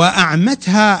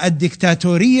وأعمتها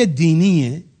الدكتاتورية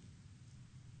الدينية،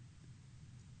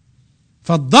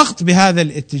 فالضغط بهذا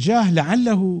الاتجاه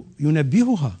لعله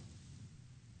ينبهها.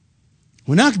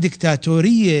 هناك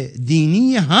دكتاتورية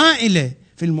دينية هائلة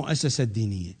في المؤسسة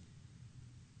الدينية،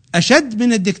 أشد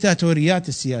من الدكتاتوريات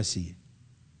السياسية.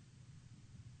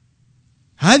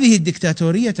 هذه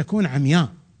الدكتاتورية تكون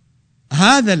عمياء،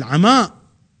 هذا العماء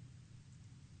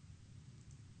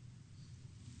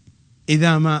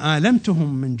إذا ما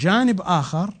آلمتهم من جانب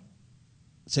آخر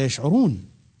سيشعرون.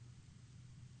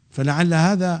 فلعل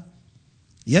هذا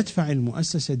يدفع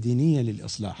المؤسسة الدينية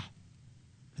للإصلاح.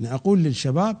 أنا أقول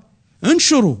للشباب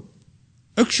انشروا،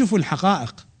 اكشفوا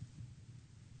الحقائق،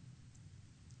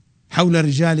 حول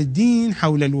رجال الدين،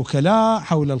 حول الوكلاء،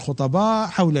 حول الخطباء،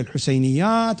 حول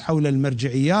الحسينيات، حول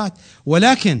المرجعيات،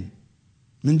 ولكن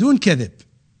من دون كذب.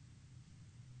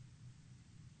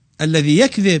 الذي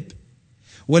يكذب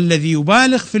والذي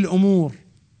يبالغ في الأمور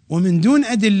ومن دون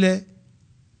أدلة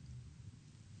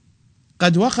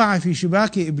قد وقع في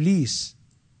شباك إبليس،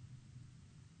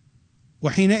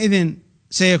 وحينئذ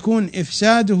سيكون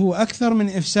إفساده أكثر من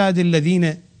إفساد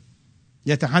الذين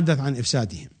يتحدث عن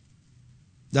إفسادهم.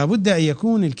 لا بد أن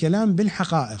يكون الكلام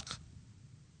بالحقائق.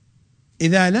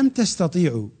 إذا لم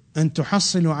تستطيعوا أن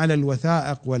تحصلوا على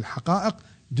الوثائق والحقائق،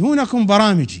 دونكم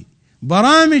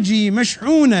برامجي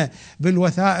مشحونة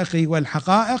بالوثائق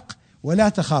والحقائق، ولا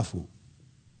تخافوا،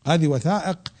 هذه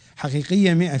وثائق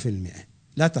حقيقية 100%،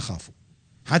 لا تخافوا.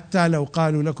 حتى لو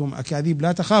قالوا لكم أكاذيب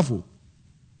لا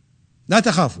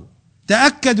تخافوا،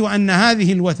 تأكدوا أن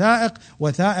هذه الوثائق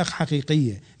وثائق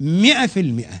حقيقية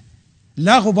 100%،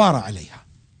 لا غبار عليها.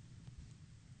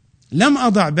 لم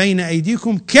أضع بين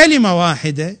أيديكم كلمة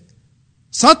واحدة،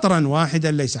 سطرا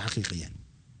واحدا ليس حقيقيا.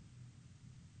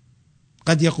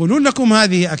 قد يقولون لكم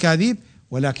هذه أكاذيب،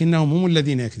 ولكنهم هم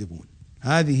الذين يكذبون.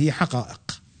 هذه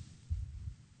حقائق.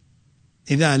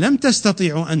 إذا لم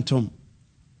تستطيعوا أنتم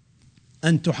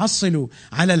أن تحصلوا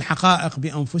على الحقائق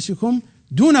بأنفسكم،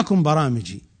 دونكم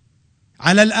برامجي،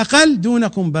 على الأقل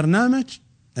دونكم برنامج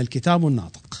الكتاب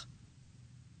الناطق.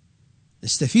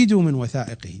 استفيدوا من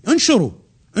وثائقه،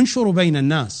 انشروا بين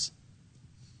الناس،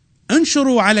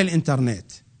 انشروا على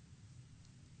الإنترنت،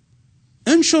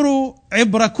 انشروا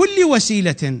عبر كل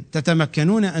وسيلة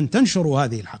تتمكنون أن تنشروا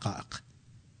هذه الحقائق.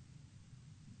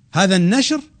 هذا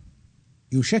النشر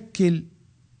يشكل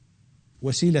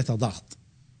وسيلة ضغط.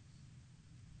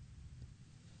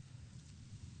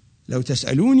 لو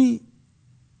تسألوني،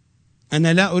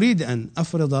 أنا لا أريد أن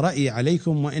أفرض رأيي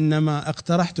عليكم، وإنما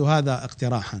اقترحت هذا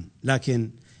اقتراحا، لكن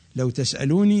لو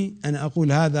تسألوني أنا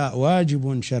أقول هذا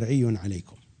واجب شرعي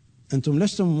عليكم، أنتم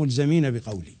لستم ملزمين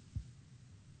بقولي،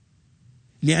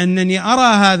 لأنني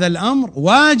أرى هذا الأمر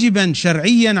واجبا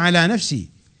شرعيا على نفسي.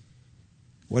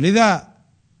 ولذا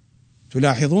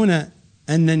تلاحظون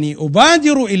أنني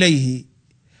أبادر إليه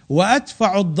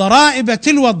وأدفع الضرائب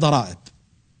تلو الضرائب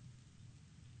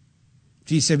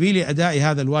في سبيل أداء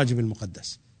هذا الواجب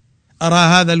المقدس. أرى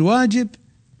هذا الواجب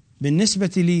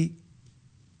بالنسبة لي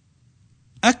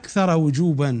أكثر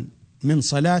وجوبا من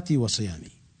صلاتي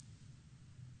وصيامي.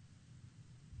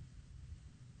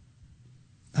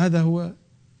 هذا هو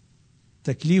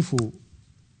تكليف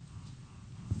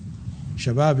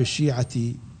شباب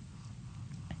الشيعة.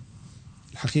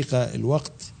 الحقيقة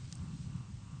الوقت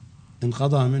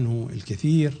انقضى منه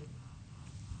الكثير،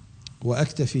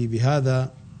 وأكتفي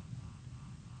بهذا.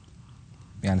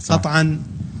 يعني قطعا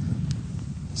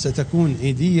ستكون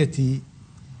عيديتي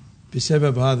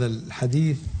بسبب هذا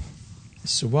الحديث،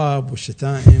 السباب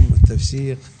والشتائم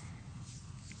والتفسيق،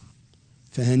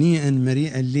 فهنيئا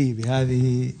مريئا لي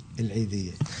بهذه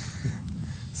العيدية.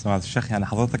 سمعت الشيخ، يعني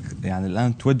حضرتك يعني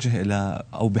الآن توجه إلى،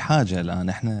 أو بحاجة الآن،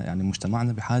 إحنا يعني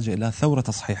مجتمعنا بحاجة إلى ثورة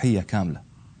تصحيحية كاملة.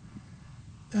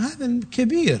 هذا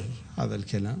كبير هذا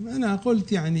الكلام. أنا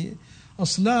قلت يعني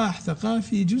إصلاح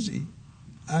ثقافي جزئي.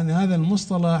 أنا هذا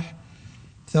المصطلح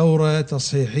ثورة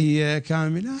تصحيحية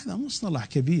كاملة هذا مصطلح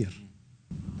كبير،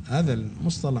 هذا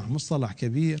المصطلح مصطلح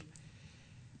كبير.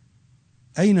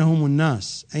 أين هم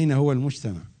الناس؟ أين هو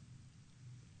المجتمع؟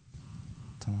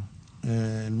 تمام.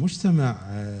 المجتمع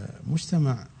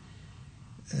مجتمع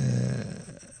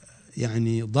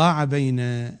يعني ضاع بين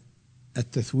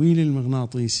التثويل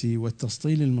المغناطيسي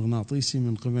والتسطيل المغناطيسي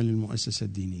من قبل المؤسسة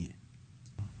الدينية.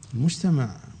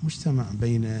 المجتمع مجتمع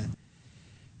بين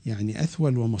يعني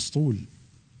أثول ومسطول،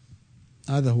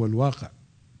 هذا هو الواقع.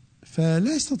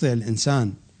 فلا يستطيع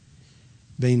الإنسان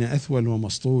بين أثول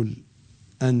ومسطول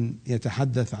أن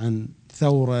يتحدث عن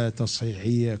ثورة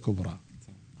تصحيحية كبرى.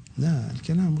 لا،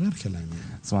 الكلام غير كلامي.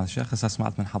 سمعت الشيخ،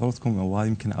 سمعت من حضرتكم،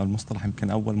 ويمكن المصطلح يمكن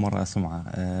أول مرة أسمعه،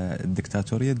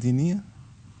 الدكتاتورية الدينية.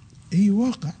 أي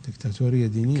واقع دكتاتورية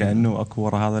دينية، كأنه أكو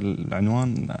وراء هذا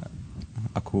العنوان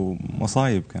أكو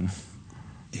مصايب كان.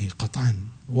 أي قطعا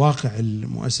واقع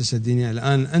المؤسسة الدينية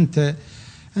الآن.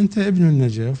 أنت ابن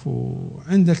النجف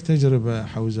وعندك تجربة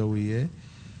حوزوية،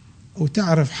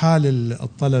 وتعرف حال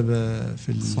الطلبة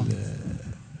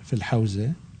في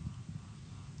الحوزة.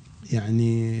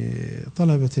 يعني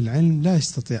طلبة العلم لا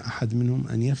يستطيع أحد منهم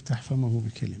أن يفتح فمه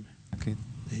بكلمة. أكيد.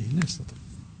 لا يستطيع.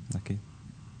 أكيد.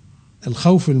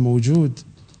 الخوف الموجود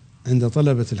عند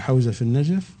طلبة الحوزة في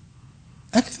النجف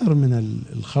أكثر من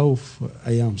الخوف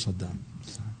أيام صدام.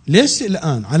 ليس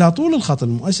الآن على طول الخط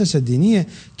المؤسسة الدينية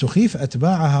تخيف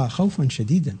أتباعها خوفا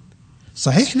شديدا.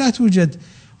 صحيح لا توجد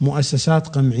مؤسسات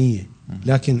قمعية،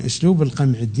 لكن أسلوب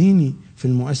القمع الديني في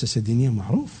المؤسسة الدينية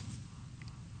معروف.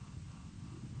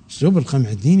 أسلوب القمع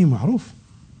الديني معروف.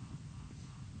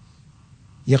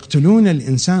 يقتلون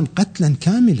الإنسان قتلا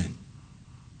كاملا،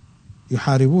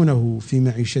 يحاربونه في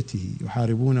معيشته،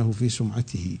 يحاربونه في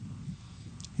سمعته،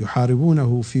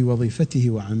 يحاربونه في وظيفته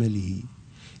وعمله،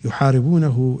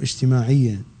 يحاربونه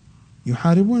اجتماعيا،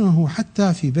 يحاربونه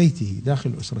حتى في بيته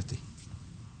داخل أسرته.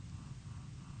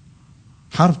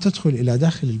 حرب تدخل إلى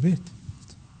داخل البيت،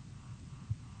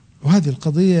 وهذه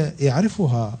القضية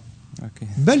يعرفها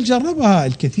بل جربها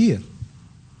الكثير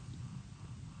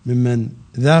ممن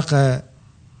ذاق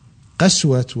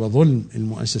قسوة وظلم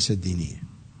المؤسسة الدينية.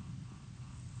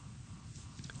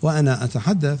 وأنا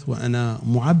أتحدث وأنا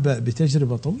معبأ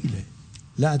بتجربة طويلة،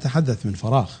 لا أتحدث من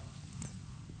فراغ.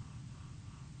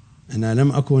 أنا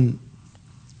لم أكن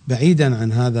بعيدا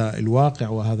عن هذا الواقع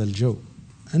وهذا الجو،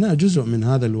 أنا جزء من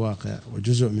هذا الواقع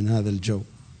وجزء من هذا الجو،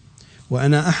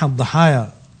 وأنا أحد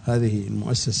ضحايا هذه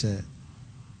المؤسسة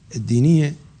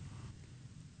الدينية،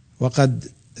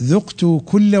 وقد ذقت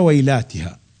كل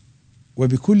ويلاتها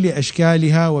وبكل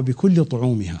أشكالها وبكل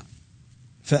طعومها،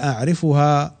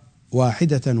 فأعرفها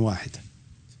واحدة واحدة.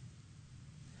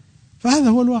 فهذا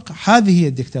هو الواقع، هذه هي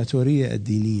الدكتاتورية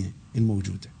الدينية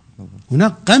الموجودة.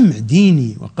 هناك قمع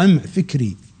ديني وقمع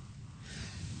فكري.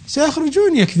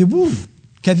 سيخرجون يكذبون،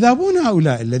 كذابون،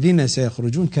 هؤلاء الذين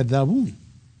سيخرجون كذابون.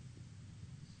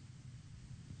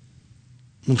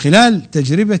 من خلال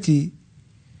تجربتي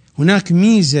هناك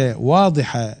ميزة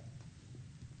واضحة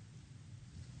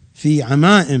في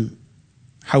عمائم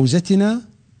حوزتنا: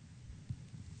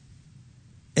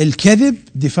 الكذب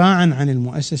دفاعا عن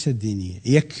المؤسسة الدينية.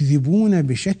 يكذبون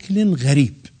بشكل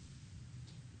غريب،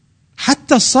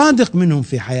 حتى الصادق منهم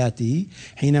في حياته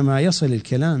حينما يصل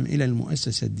الكلام إلى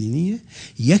المؤسسة الدينية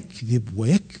يكذب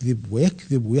ويكذب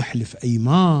ويكذب ويحلف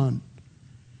أيمان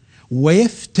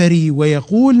ويفتري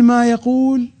ويقول ما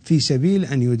يقول في سبيل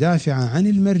أن يدافع عن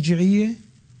المرجعية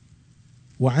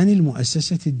وعن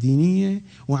المؤسسة الدينية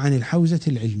وعن الحوزة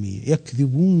العلمية.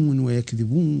 يكذبون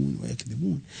ويكذبون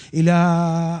ويكذبون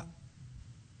إلى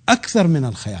أكثر من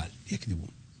الخيال. يكذبون.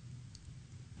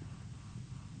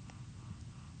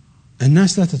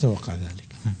 الناس لا تتوقع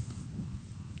ذلك.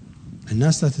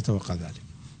 الناس لا تتوقع ذلك.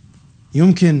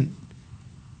 يمكن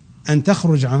أن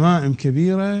تخرج عمائم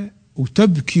كبيرة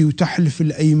وتبكي وتحلف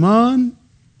الأيمان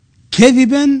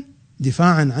كذبا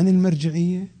دفاعا عن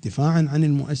المرجعية، دفاعا عن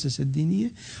المؤسسة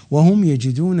الدينية، وهم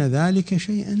يجدون ذلك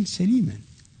شيئا سليما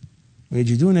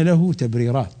ويجدون له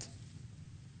تبريرات.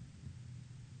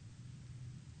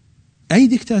 أي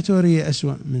دكتاتورية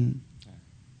أسوأ من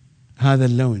هذا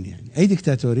اللون؟ يعني أي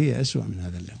دكتاتورية أسوأ من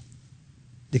هذا اللون؟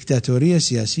 دكتاتورية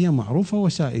سياسية معروفة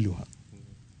وسائلها،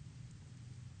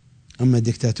 أما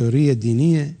الدكتاتورية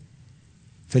الدينية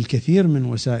فالكثير من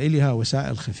وسائلها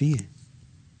وسائل خفية.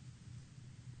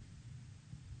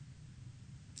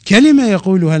 كلمة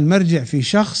يقولها المرجع في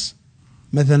شخص،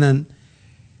 مثلا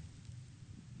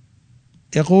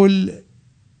يقول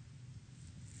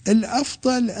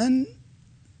الأفضل أن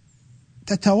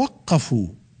تتوقفوا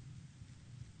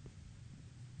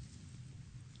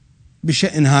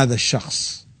بشأن هذا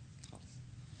الشخص،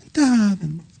 انتهى هذا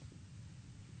الموضوع.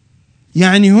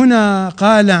 يعني هنا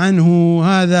قال عنه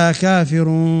هذا كافر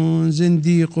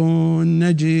زنديق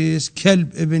نجس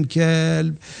كلب ابن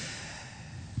كلب،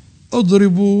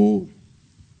 اضربوا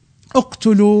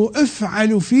اقتلوا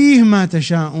افعلوا فيه ما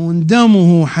تشاءون،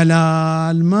 دمه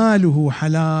حلال ماله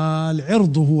حلال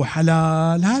عرضه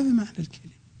حلال. هذا معنى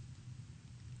الكلمة.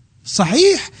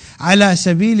 صحيح على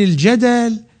سبيل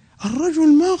الجدل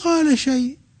الرجل ما قال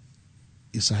شيء،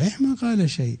 صحيح ما قال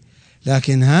شيء،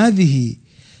 لكن هذه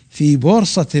في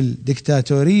بورصة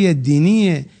الدكتاتورية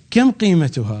الدينية كم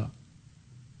قيمتها؟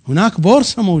 هناك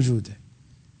بورصة موجودة،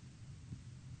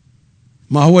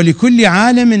 ما هو لكل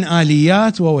عالم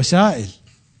آليات ووسائل.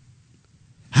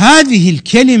 هذه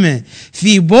الكلمة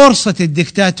في بورصة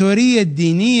الدكتاتورية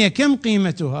الدينية كم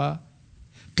قيمتها؟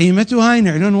 قيمتها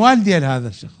ينعلون والدي لهذا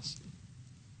الشخص،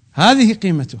 هذه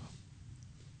قيمتها.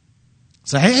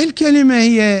 صحيح الكلمة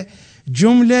هي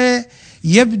جملة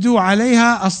يبدو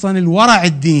عليها أصلا الورع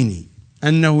الديني،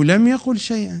 أنه لم يقل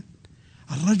شيئا.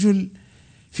 الرجل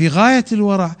في غاية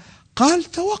الورع قال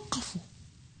توقفوا،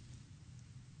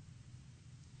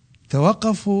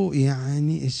 توقفوا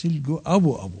يعني اسلقوا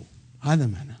أبو هذا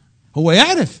معناه. هو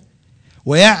يعرف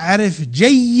ويعرف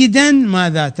جيدا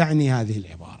ماذا تعني هذه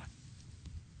العبارة.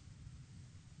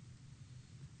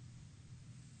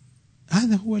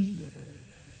 هذا هو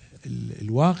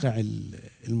الواقع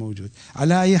الموجود.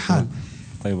 على أي حال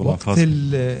طيب الله وقت يحفظك.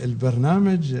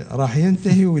 البرنامج راح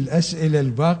ينتهي والأسئلة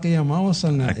الباقية ما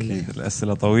وصلنا إليها. أكيد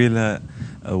الأسئلة طويلة.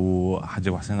 وحاج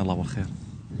أبو حسين الله بالخير.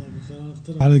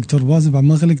 على دكتور باسل بعد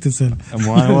ما خليك تسأل.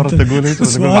 مو أنا ورد أقول هيك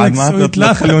وتقول بعد ما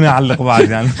تخلوني أعلق بعد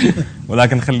يعني.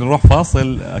 ولكن خلي نروح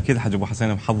فاصل. أكيد حاج أبو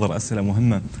حسين محضر أسئلة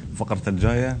مهمة فقرة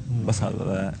الجاية، بس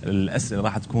هذا الأسئلة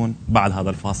راح تكون بعد هذا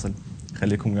الفاصل.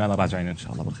 خليكم ويانا راجعين إن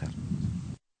شاء الله بالخير.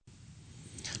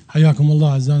 حياكم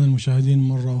الله أعزائنا المشاهدين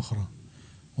مرة أخرى،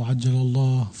 وعجل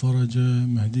الله فرج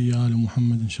مهدي آل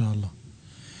محمد إن شاء الله.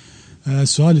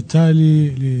 السؤال التالي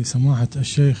لسماحة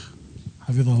الشيخ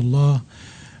حفظه الله.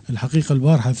 الحقيقة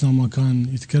البارحة أثناء ما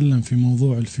كان يتكلم في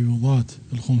موضوع الفيوضات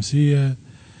الخمسية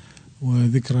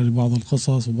وذكرى لبعض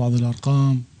القصص وبعض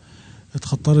الأرقام،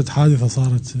 تخطرت حادثة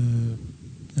صارت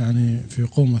يعني في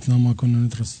قوم أثناء ما كنا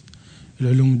ندرس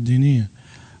العلوم الدينية.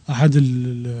 أحد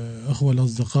الأخوة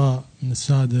الأصدقاء من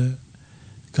السادة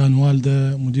كان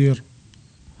والده مدير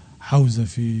حوزة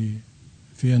في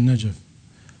النجف،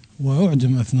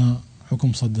 وأعدم أثناء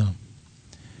حكم صدام.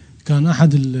 كان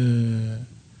أحد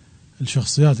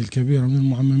الشخصيات الكبيرة من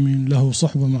المعممين له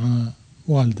صحبة مع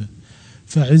والده،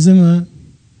 فعزمه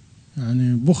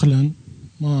يعني بخلا،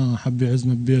 ما حب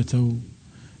يعزمه ببيته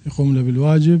ويقوم له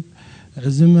بالواجب،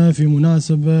 عزمه في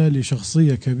مناسبة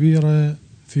لشخصية كبيرة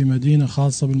في مدينة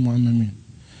خاصة بالمعممين.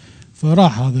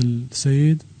 فراح هذا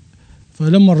السيد،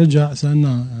 فلما رجع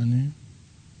سألناه يعني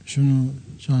شنو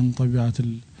كان طبيعة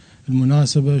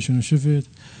المناسبة، شنو شفت؟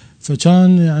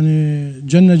 فكان يعني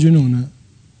جنة جنونه،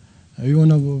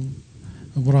 عيونه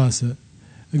براسه.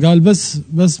 قال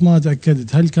بس ما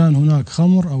تأكدت هل كان هناك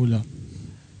خمر أو لا،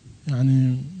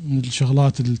 يعني من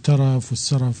الشغلات الترف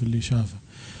والسرف اللي شافه.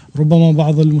 ربما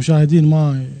بعض المشاهدين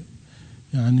ما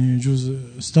يعني يجوز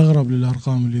استغرب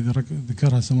للأرقام اللي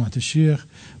ذكرها سماحة الشيخ،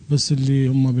 بس اللي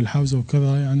هم بالحوزة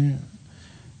وكذا يعني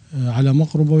على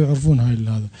مقربة ويعرفون هاي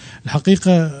هذا.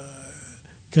 الحقيقة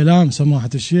كلام سماحة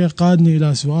الشيخ قادني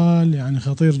إلى سؤال يعني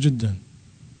خطير جدا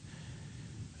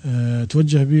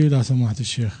توجه به إلى سماحة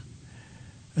الشيخ.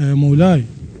 مولاي،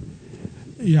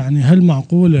 يعني هل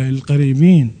معقولة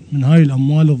القريبين من هاي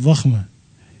الأموال الضخمة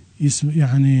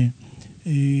يعني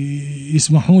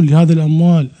يسمحون لهذه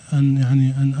الأموال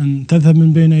أن تذهب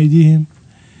من بين أيديهم؟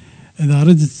 إذا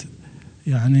ردت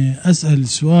يعني أسأل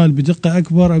سؤال بدقة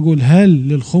أكبر، أقول هل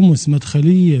للخمس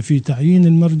مدخلية في تعيين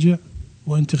المرجع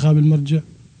وانتخاب المرجع؟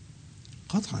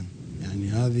 قطعا، يعني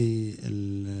هذه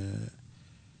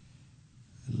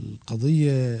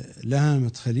القضية لها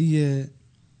مدخلية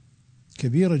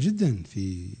كبيرة جدا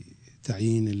في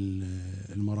تعيين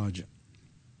المراجع،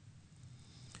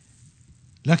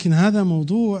 لكن هذا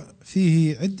موضوع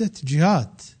فيه عدة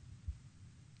جهات،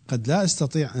 قد لا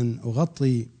أستطيع أن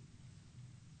أغطي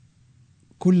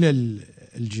كل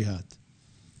الجهات.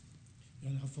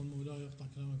 يعني عفوا مولاي يقطع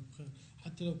كلامك بخير،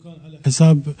 حتى لو كان على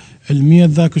حساب علمية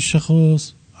ذاك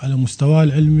الشخص، على مستواه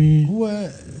العلمي،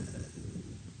 هو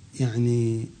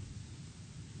يعني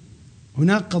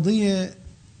هناك قضية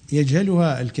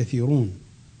يجهلها الكثيرون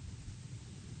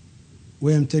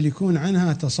ويمتلكون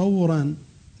عنها تصورا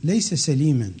ليس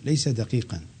سليما، ليس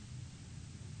دقيقا،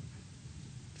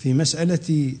 في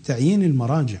مسألة تعيين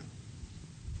المراجع.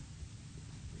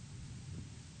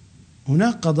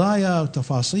 هناك قضايا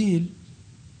وتفاصيل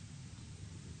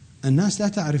الناس لا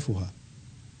تعرفها،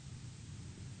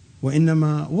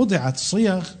 وإنما وضعت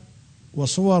صيغ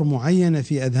وصور معينة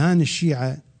في أذهان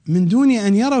الشيعة من دون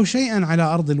أن يروا شيئا على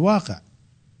أرض الواقع.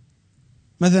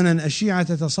 مثلا الشيعة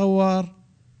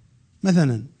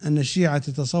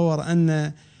تتصور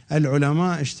أن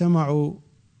العلماء اجتمعوا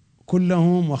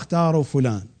كلهم واختاروا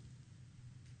فلان،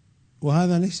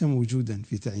 وهذا ليس موجودا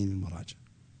في تعيين المراجع.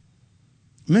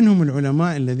 منهم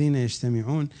العلماء الذين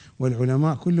يجتمعون،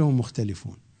 والعلماء كلهم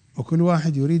مختلفون وكل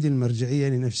واحد يريد المرجعية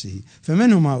لنفسه،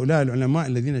 فمنهم هؤلاء العلماء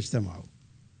الذين اجتمعوا.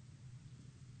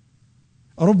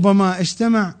 ربما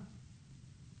اجتمع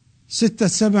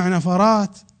 6-7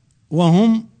 نفرات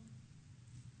وهم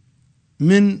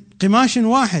من قماش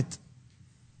واحد،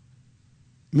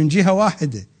 من جهة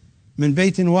واحدة، من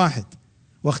بيت واحد،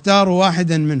 واختاروا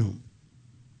واحدا منهم.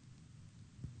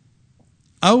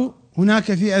 أو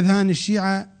هناك في أذهان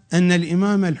الشيعة أن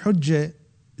الإمام الحجة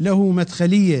له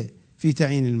مدخلية في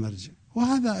تعيين المرجع،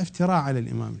 وهذا افتراء على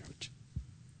الإمام الحجة،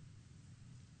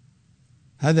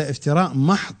 هذا افتراء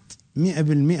محض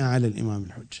 100% على الإمام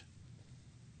الحجة.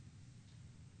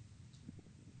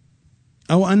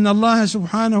 أو أن الله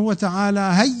سبحانه وتعالى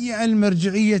هيئ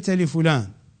المرجعية لفلان،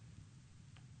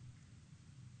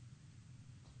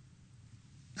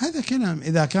 هذا كلام.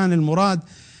 إذا كان المراد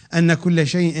أن كل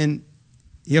شيء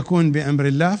يكون بأمر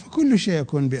الله، فكل شيء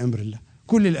يكون بأمر الله،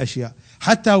 كل الأشياء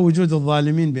حتى وجود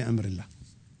الظالمين بأمر الله.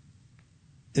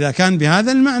 إذا كان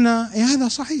بهذا المعنى هذا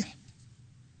صحيح.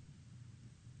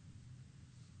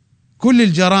 كل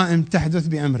الجرائم تحدث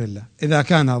بأمر الله إذا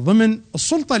كان ضمن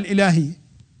السلطة الإلهية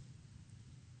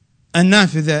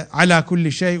النافذة على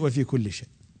كل شيء وفي كل شيء.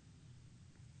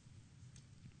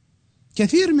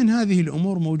 كثير من هذه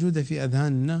الأمور موجودة في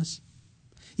أذهان الناس.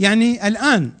 يعني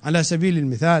الآن على سبيل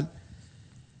المثال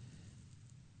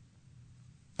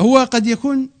هو قد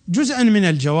يكون جزءا من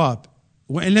الجواب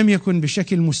وإن لم يكن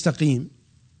بشكل مستقيم.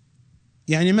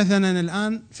 يعني مثلا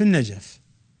الآن في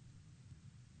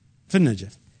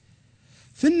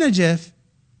النجف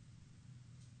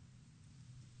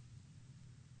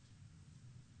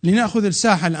لنأخذ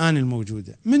الساحة الآن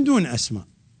الموجودة من دون أسماء.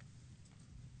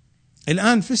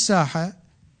 الآن في الساحة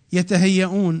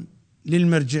يتهيئون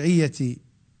للمرجعية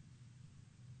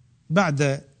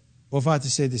بعد وفاة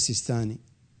السيد السيستاني.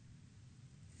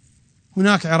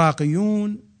 هناك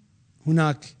عراقيون،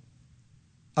 هناك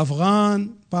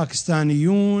أفغان،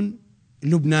 باكستانيون،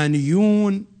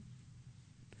 لبنانيون،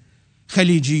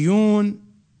 خليجيون،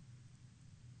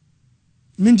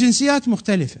 من جنسيات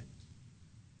مختلفة،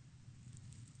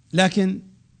 لكن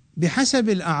بحسب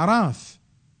الأعراف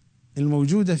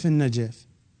الموجودة في النجف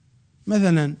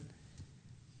مثلا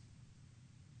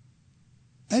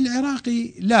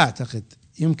العراقي لا أعتقد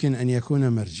يمكن أن يكون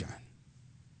مرجعا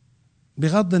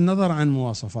بغض النظر عن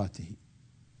مواصفاته.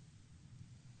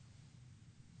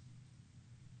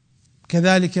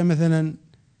 كذلك مثلا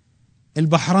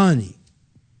البحراني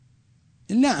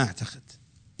لا أعتقد،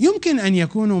 يمكن أن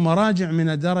يكونوا مراجع من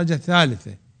الدرجة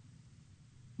الثالثة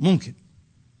ممكن،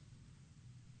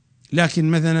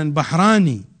 لكن مثلا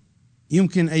بحراني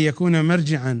يمكن أن يكون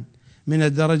مرجعا من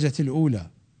الدرجة الأولى،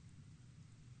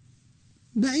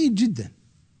 بعيد جدا.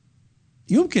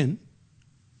 يمكن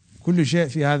كل شيء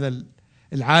في هذا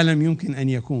العالم يمكن أن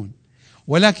يكون،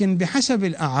 ولكن بحسب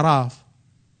الأعراف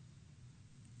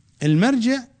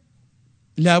المرجع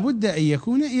لا بد أن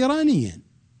يكون إيرانيا.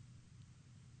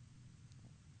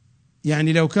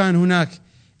 يعني لو كان هناك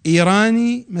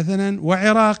إيراني مثلا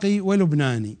وعراقي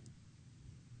ولبناني،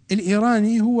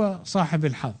 الإيراني هو صاحب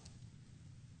الحظ،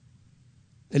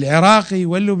 العراقي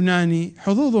واللبناني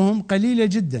حظوظهم قليلة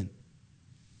جدا.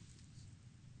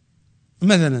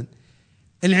 مثلا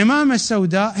العمامة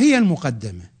السوداء هي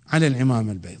المقدمة على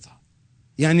العمامة البيضاء.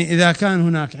 يعني إذا كان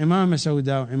هناك عمامة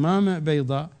سوداء وعمامة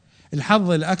بيضاء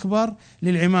الحظ الأكبر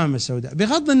للعمامة السوداء،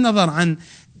 بغض النظر عن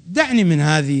دعني من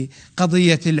هذه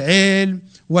قضية العلم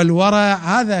والورع،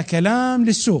 هذا كلام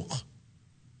للسوق.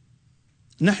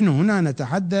 نحن هنا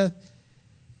نتحدث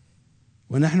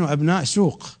ونحن أبناء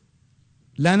سوق،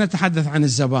 لا نتحدث عن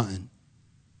الزبائن.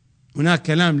 هناك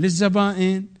كلام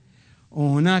للزبائن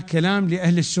وهناك كلام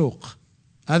لأهل السوق،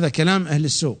 هذا كلام أهل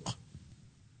السوق.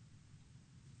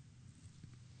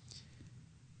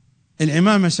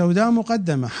 العمامة السوداء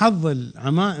مقدمة، حظ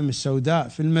العمائم السوداء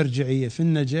في المرجعية في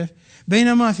النجف،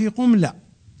 بينما في قم لا،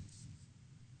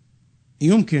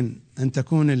 يمكن أن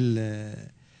تكون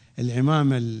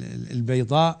العمامة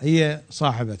البيضاء هي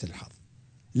صاحبة الحظ.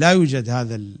 لا يوجد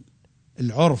هذا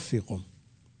العرف في قم.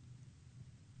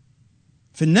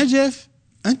 في النجف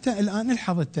أنت الآن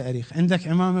الحظ التاريخ، عندك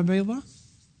عمامة بيضاء؟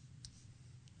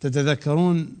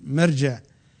 تتذكرون مرجع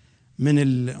من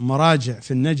المراجع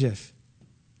في النجف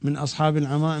من أصحاب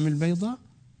العمائم البيضاء؟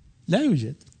 لا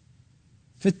يوجد.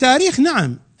 في التاريخ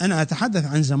نعم، أنا أتحدث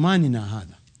عن زماننا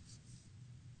هذا.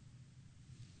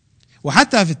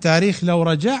 وحتى في التاريخ لو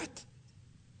رجعت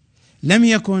لم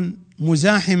يكن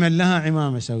مزاحما لها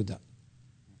عمامة سوداء،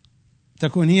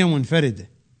 تكون هي منفردة.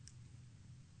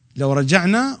 لو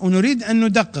رجعنا ونريد أن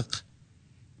ندقق،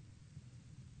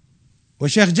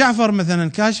 والشيخ جعفر مثلا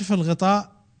كاشف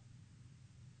الغطاء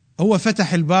هو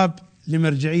فتح الباب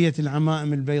لمرجعية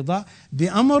العمائم البيضاء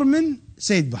بأمر من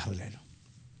سيد بحر العلوم.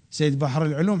 سيد بحر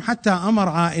العلوم حتى أمر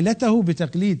عائلته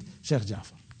بتقليد شيخ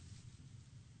جعفر،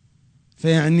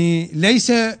 فيعني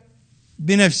ليس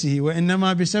بنفسه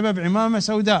وإنما بسبب عمامة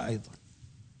سوداء أيضا.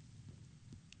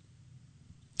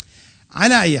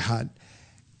 على أي حال،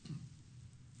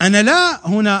 أنا لا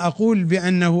هنا أقول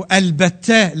بأنه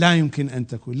البتة لا يمكن أن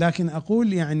تكون، لكن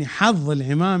أقول يعني حظ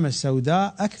العمامة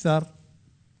السوداء أكثر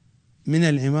من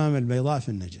العمامة البيضاء في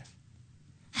النجف،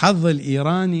 حظ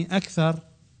الإيراني أكثر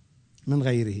من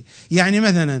غيره. يعني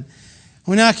مثلا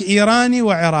هناك إيراني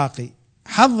وعراقي،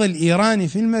 حظ الإيراني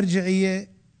في المرجعية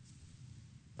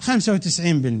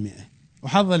 95%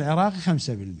 وحظ العراقي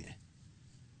 5%.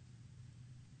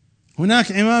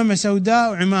 هناك عمامة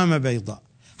سوداء وعمامة بيضاء،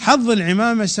 حظ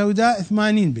العمامة السوداء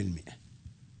 80%،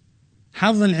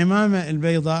 حظ العمامة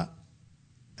البيضاء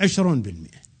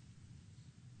 20%.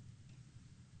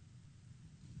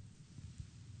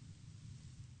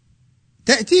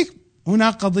 تأتيك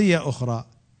هناك قضية أخرى،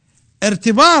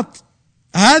 ارتباط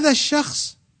هذا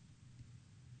الشخص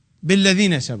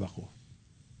بالذين سبقوه.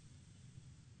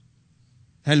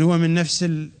 هل هو من نفس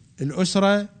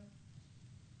الأسرة؟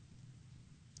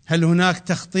 هل هناك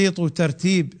تخطيط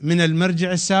وترتيب من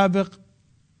المرجع السابق؟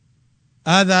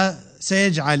 هذا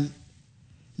سيجعل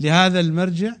لهذا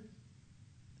المرجع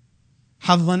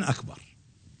حظا أكبر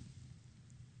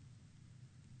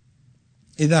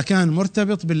إذا كان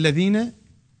مرتبط بالذين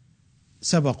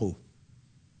سبقوه،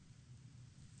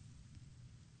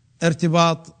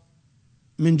 ارتباط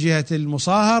من جهة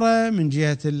المصاهرة، من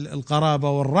جهة القرابة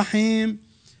والرحم،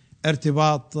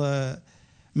 ارتباط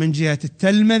من جهة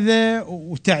التلمذة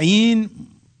وتعيين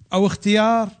أو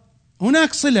اختيار.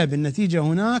 هناك صلة بالنتيجة،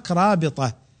 هناك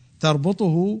رابطة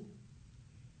تربطه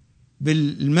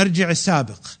بالمرجع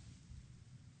السابق.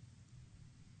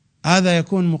 هذا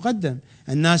يكون مقدم.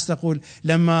 الناس تقول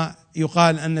لما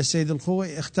يقال أن السيد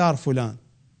الخوئي اختار فلان،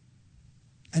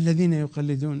 الذين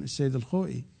يقلدون السيد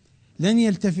الخوئي لن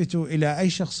يلتفتوا إلى أي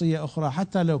شخصية أخرى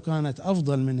حتى لو كانت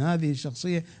أفضل من هذه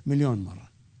الشخصية مليون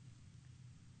مرة.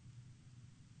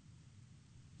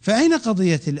 فأين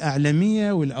قضية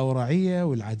الأعلمية والأورعية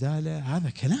والعدالة؟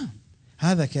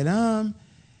 هذا كلام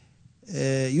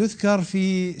يذكر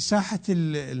في ساحة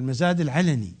المزاد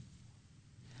العلني.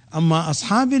 أما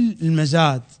أصحاب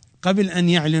المزاد قبل أن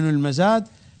يعلنوا المزاد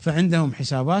فعندهم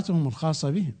حساباتهم الخاصة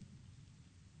بهم.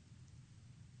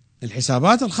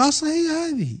 الحسابات الخاصة هي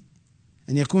هذه: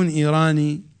 أن يكون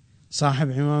إيراني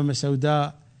صاحب عمامة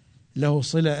سوداء له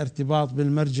صلة ارتباط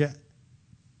بالمرجع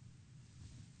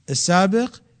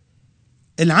السابق.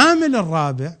 العامل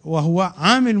الرابع وهو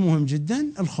عامل مهم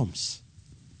جدا، الخمس.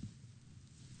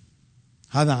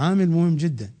 هذا عامل مهم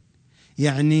جدا.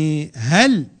 يعني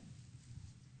هل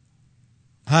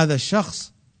هذا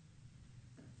الشخص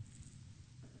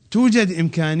توجد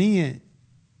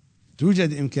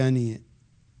إمكانية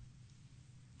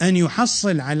أن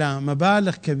يحصل على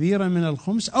مبالغ كبيرة من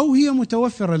الخمس، أو هي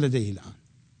متوفرة لديه الآن،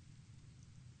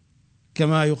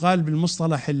 كما يقال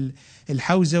بالمصطلح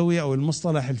الحوزوي أو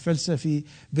المصطلح الفلسفي،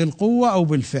 بالقوة أو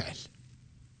بالفعل.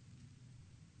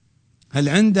 هل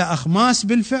عنده أخماس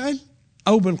بالفعل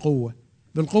أو بالقوة؟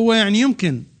 بالقوة يعني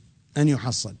يمكن أن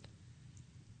يحصل،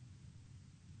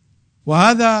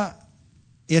 وهذا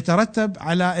يترتب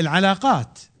على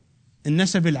العلاقات،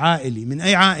 النسب العائلي، من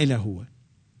أي عائلة هو.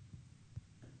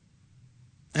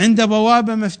 عند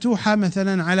بوابة مفتوحة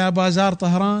مثلا على بازار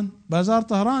طهران. بازار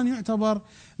طهران يعتبر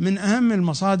من أهم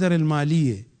المصادر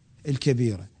المالية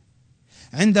الكبيرة.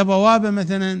 عند بوابة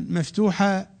مثلا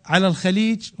مفتوحة على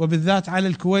الخليج، وبالذات على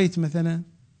الكويت، مثلا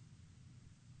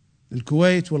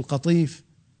الكويت والقطيف،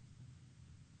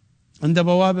 عند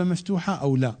بوابة مفتوحة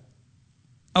أو لا،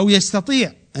 أو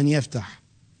يستطيع أن يفتح.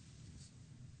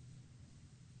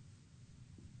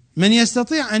 من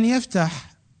يستطيع أن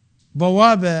يفتح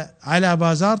بوابة على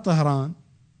بازار طهران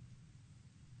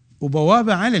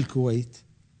وبوابة على الكويت،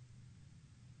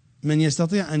 من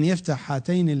يستطيع أن يفتح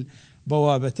هاتين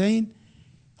البوابتين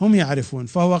هم يعرفون.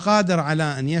 فهو قادر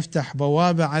على أن يفتح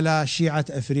بوابة على شيعة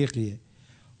أفريقيا،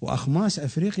 وأخماس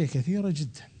أفريقيا كثيرة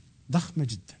جدا، ضخمة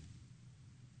جدا،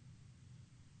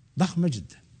 ضخمة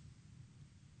جدا.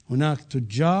 هناك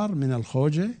تجار من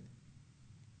الخوجة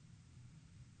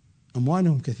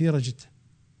أموالهم كثيرة جدا،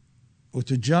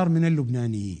 وتجار من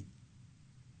اللبنانيين،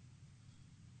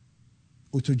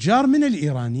 وتجار من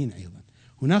الإيرانيين أيضا.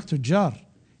 هناك تجار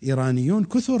إيرانيون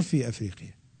كثر في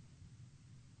أفريقيا،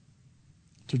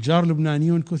 تجار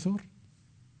لبنانيون كثر،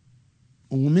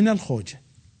 ومن الخوجة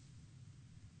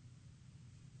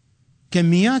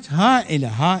كميات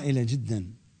هائلة جدا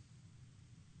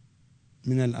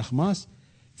من الأخماس.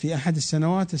 في أحد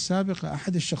السنوات السابقة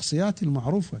أحد الشخصيات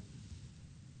المعروفة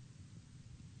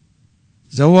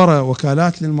زور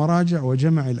وكالات للمراجع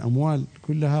وجمع الأموال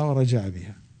كلها ورجع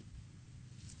بها.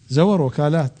 زور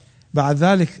وكالات، بعد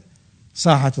ذلك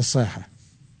صاحت الصيحة،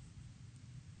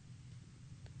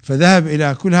 فذهب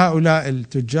إلى كل هؤلاء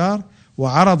التجار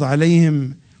وعرض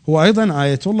عليهم. هو أيضا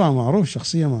آية الله معروف،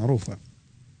 شخصية معروفة،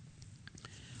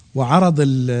 وعرض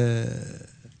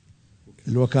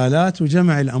الوكالات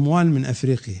وجمع الأموال من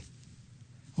أفريقيا،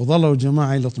 وظلوا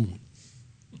جماعة يلطمون.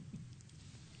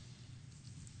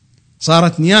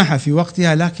 صارت نياحة في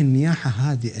وقتها، لكن نياحة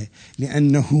هادئة،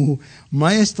 لأنه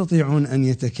ما يستطيعون أن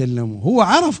يتكلموا. هو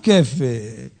عرف كيف،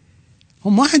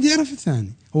 هم ما حد يعرف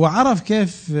الثاني، هو عرف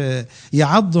كيف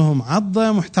يعضهم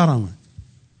عضة محترمة،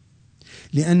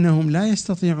 لأنهم لا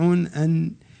يستطيعون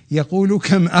أن يقولوا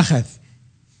كم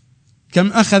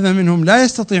أخذ منهم، لا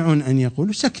يستطيعون أن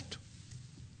يقولوا.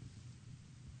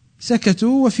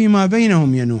 سكتوا وفيما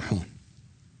بينهم ينوحون.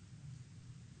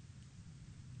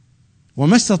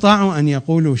 وما استطاعوا أن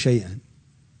يقولوا شيئا.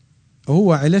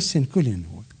 وهو على السن كلهن،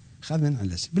 هو خذن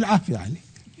على السن بالعافية عليه.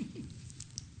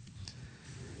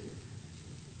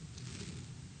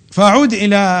 فأعود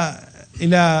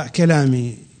إلى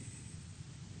كلامي.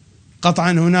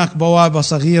 قطعا هناك بوابة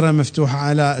صغيرة مفتوحة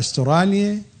على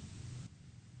أستراليا،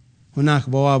 هناك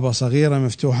بوابة صغيرة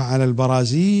مفتوحة على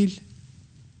البرازيل،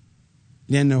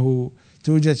 لأنه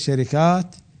توجد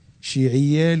شركات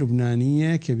شيعية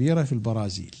لبنانية كبيرة في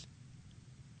البرازيل،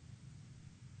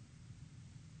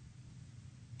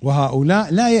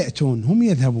 وهؤلاء لا يأتون، هم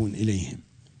يذهبون إليهم.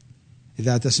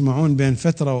 إذا تسمعون بين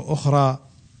فترة وأخرى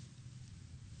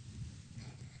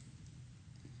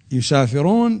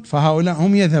يسافرون، فهؤلاء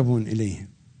هم يذهبون إليهم،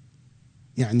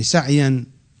 يعني سعيا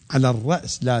على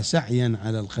الرأس لا سعيا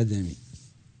على القدم.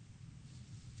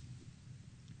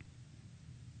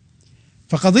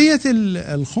 فقضية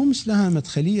الخمس لها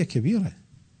مدخلية كبيرة،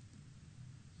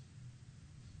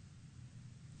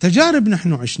 تجارب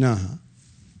نحن عشناها.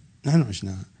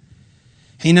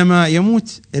 حينما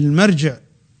يموت المرجع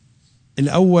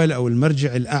الأول أو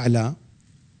المرجع الأعلى،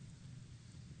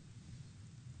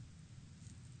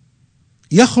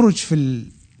 يخرج في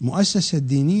المؤسسة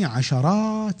الدينية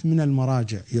عشرات من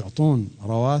المراجع يعطون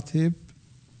رواتب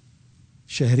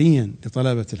شهريا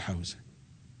لطلبة الحوزة،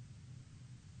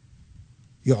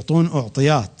 يعطون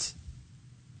أعطيات.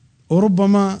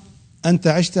 وربما أنت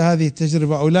عشت هذه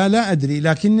التجربة أو لا أدري،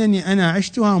 لكنني أنا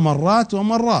عشتها مرات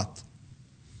ومرات.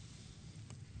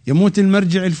 يموت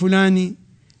المرجع الفلاني،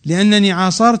 لأنني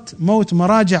عاصرت موت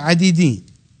مراجع عديدين.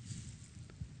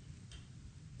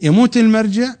 يموت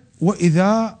المرجع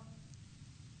وإذا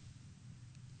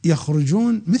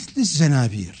يخرجون مثل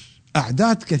الزنابير،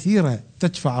 أعداد كثيرة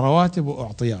تدفع رواتب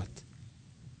وأعطيات.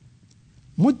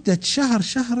 مدة شهر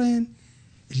شهرين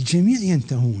الجميع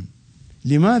ينتهون.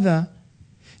 لماذا؟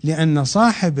 لأن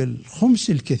صاحب الخمس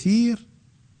الكثير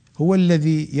هو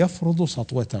الذي يفرض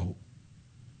سطوته،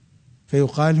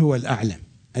 فيقال هو الأعلم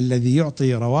الذي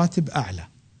يعطي رواتب أعلى.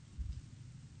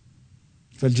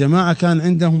 فالجماعة كان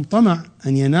عندهم طمع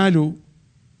أن ينالوا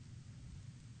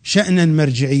شأنا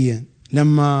مرجعيا،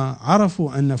 لما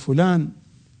عرفوا أن فلان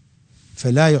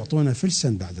فلا يعطون فلسا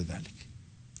بعد ذلك،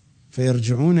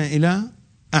 فيرجعون إلى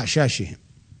أعشاشهم.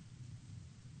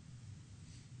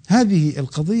 هذه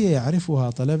القضية يعرفها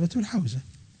طلبة الحوزة.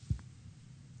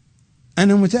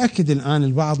 أنا متأكد الآن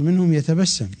البعض منهم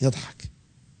يتبسم يضحك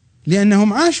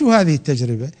لأنهم عاشوا هذه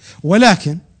التجربة،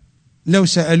 ولكن لو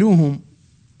سألوهم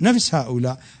نفس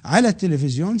هؤلاء على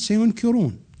التلفزيون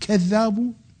سينكرون،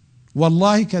 كذابون،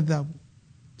 والله كذابون،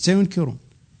 سينكرون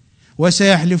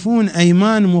وسيحلفون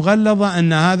أيمان مغلظة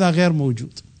أن هذا غير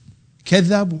موجود،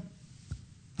 كذابون.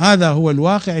 هذا هو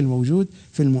الواقع الموجود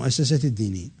في المؤسسة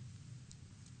الدينية.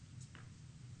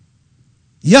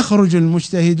 يخرج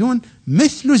المجتهدون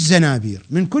مثل الزنابير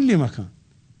من كل مكان،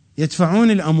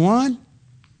 يدفعون الأموال،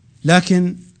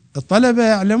 لكن الطلبة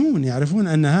يعرفون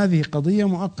أن هذه قضية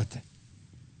مؤقتة،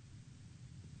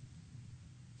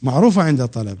 معروفة عند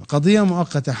الطلبة، قضية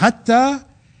مؤقتة حتى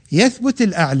يثبت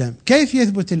الأعلم. كيف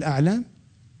يثبت الأعلم؟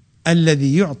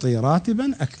 الذي يعطي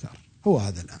راتبا أكثر، هو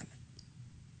هذا الأعلم.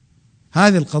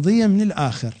 هذه القضية من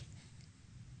الآخر،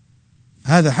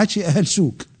 هذا حكي أهل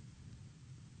سوق،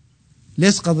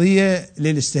 ليس قضية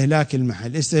للاستهلاك المحلي.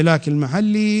 الاستهلاك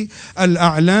المحلي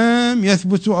الأعلام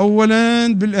يثبت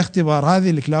أولا بالاختبار، هذه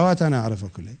الكلاوات أنا أعرفها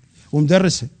كلها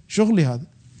ومدرسها، شغلي هذا.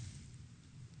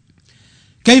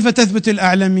 كيف تثبت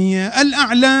الأعلمية؟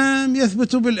 الأعلام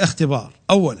يثبت بالاختبار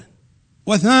أولا،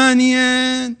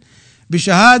 وثانيا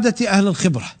بشهادة أهل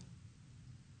الخبرة،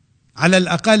 على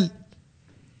الأقل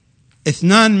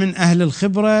 2 من أهل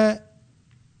الخبرة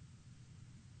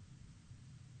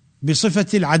بصفة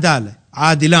العدالة،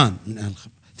 عادلان من أهل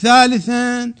الخبرة.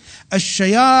 ثالثا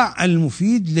الشياع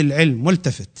المفيد للعلم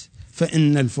ملتفت،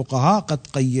 فإن الفقهاء قد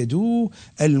قيدوه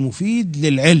المفيد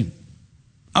للعلم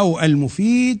أو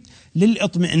المفيد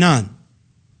للإطمئنان،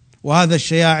 وهذا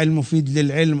الشياع المفيد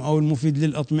للعلم أو المفيد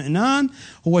للإطمئنان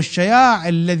هو الشياع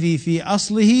الذي في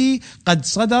أصله قد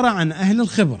صدر عن أهل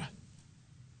الخبرة،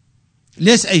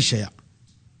 ليس أي شياع.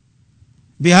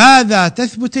 بهذا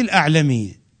تثبت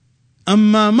الأعلمية.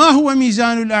 أما ما هو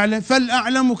ميزان الأعلم؟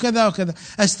 فالأعلم كذا وكذا،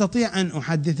 أستطيع أن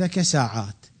أحدثك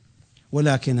ساعات،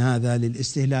 ولكن هذا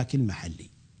للاستهلاك المحلي.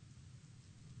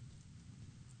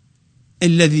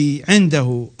 الذي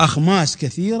عنده أخماس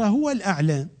كثيرة هو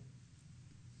الأعلم،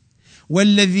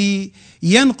 والذي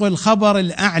ينقل خبر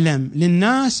الأعلم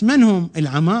للناس من هم؟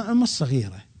 العمائم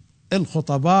الصغيرة،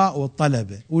 الخطباء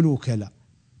والطلبة والوكلاء.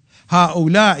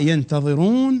 هؤلاء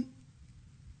ينتظرون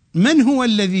من هو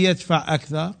الذي يدفع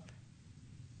أكثر،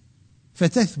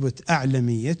 فتثبت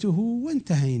أعلميته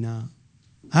وانتهينا.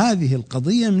 هذه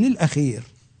القضية من الأخير،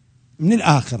 من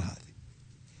الآخر، هذه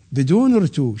بدون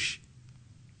رتوش.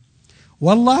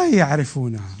 والله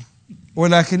يعرفونها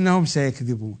ولكنهم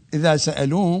سيكذبون، إذا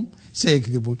سألوهم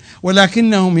سيكذبون،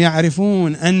 ولكنهم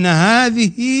يعرفون أن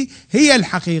هذه هي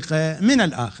الحقيقة من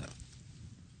الآخر.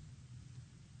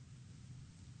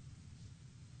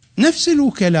 نفس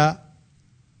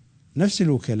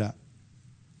الوكلاء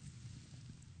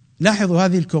لاحظوا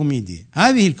هذه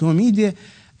الكوميديا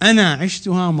أنا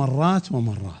عشتها مرات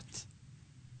ومرات،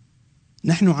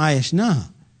 نحن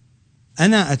عايشناها.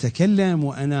 أنا أتكلم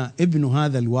وأنا ابن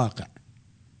هذا الواقع،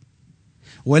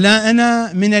 ولا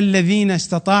أنا من الذين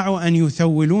استطاعوا أن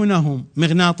يثولونهم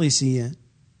مغناطيسيا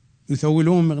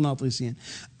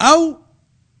أو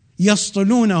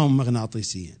يسطلونهم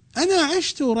مغناطيسيا. أنا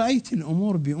عشت ورأيت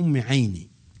الأمور بأم عيني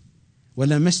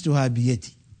ولمستها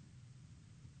بيدي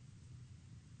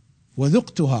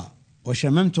وذقتها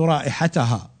وشممت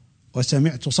رائحتها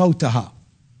وسمعت صوتها.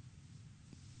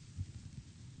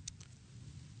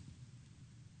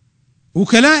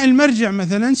 وكلاء المرجع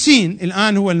مثلا سين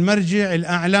الآن هو المرجع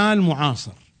الأعلى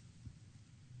المعاصر،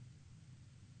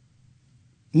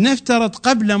 نفترض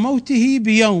قبل موته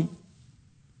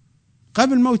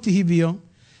بيوم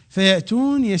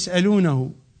فيأتون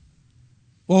يسألونه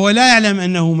وهو لا يعلم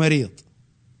أنه مريض.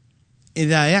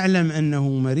 إذا يعلم أنه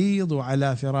مريض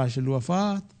وعلى فراش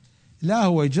الوفاة، لا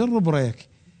هو يجر بريك،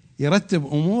 يرتب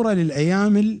أموره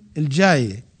للأيام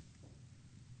الجاية،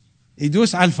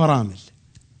 يدوس على الفرامل.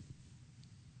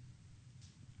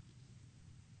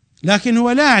 لكن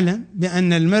هو لا يعلم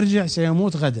بأن المرجع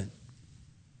سيموت غدا.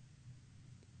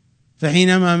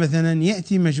 فحينما مثلا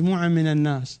يأتي مجموعة من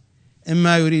الناس،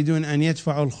 إما يريدون أن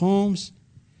يدفعوا الخمس،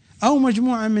 أو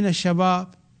مجموعة من الشباب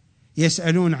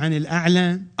يسألون عن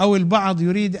الأعلم، أو البعض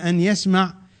يريد أن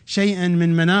يسمع شيئا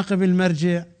من مناقب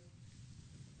المرجع،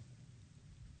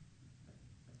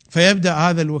 فيبدأ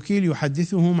هذا الوكيل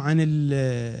يحدثهم عن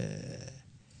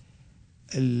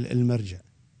المرجع،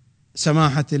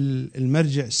 سماحة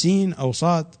المرجع سين أو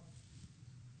صاد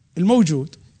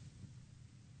الموجود،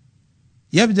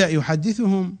 يبدأ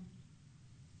يحدثهم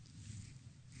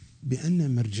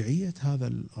بأن مرجعية هذا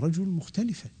الرجل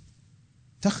مختلفة،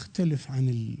 تختلف عن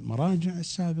المراجع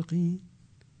السابقين،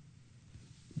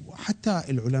 وحتى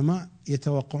العلماء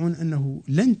يتوقعون أنه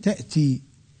لن تأتي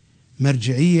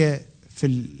مرجعية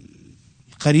في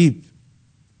القريب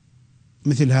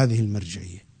مثل هذه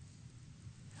المرجعية.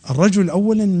 الرجل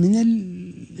أولا من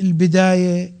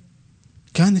البداية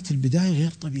كانت البداية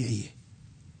غير طبيعية،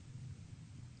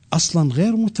 أصلا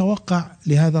غير متوقع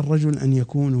لهذا الرجل أن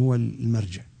يكون هو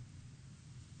المرجع،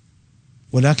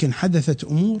 ولكن حدثت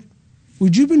أمور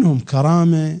ويجيب لهم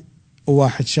كرامة،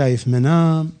 وواحد شايف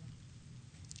منام،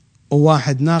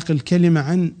 وواحد ناقل كلمة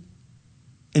عن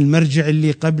المرجع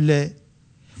اللي قبله،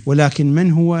 ولكن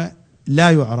من هو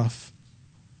لا يعرف،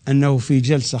 أنه في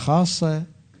جلسة خاصة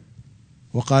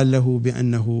وقال له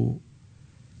بأنه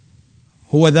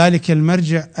هو ذلك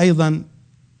المرجع، أيضا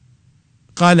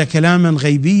قال كلاما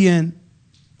غيبيا،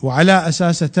 وعلى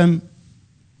أساسه تم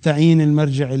تعيين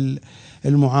المرجع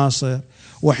المعاصر.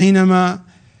 وحينما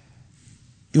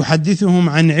يحدثهم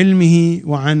عن علمه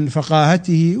وعن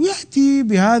فقاهته ويأتي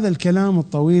بهذا الكلام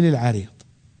الطويل العريض،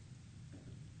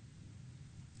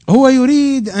 هو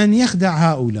يريد أن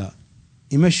يخدع هؤلاء،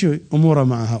 يمشي أموره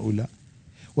مع هؤلاء،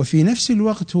 وفي نفس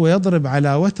الوقت هو يضرب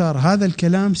على وتر هذا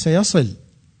الكلام سيصل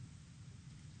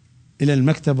إلى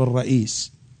المكتب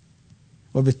الرئيس،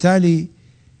 وبالتالي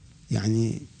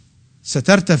يعني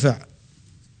سترتفع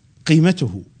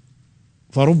قيمته،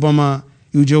 فربما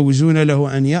يجوزون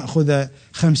له أن يأخذ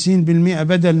 50%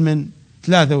 بدل من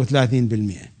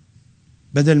 33%،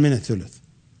 بدل من الثلث.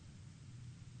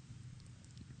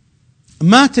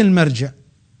 مات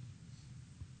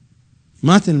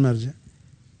المرجع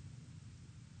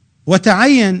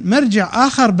وتعين مرجع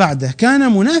آخر بعده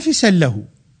كان منافسا له.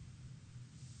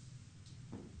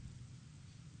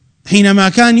 حينما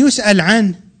كان يسأل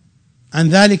عن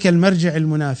ذلك المرجع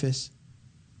المنافس،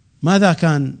 ماذا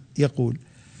كان يقول؟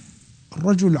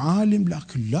 الرجل عالم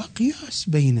لكن لا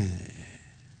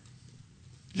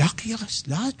قياس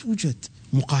لا توجد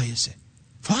مقايسة،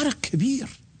 فارق كبير.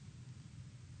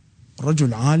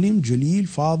 رجل عالم جليل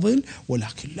فاضل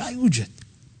ولكن لا يوجد.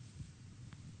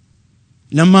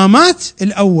 لما مات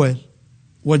الأول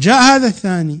وجاء هذا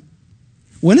الثاني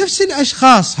ونفس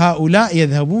الأشخاص هؤلاء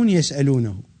يذهبون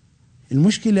يسألونه،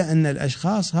 المشكلة أن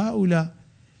الأشخاص هؤلاء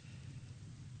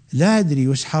لا أدري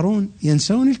يسحرون،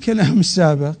 ينسون الكلام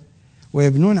السابق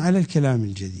ويبنون على الكلام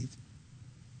الجديد.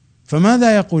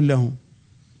 فماذا يقول لهم؟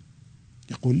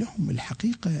 يقول لهم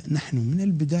الحقيقة نحن من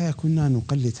البداية كنا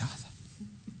نقلد هذا،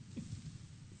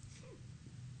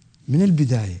 من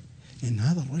البداية، لأن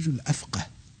هذا الرجل أفقه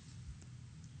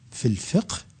في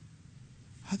الفقه،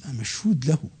 هذا مشهود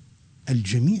له،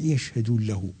 الجميع يشهدون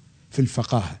له في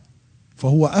الفقاهة،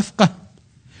 فهو أفقه.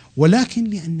 ولكن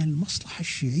لأن المصلحة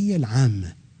الشيعية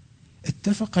العامة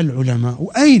اتفق العلماء،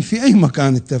 وأين في أي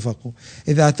مكان اتفقوا،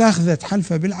 إذا تأخذت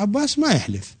حلفة بالعباس ما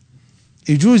يحلف،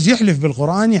 يجوز يحلف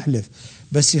بالقرآن يحلف،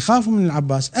 بس يخافوا من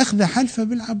العباس، أخذ حلفة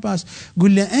بالعباس.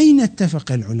 قل له أين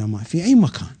اتفق العلماء؟ في أي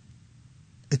مكان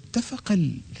اتفق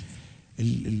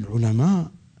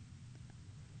العلماء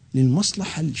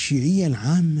للمصلحة الشيعية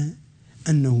العامة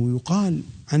أنه يقال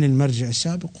عن المرجع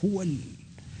السابق هو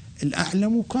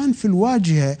الأعلم، وكان في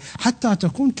الواجهة حتى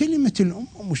تكون كلمة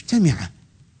الأمة مجتمعة.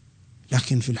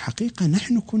 لكن في الحقيقة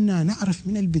نحن كنا نعرف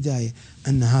من البداية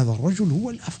أن هذا الرجل هو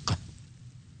الأفقه،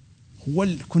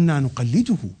 كنا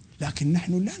نقلده، لكن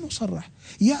نحن لا نصرح.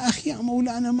 يا أخي يا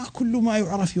مولانا، ما كل ما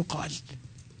يعرف يقال.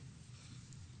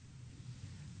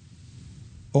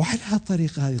 وعلى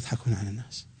هالطريقة هذه يضحكون على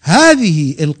الناس.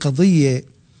 هذه القضية،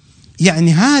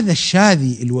 يعني هذا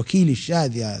الشاذي، الوكيل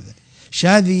الشاذي هذا،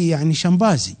 شاذي يعني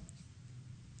شمبازي،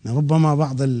 ربما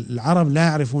بعض العرب لا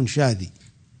يعرفون شاذي.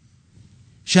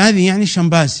 شاذي يعني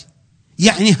شمبازي،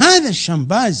 يعني هذا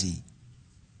الشمبازي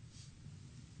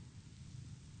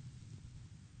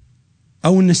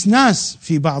أو النسناس،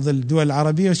 في بعض الدول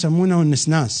العربية يسمونه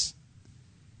النسناس.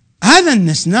 هذا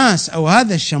النسناس أو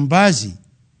هذا الشمبازي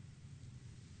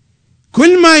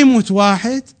كل ما يموت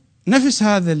واحد نفس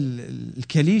هذا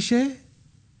الكليشة،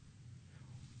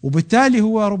 وبالتالي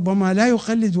هو ربما لا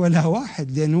يقلد ولا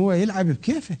واحد، لأنه هو يلعب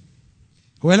بكيفه،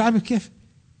 هو يلعب بكيفه.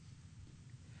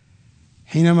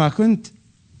 حينما كنت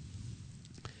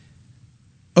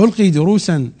ألقي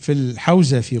دروسا في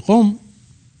الحوزة في قم،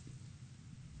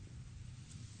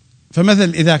 فمثل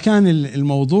إذا كان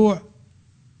الموضوع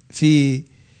في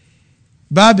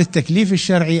باب التكليف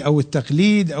الشرعي أو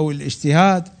التقليد أو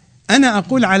الاجتهاد، أنا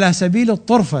أقول على سبيل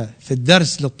الطرفة في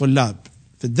الدرس للطلاب،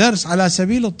 في الدرس على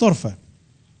سبيل الطرفة،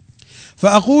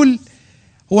 فأقول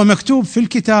هو مكتوب في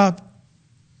الكتاب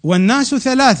والناس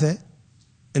ثلاثة،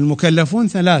 المكلفون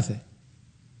ثلاثة،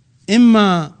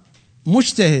 إما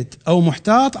مجتهد أو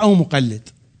محتاط أو مقلد.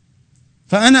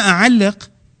 فأنا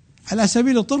أعلق على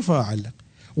سبيل الطرفة، أعلق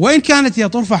وإن كانت هي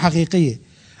طرفة حقيقية،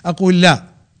 أقول لا،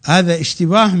 هذا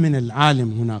اشتباه من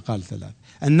العالم، هنا قال ثلاثة،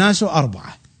 الناس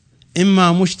أربعة،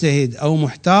 إما مجتهد أو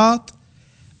محتاط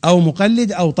أو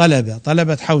مقلد أو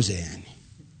طلبة حوزة. يعني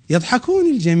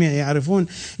يضحكون الجميع، يعرفون،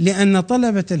 لأن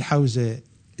طلبة الحوزة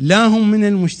لا هم من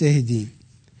المجتهدين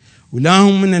ولا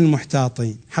هم من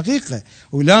المحتاطين حقيقة،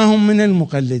 ولا هم من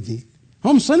المقلدين،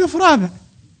 هم صنف رابع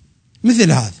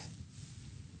مثل هذا.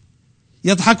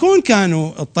 يضحكون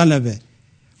كانوا الطلبة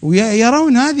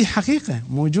ويرون هذه حقيقة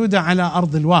موجودة على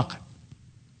أرض الواقع.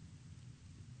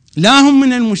 لا هم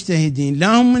من المجتهدين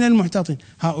لا هم من المحتاطين،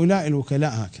 هؤلاء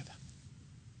الوكلاء هكذا.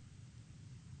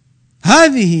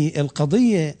 هذه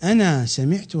القضية أنا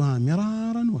سمعتها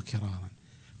مرارا وكرارا،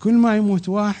 كل ما يموت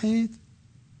واحد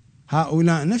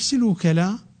هؤلاء نفس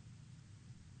الوكلاء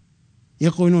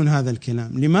يقولون هذا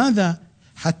الكلام. لماذا؟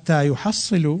 حتى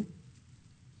يحصلوا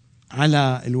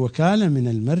على الوكالة من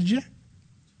المرجع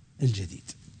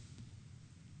الجديد.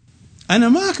 أنا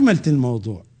ما أكملت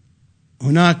الموضوع،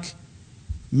 هناك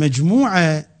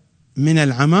مجموعة من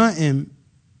العمائم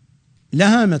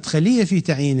لها مدخلية في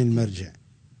تعيين المرجع،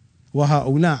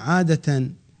 وهؤلاء عادة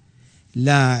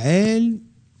لا علم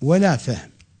ولا فهم،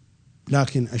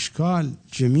 لكن أشكال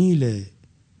جميلة،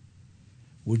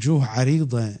 وجوه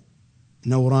عريضة،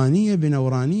 نورانية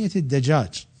بنورانية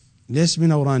الدجاج، ليس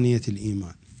بنورانية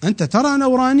الإيمان. أنت ترى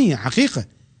نورانية حقيقة،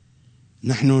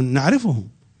 نحن نعرفهم،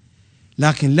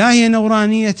 لكن لا هي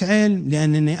نورانية علم،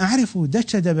 لأنني أعرفه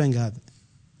دشة دبنج، هذا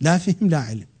لا فهم لا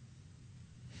علم.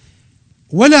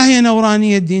 ولا هي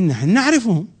نورانية دين، نحن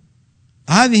نعرفهم.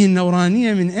 هذه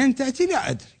النورانية من أين تأتي لا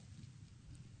أدري،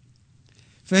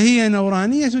 فهي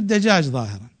نورانية الدجاج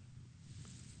ظاهرا.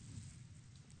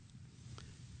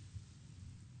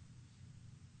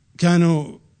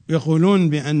 كانوا يقولون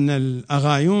بأن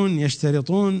الأغايون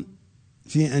يشترطون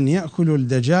في أن يأكلوا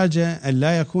الدجاجة أن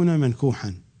لا يكون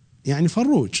منكوحا، يعني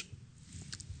فروج.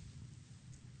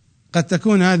 قد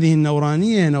تكون هذه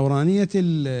النورانية نورانية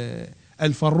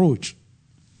الفروج.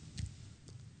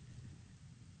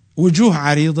 وجوه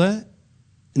عريضة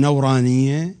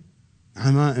نورانية،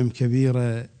 عمائم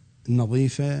كبيرة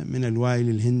نظيفة من الوايل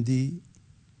الهندي،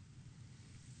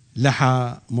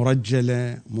 لحى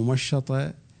مرجلة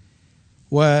ممشطة،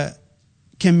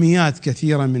 وكميات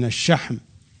كثيرة من الشحم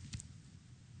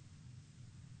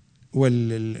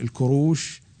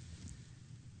والكروش.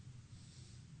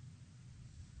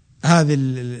 هذه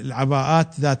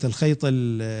العباءات ذات الخيط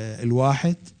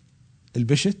الواحد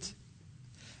البشت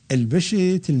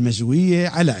المزوية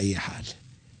على أي حال.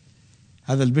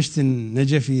 هذا البشت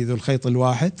النجفي ذو الخيط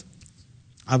الواحد،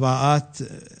 عباءات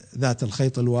ذات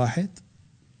الخيط الواحد،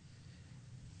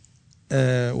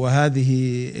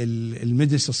 وهذه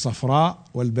المدس الصفراء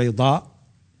والبيضاء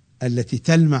التي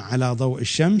تلمع على ضوء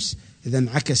الشمس، إذا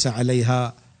انعكس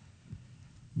عليها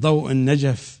ضوء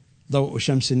النجف، ضوء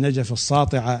شمس النجف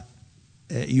الساطعة،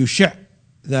 يشع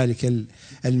ذلك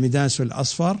المداس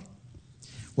الأصفر.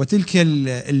 وتلك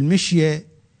المشية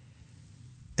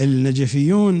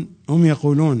النجفيون هم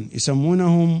يقولون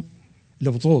يسمونهم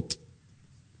البطوط،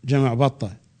 جمع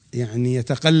بطة، يعني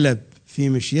يتقلب في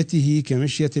مشيته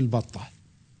كمشية البطة.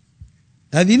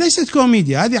 هذه ليست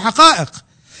كوميديا، هذه حقائق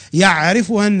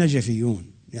يعرفها النجفيون،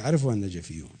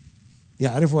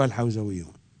 يعرفها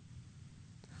الحوزويون.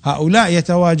 هؤلاء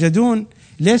يتواجدون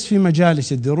ليس في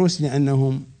مجالس الدروس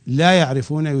لأنهم لا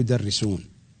يعرفون يدرسون،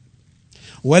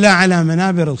 ولا على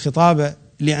منابر الخطابة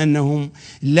لأنهم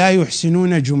لا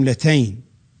يحسنون جملتين،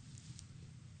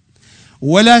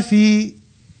 ولا في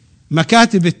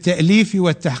مكاتب التأليف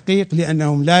والتحقيق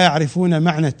لأنهم لا يعرفون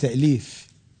معنى التأليف.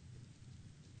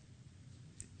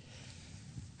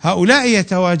 هؤلاء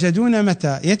يتواجدون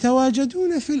متى؟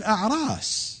 يتواجدون في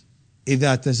الأعراس،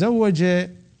 إذا تزوج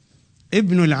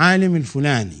ابن العالم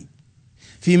الفلاني،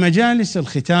 في مجالس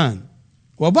الختان،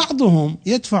 وبعضهم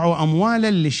يدفع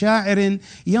أموالا لشاعر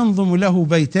ينظم له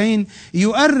بيتين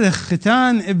يؤرخ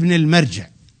ختان ابن المرجع،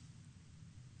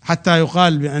 حتى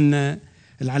يقال بأن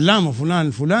العلامة فلان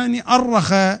الفلاني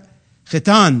أرخ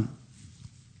ختان.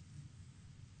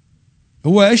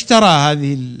 هو اشترى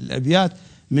هذه الأبيات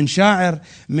من شاعر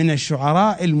من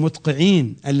الشعراء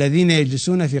المتقعين الذين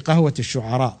يجلسون في قهوة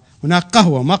الشعراء. هناك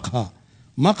قهوة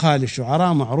مقهى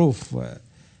للشعراء معروف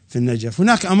في النجف،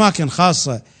 هناك أماكن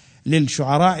خاصة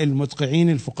للشعراء المتقعين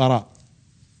الفقراء.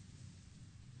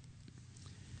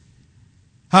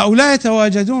 هؤلاء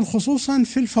يتواجدون خصوصا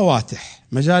في الفواتح،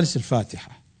 مجالس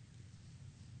الفاتحة.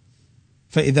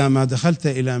 فإذا ما دخلت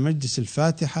إلى مجلس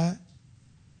الفاتحة،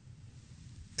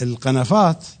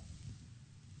 القنفات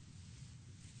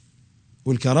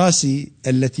والكراسي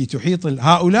التي تحيط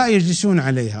هؤلاء يجلسون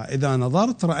عليها، إذا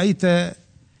نظرت رأيت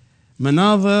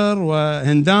مناظر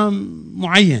وهندام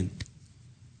معين.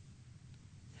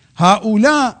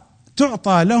 هؤلاء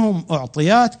تعطى لهم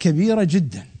أعطيات كبيرة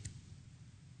جدا،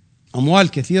 أموال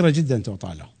كثيرة جدا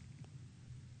تعطى لهم.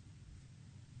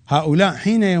 هؤلاء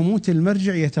حين يموت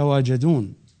المرجع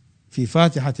يتواجدون في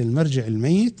فاتحة المرجع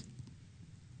الميت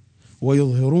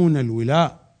ويظهرون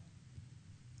الولاء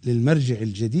للمرجع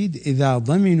الجديد إذا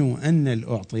ضمنوا أن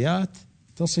الأعطيات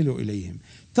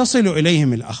تصل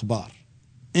إليهم الأخبار: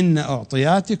 إن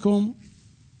أعطياتكم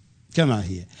كما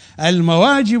هي،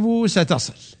 المواجب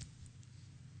ستصل.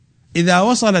 إذا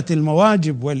وصلت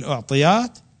المواجب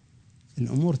والأعطيات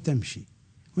الأمور تمشي.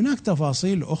 هناك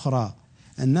تفاصيل أخرى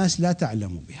الناس لا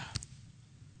تعلم بها.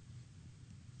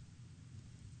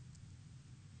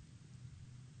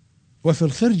 وفي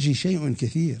الخرج شيء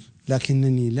كثير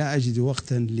لكنني لا أجد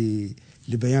وقتا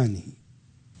لبيانه.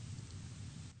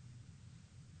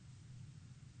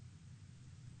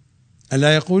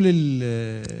 ألا يقول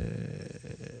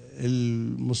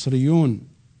المصريون،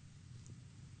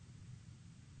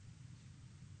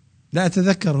 لا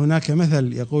أتذكر، هناك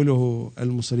مثل يقوله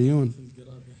المصريون،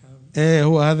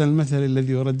 هو هذا المثل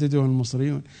الذي يردده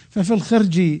المصريون: ففي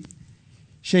الخرج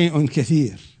شيء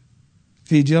كثير،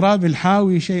 في جراب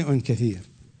الحاوي شيء كثير.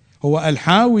 هو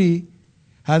الحاوي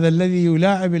هذا الذي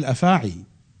يلاعب الأفاعي،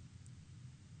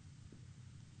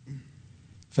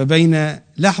 فبين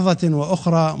لحظة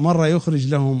وأخرى مرة يخرج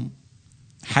لهم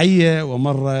حية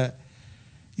ومرة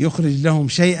يخرج لهم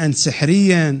شيئا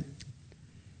سحريا،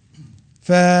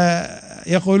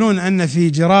 فيقولون أن في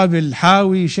جراب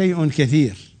الحاوي شيء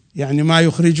كثير، يعني ما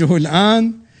يخرجه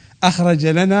الآن أخرج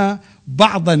لنا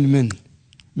بعضا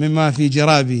مما في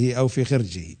جرابه أو في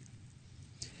خرجه.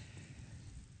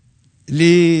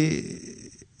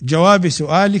 لجواب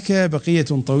سؤالك بقية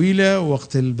طويلة،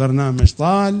 وقت البرنامج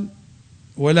طال،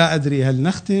 ولا أدري هل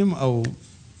نختم أو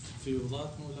فيوضات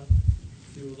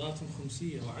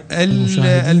خمسية.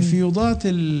 الفيوضات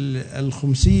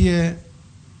الخمسية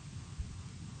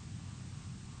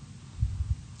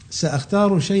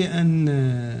سأختار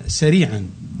شيئا سريعا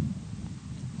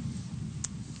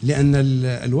لأن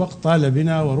الوقت طال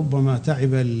بنا، وربما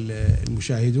تعب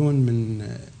المشاهدون من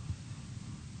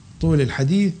طول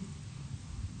الحديث.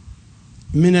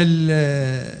 من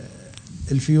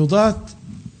الفيوضات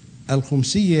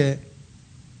الخمسية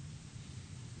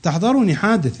تحضرني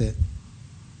حادثة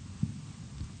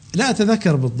لا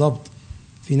أتذكر بالضبط،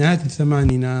 في نهاية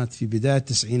الثمانينات في بداية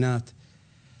التسعينات.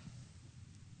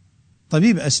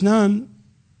 طبيب أسنان،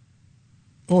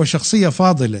 هو شخصية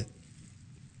فاضلة،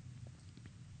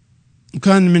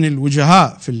 وكان من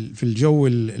الوجهاء في الجو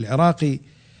العراقي،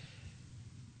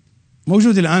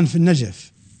 موجود الآن في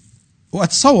النجف.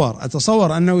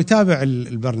 وأتصور أنه يتابع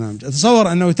البرنامج،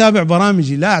 أتصور أنه يتابع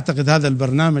برامجي، لا أعتقد هذا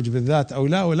البرنامج بالذات أو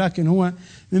لا، ولكن هو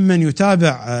ممن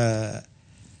يتابع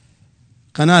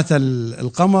قناة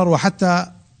القمر،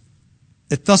 وحتى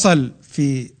اتصل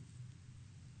في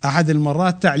أحد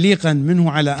المرات تعليقا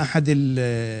منه على أحد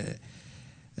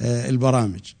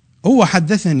البرامج. هو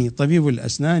حدثني طبيب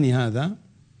الأسنان هذا،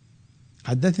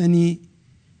 حدثني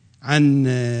عن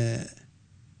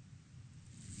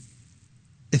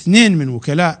 2 من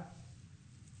وكلاء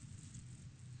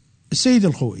السيد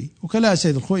الخوئي. وكلاء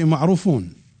السيد الخوئي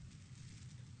معروفون،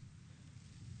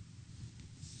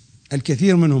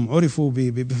 الكثير منهم عرفوا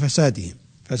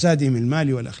فسادهم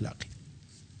المالي والأخلاقي.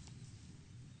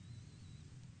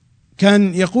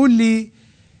 كان يقول لي: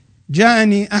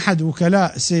 جاءني أحد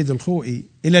وكلاء السيد الخوئي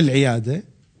إلى العيادة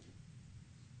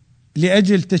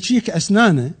لأجل تشيك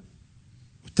أسنانه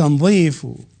وتنظيف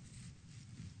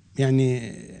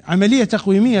يعني عملية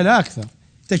تقويمية لا أكثر،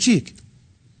 تشيك.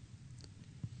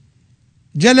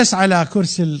 جلس على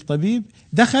كرسي الطبيب،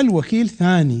 دخل وكيل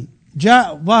ثاني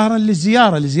جاء ظاهرا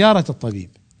لزيارة الطبيب.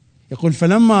 يقول: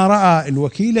 فلما رأى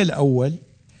الوكيل الأول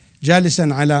جالسا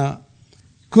على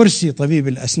كرسي طبيب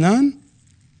الأسنان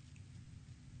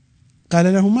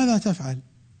قال له: ماذا تفعل؟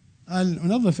 قال: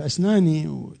 أنظف أسناني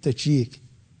وتشيك.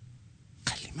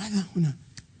 قال لي: ماذا هنا؟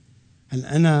 قال: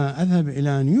 أنا أذهب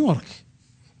إلى نيويورك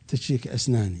تشيك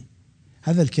أسناني.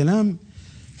 هذا الكلام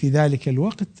في ذلك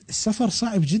الوقت السفر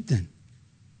صعب جدا،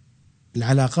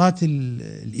 العلاقات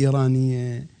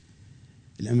الإيرانية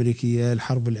الأمريكية،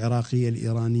 الحرب العراقية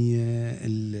الإيرانية،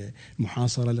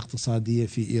 المحاصرة الاقتصادية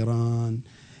في إيران،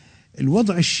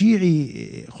 الوضع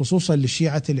الشيعي خصوصا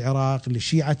لشيعة العراق،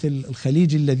 لشيعة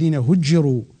الخليج الذين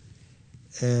هجروا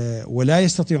ولا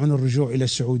يستطيعون الرجوع إلى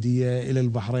السعودية إلى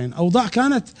البحرين، أوضاع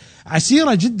كانت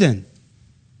عسيرة جدا.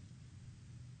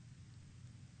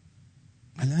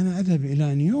 أنا أذهب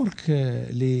إلى نيويورك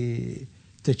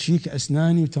لتشيك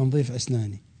أسناني وتنظيف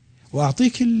أسناني،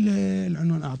 وأعطيك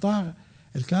العنوان. أعطاه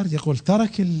الكارت، يقول: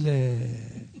 ترك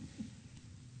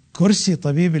كرسي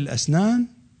طبيب الأسنان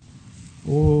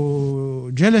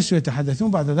وجلسوا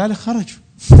يتحدثون، بعد ذلك خرجوا.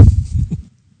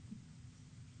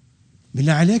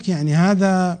 بالله عليك، يعني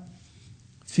هذا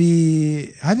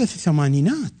في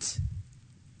الثمانينات،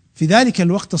 في ذلك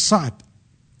الوقت الصعب،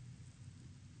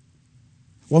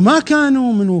 وما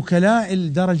كانوا من وكلاء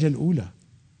الدرجة الأولى،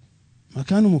 ما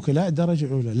كانوا وكلاء الدرجة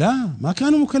الأولى، لا، ما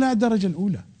كانوا وكلاء الدرجة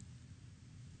الأولى.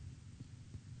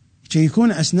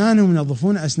 يشيكون أسنانهم،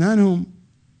 ينظفون أسنانهم،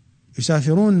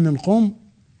 يسافرون من قم،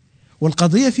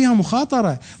 والقضية فيها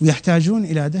مخاطرة، ويحتاجون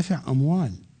إلى دفع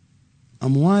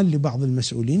أموال لبعض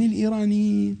المسؤولين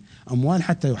الإيرانيين، أموال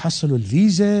حتى يحصلوا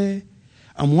الفيزا،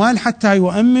 أموال حتى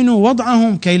يؤمنوا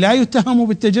وضعهم كي لا يتهموا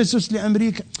بالتجسس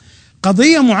لأمريكا.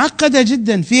 قضية معقدة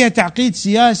جدا، فيها تعقيد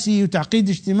سياسي وتعقيد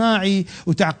اجتماعي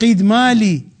وتعقيد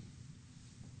مالي.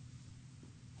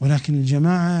 ولكن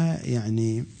الجماعة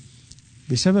يعني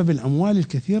بسبب الأموال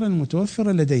الكثيرة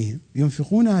المتوفرة لديهم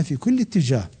ينفقونها في كل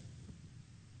اتجاه،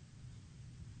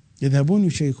 يذهبون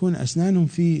يشيكون أسنانهم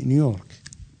في نيويورك.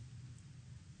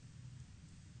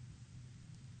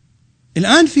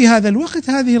 الآن في هذا الوقت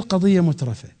هذه القضية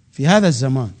مترفة، في هذا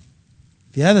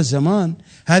الزمان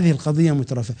هذه القضية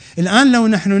مترفة. الآن لو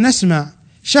نحن نسمع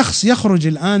شخص يخرج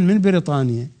الآن من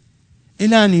بريطانيا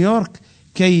إلى نيويورك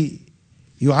كي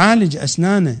يعالج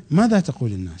أسنانه، ماذا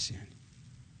تقول الناس؟ يعني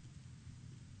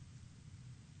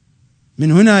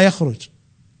من هنا يخرج،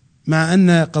 مع أن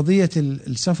قضية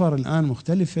السفر الآن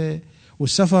مختلفة،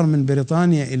 والسفر من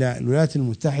بريطانيا إلى الولايات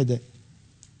المتحدة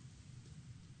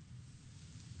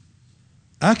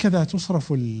هكذا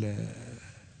تصرف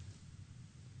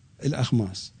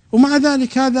الأخماس. ومع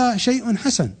ذلك هذا شيء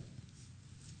حسن.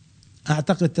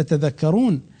 أعتقد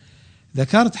تتذكرون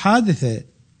ذكرت حادثة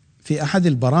في أحد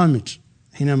البرامج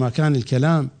حينما كان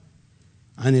الكلام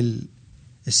عن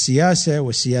السياسة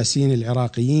والسياسيين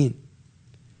العراقيين،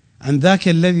 عن ذاك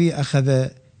الذي أخذ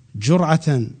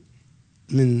جرعة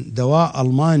من دواء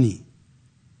ألماني.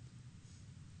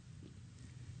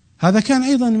 هذا كان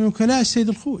أيضا من وكلاء السيد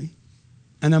الخوئي.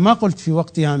 أنا ما قلت في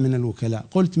وقتها من الوكلاء،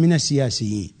 قلت من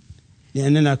السياسيين،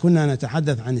 لأننا كنا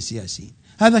نتحدث عن السياسيين.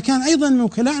 هذا كان أيضا من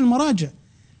وكلاء المراجع،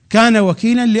 كان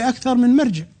وكيلا لأكثر من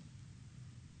مرجع.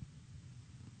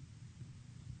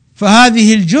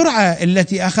 فهذه الجرعة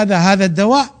التي أخذ هذا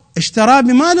الدواء اشترى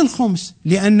بمال الخمس،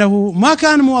 لأنه ما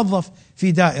كان موظف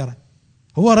في دائرة،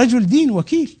 هو رجل دين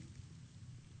وكيل.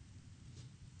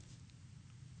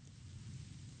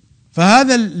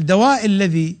 فهذا الدواء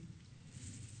الذي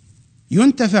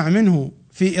ينتفع منه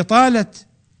في إطالة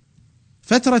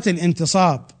فترة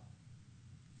الانتصاب،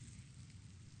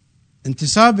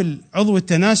 انتصاب العضو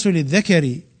التناسلي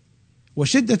الذكري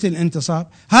وشدة الانتصاب،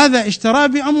 هذا اشترى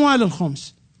بأموال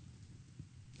الخمس.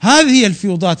 هذه هي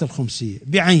الفيوضات الخمسية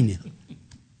بعينها.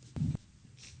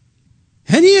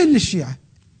 هنيئا للشيعة.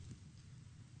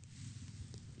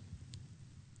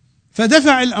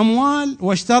 فدفع الأموال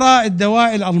واشترى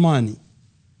الدواء الألماني،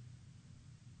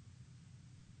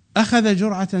 أخذ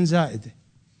جرعة زائدة.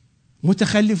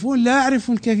 متخلفون لا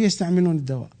يعرفون كيف يستعملون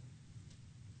الدواء.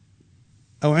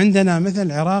 أو عندنا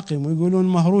مثل عراقي ويقولون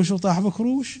مهروش وطاح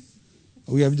بكروش،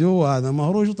 ويبدو هذا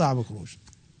مهروش وطاح بكروش.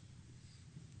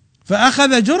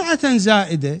 فأخذ جرعة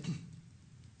زائدة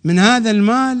من هذا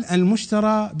المال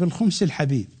المشترى بالخمس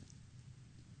الحبيب،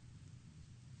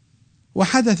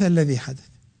 وحدث الذي حدث.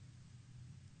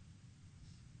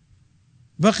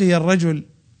 بقي الرجل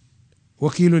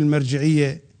وكيل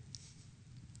المرجعية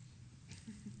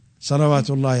صلوات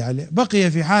الله عليه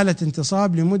بقي في حالة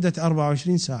انتصاب لمدة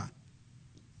 24 ساعة.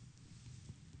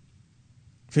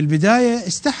 في البداية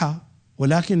استحى،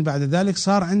 ولكن بعد ذلك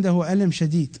صار عنده ألم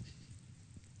شديد،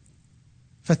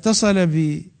 فاتصل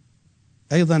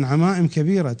أيضا عمائم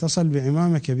كبيرة، اتصل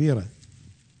بعمامة كبيرة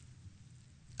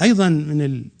أيضا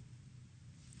من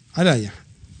على أي حال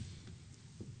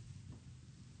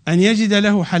أن يجد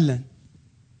له حلا.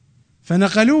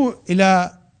 فنقلوه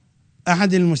إلى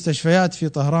أحد المستشفيات في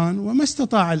طهران، وما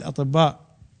استطاع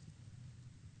الأطباء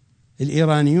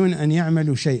الإيرانيون أن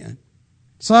يعملوا شيئا.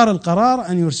 صار القرار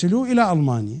أن يرسلوه إلى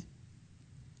ألمانيا.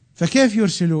 فكيف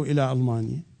يرسلوه إلى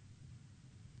ألمانيا؟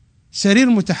 سرير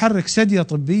متحرك، سدية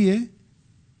طبية،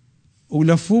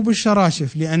 ولفوه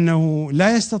بالشراشف لأنه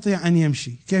لا يستطيع أن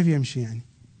يمشي. كيف يمشي يعني؟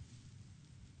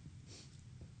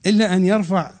 إلا أن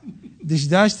يرفع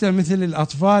دشداشته مثل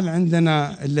الأطفال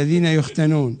عندنا الذين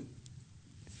يختنون،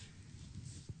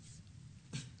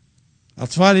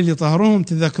 أطفال اللي طهروهم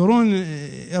تذكرون،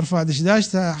 يرفع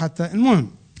دشداشته حتى.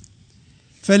 المهم،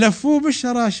 فلفوه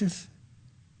بالشراشف،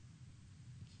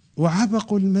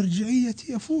 وعبق المرجعية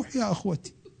يفوح يا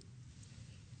أخوتي.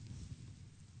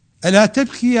 ألا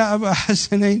تبكي يا أبا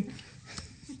حسنين؟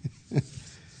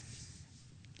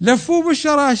 لفوه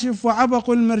بالشراشف وعبق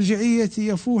المرجعية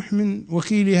يفوح من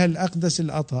وكيلها الأقدس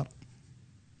الأطهر.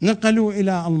 نقلوا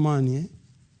إلى ألمانيا،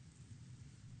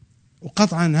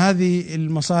 وقطعا هذه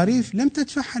المصاريف لم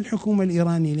تدفعها الحكومة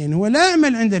الإيرانية، لأنه هو لا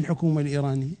يعمل عند الحكومة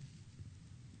الإيرانية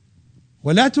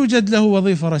ولا توجد له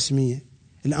وظيفة رسمية.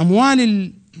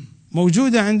 الأموال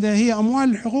الموجودة عنده هي أموال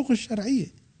الحقوق الشرعية.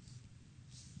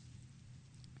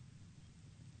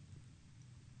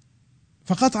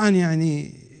 فقطعا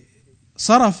يعني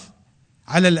صرف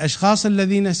على الأشخاص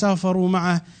الذين سافروا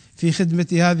معه في خدمة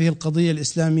هذه القضية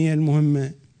الإسلامية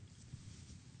المهمة،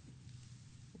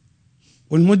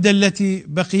 والمدة التي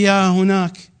بقياها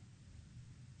هناك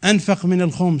أنفق من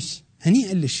الخمس.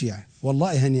 هنيئا للشيعة،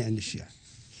 والله هنيئا للشيعة.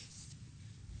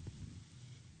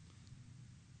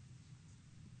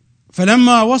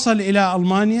 فلما وصل إلى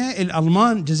ألمانيا،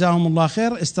 الألمان جزاهم الله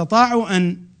خير استطاعوا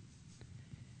أن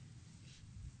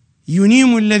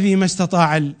ينيموا الذي ما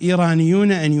استطاع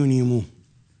الإيرانيون أن ينيموه،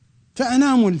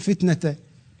 فأناموا الفتنة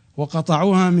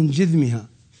وقطعوها من جذمها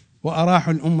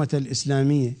وأراحوا الأمة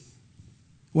الإسلامية.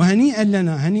 وهنيئا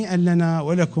لنا، هنيئا لنا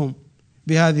ولكم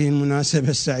بهذه المناسبة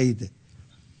السعيدة.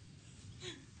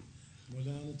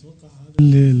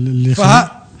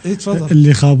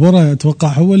 اللي خابره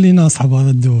أتوقع هو اللي ناصحه بهذا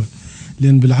الدواء،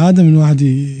 لأن بالعادة من واحد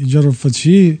يجرب فد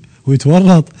شيء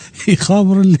ويتورط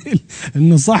يخابر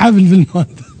إنه صاحب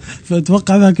بالمادة،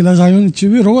 فأتوقع ذاك الأغايون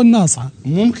الكبير هو الناصحة.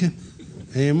 ممكن،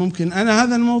 أي ممكن. أنا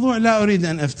هذا الموضوع لا أريد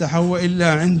أن أفتحه،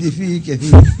 وإلا عندي فيه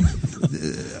كثير.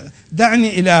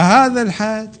 دعني إلى هذا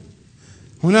الحد.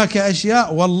 هناك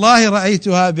أشياء والله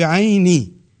رأيتها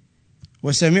بعيني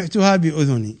وسمعتها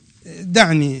بأذني.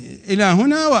 دعني إلى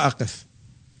هنا وأقف،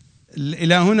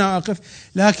 إلى هنا أقف.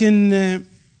 لكن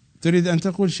تريد أن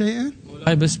تقول شيئا؟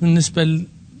 بس بالنسبة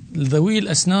لذوي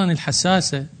الأسنان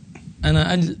الحساسة،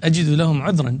 أنا أجد لهم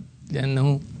عذرا،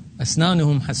 لأنه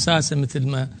أسنانهم حساسة، مثل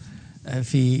ما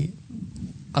في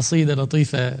قصيدة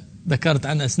لطيفة ذكرت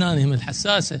عن أسنانهم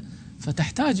الحساسة،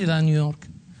 فتحتاج إلى نيويورك.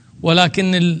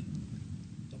 ولكن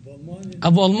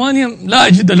أبو ألمانيا لا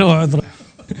أجد له عذرا.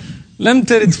 لم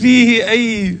ترد فيه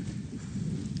أي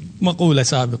مقولة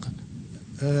سابقا.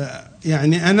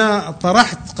 يعني أنا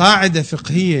طرحت قاعدة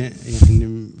فقهية،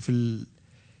 يعني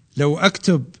لو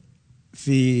أكتب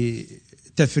في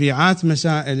تفريعات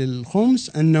مسائل الخمس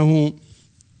أنه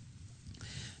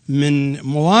من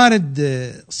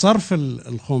موارد صرف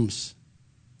الخمس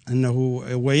أنه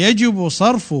ويجب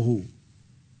صرفه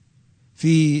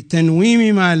في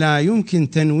تنويم ما لا يمكن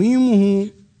تنويمه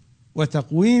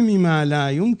وتقويم ما لا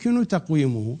يمكن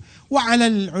تقويمه. وعلى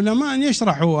العلماء أن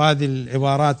يشرحوا هذه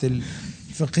العبارات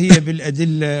الفقهية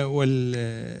بالأدلة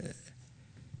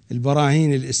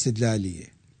والبراهين الاستدلالية.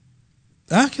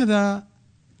 هكذا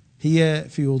هي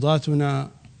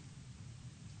فيوضاتنا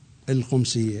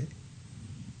الخمسية.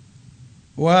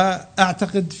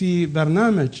 وأعتقد في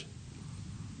برنامج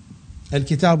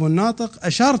الكتاب الناطق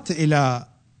أشرت إلى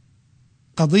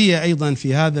قضية أيضا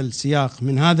في هذا السياق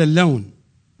من هذا اللون.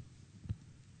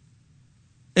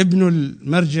 ابن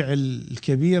المرجع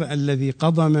الكبير الذي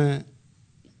قضم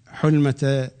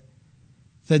حلمة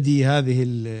ثدي هذه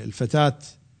الفتاة،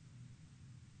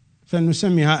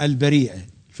 فلنسميها البريئة،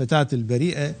 الفتاة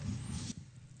البريئة،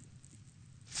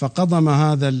 فقضم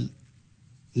هذا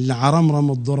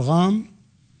العرمرم الضرغام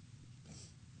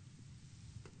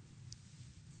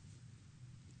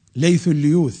ليث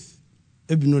الليوث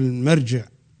ابن المرجع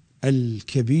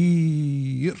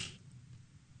الكبير،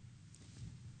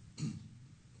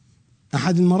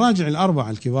 أحد المراجع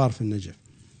الأربعة الكبار في النجف،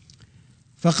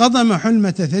 فقضم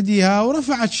حلمة ثديها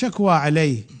ورفعت شكوى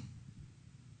عليه.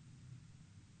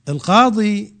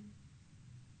 القاضي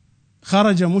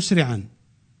خرج مسرعا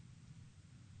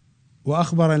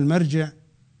وأخبر المرجع،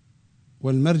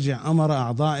 والمرجع أمر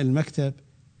أعضاء المكتب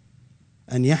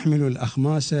أن يحملوا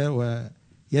الأخماس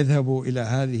ويذهبوا إلى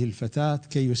هذه الفتاة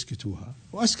كي يسكتوها،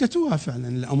 وأسكتوها فعلا.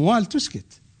 الأموال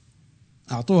تسكت،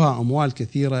 أعطوها أموال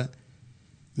كثيرة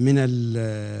من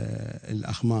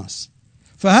الأخماس.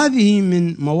 فهذه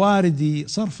من موارد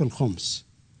صرف الخمس،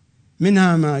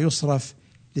 منها ما يصرف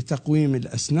لتقويم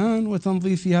الأسنان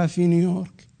وتنظيفها في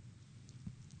نيويورك،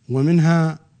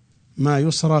 ومنها ما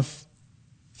يصرف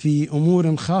في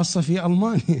أمور خاصة في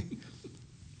ألمانيا،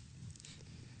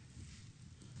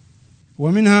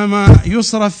 ومنها ما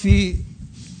يصرف في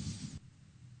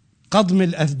قضم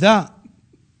الأثداء.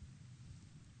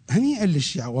 هنيئا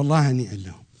للشيعة، والله هنيئا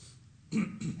لهم،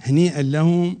 هنيئا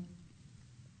لهم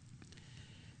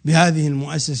بهذه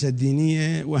المؤسسة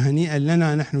الدينية، وهنيئا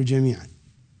لنا نحن جميعا.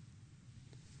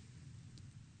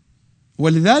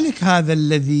 ولذلك هذا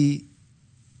الذي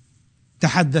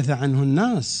تحدث عنه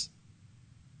الناس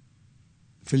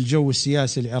في الجو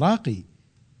السياسي العراقي،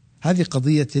 هذه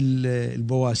قضية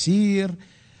البواسير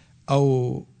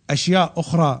أو أشياء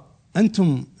أخرى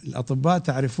أنتم الأطباء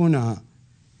تعرفونها.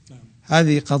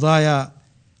 هذه قضايا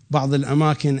بعض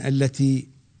الأماكن التي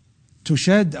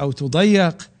تشد أو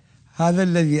تضيق، هذا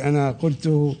الذي أنا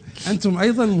قلته. أنتم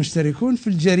أيضا مشتركون في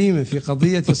الجريمة في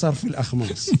قضية صرف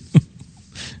الأخماس،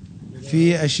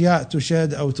 في أشياء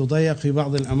تشد أو تضيق في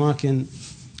بعض الأماكن.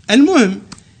 المهم،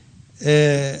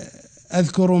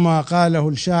 أذكر ما قاله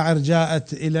الشاعر: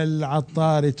 جاءت إلى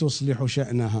العطار تصلح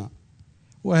شأنها،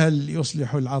 وهل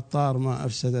يصلح العطار ما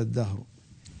أفسد الدهر؟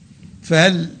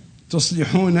 فهل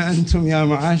تصلحون أنتم يا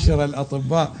معاشر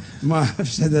الأطباء ما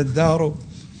أفسد الدهر؟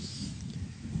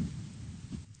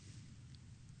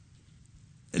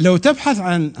 لو تبحث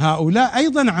عن هؤلاء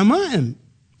أيضا عمائم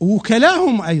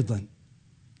وكلاهم أيضا،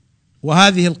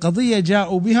 وهذه القضية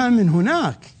جاءوا بها من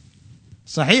هناك.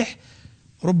 صحيح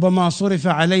ربما صرف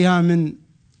عليها من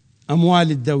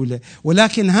أموال الدولة،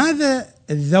 ولكن هذا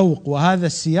الذوق وهذا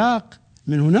السياق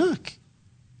من هناك،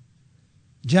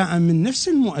 جاء من نفس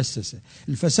المؤسسة.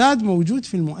 الفساد موجود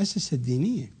في المؤسسة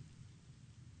الدينية،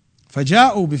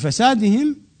 فجاءوا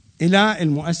بفسادهم إلى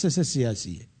المؤسسة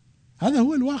السياسية. هذا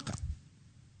هو الواقع.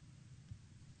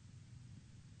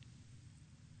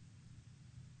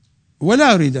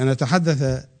 ولا أريد أن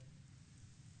أتحدث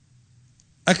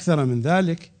أكثر من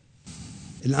ذلك.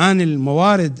 الآن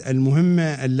الموارد المهمة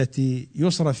التي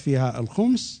يصرف فيها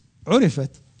الخمس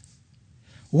عرفت،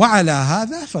 وعلى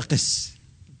هذا فقس،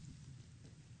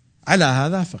 على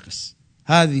هذا فقس.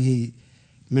 هذه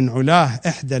من علاه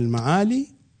إحدى المعالي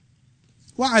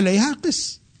وعليها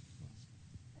قس،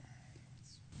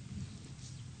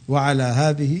 وعلى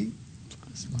هذه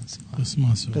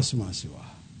قس ما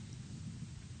سواها.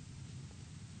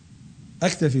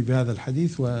 أكتفي بهذا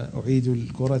الحديث وأعيد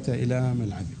الكرة إلى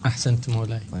ملعبكم. أحسنت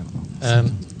مولاي.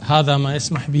 هذا ما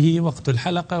يسمح به وقت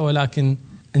الحلقة، ولكن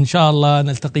إن شاء الله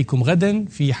نلتقيكم غدا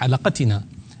في حلقتنا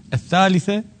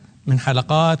الثالثة من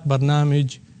حلقات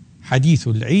برنامج حديث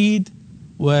العيد،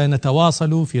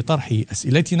 ونتواصل في طرح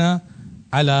أسئلتنا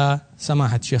على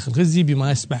سماحة الشيخ الغزي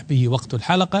بما يسمح به وقت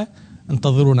الحلقة.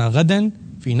 انتظرونا غدا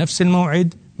في نفس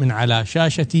الموعد من على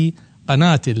شاشة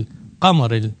قناة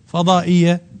القمر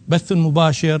الفضائية، بث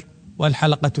مباشر،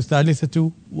 والحلقة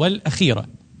الثالثة والأخيرة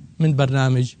من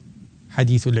برنامج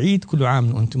حديث العيد. كل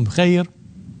عام وأنتم بخير،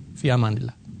 في أمان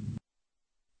الله.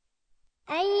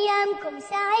 أيامكم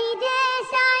سعيدة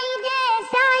سعيدة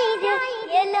سعيدة،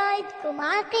 يا لعيدكم يلعدكم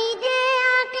عقيدة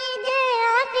عقيدة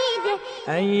عقيدة.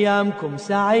 أيامكم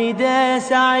سعيدة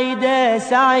سعيدة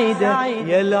سعيدة،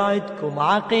 يلعدكم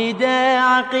عقيدة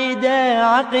عقيدة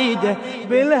عقيدة.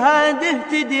 بالهادي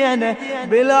اهتدينا،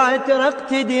 بالعترق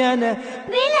اقتدينا،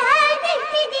 بالهادي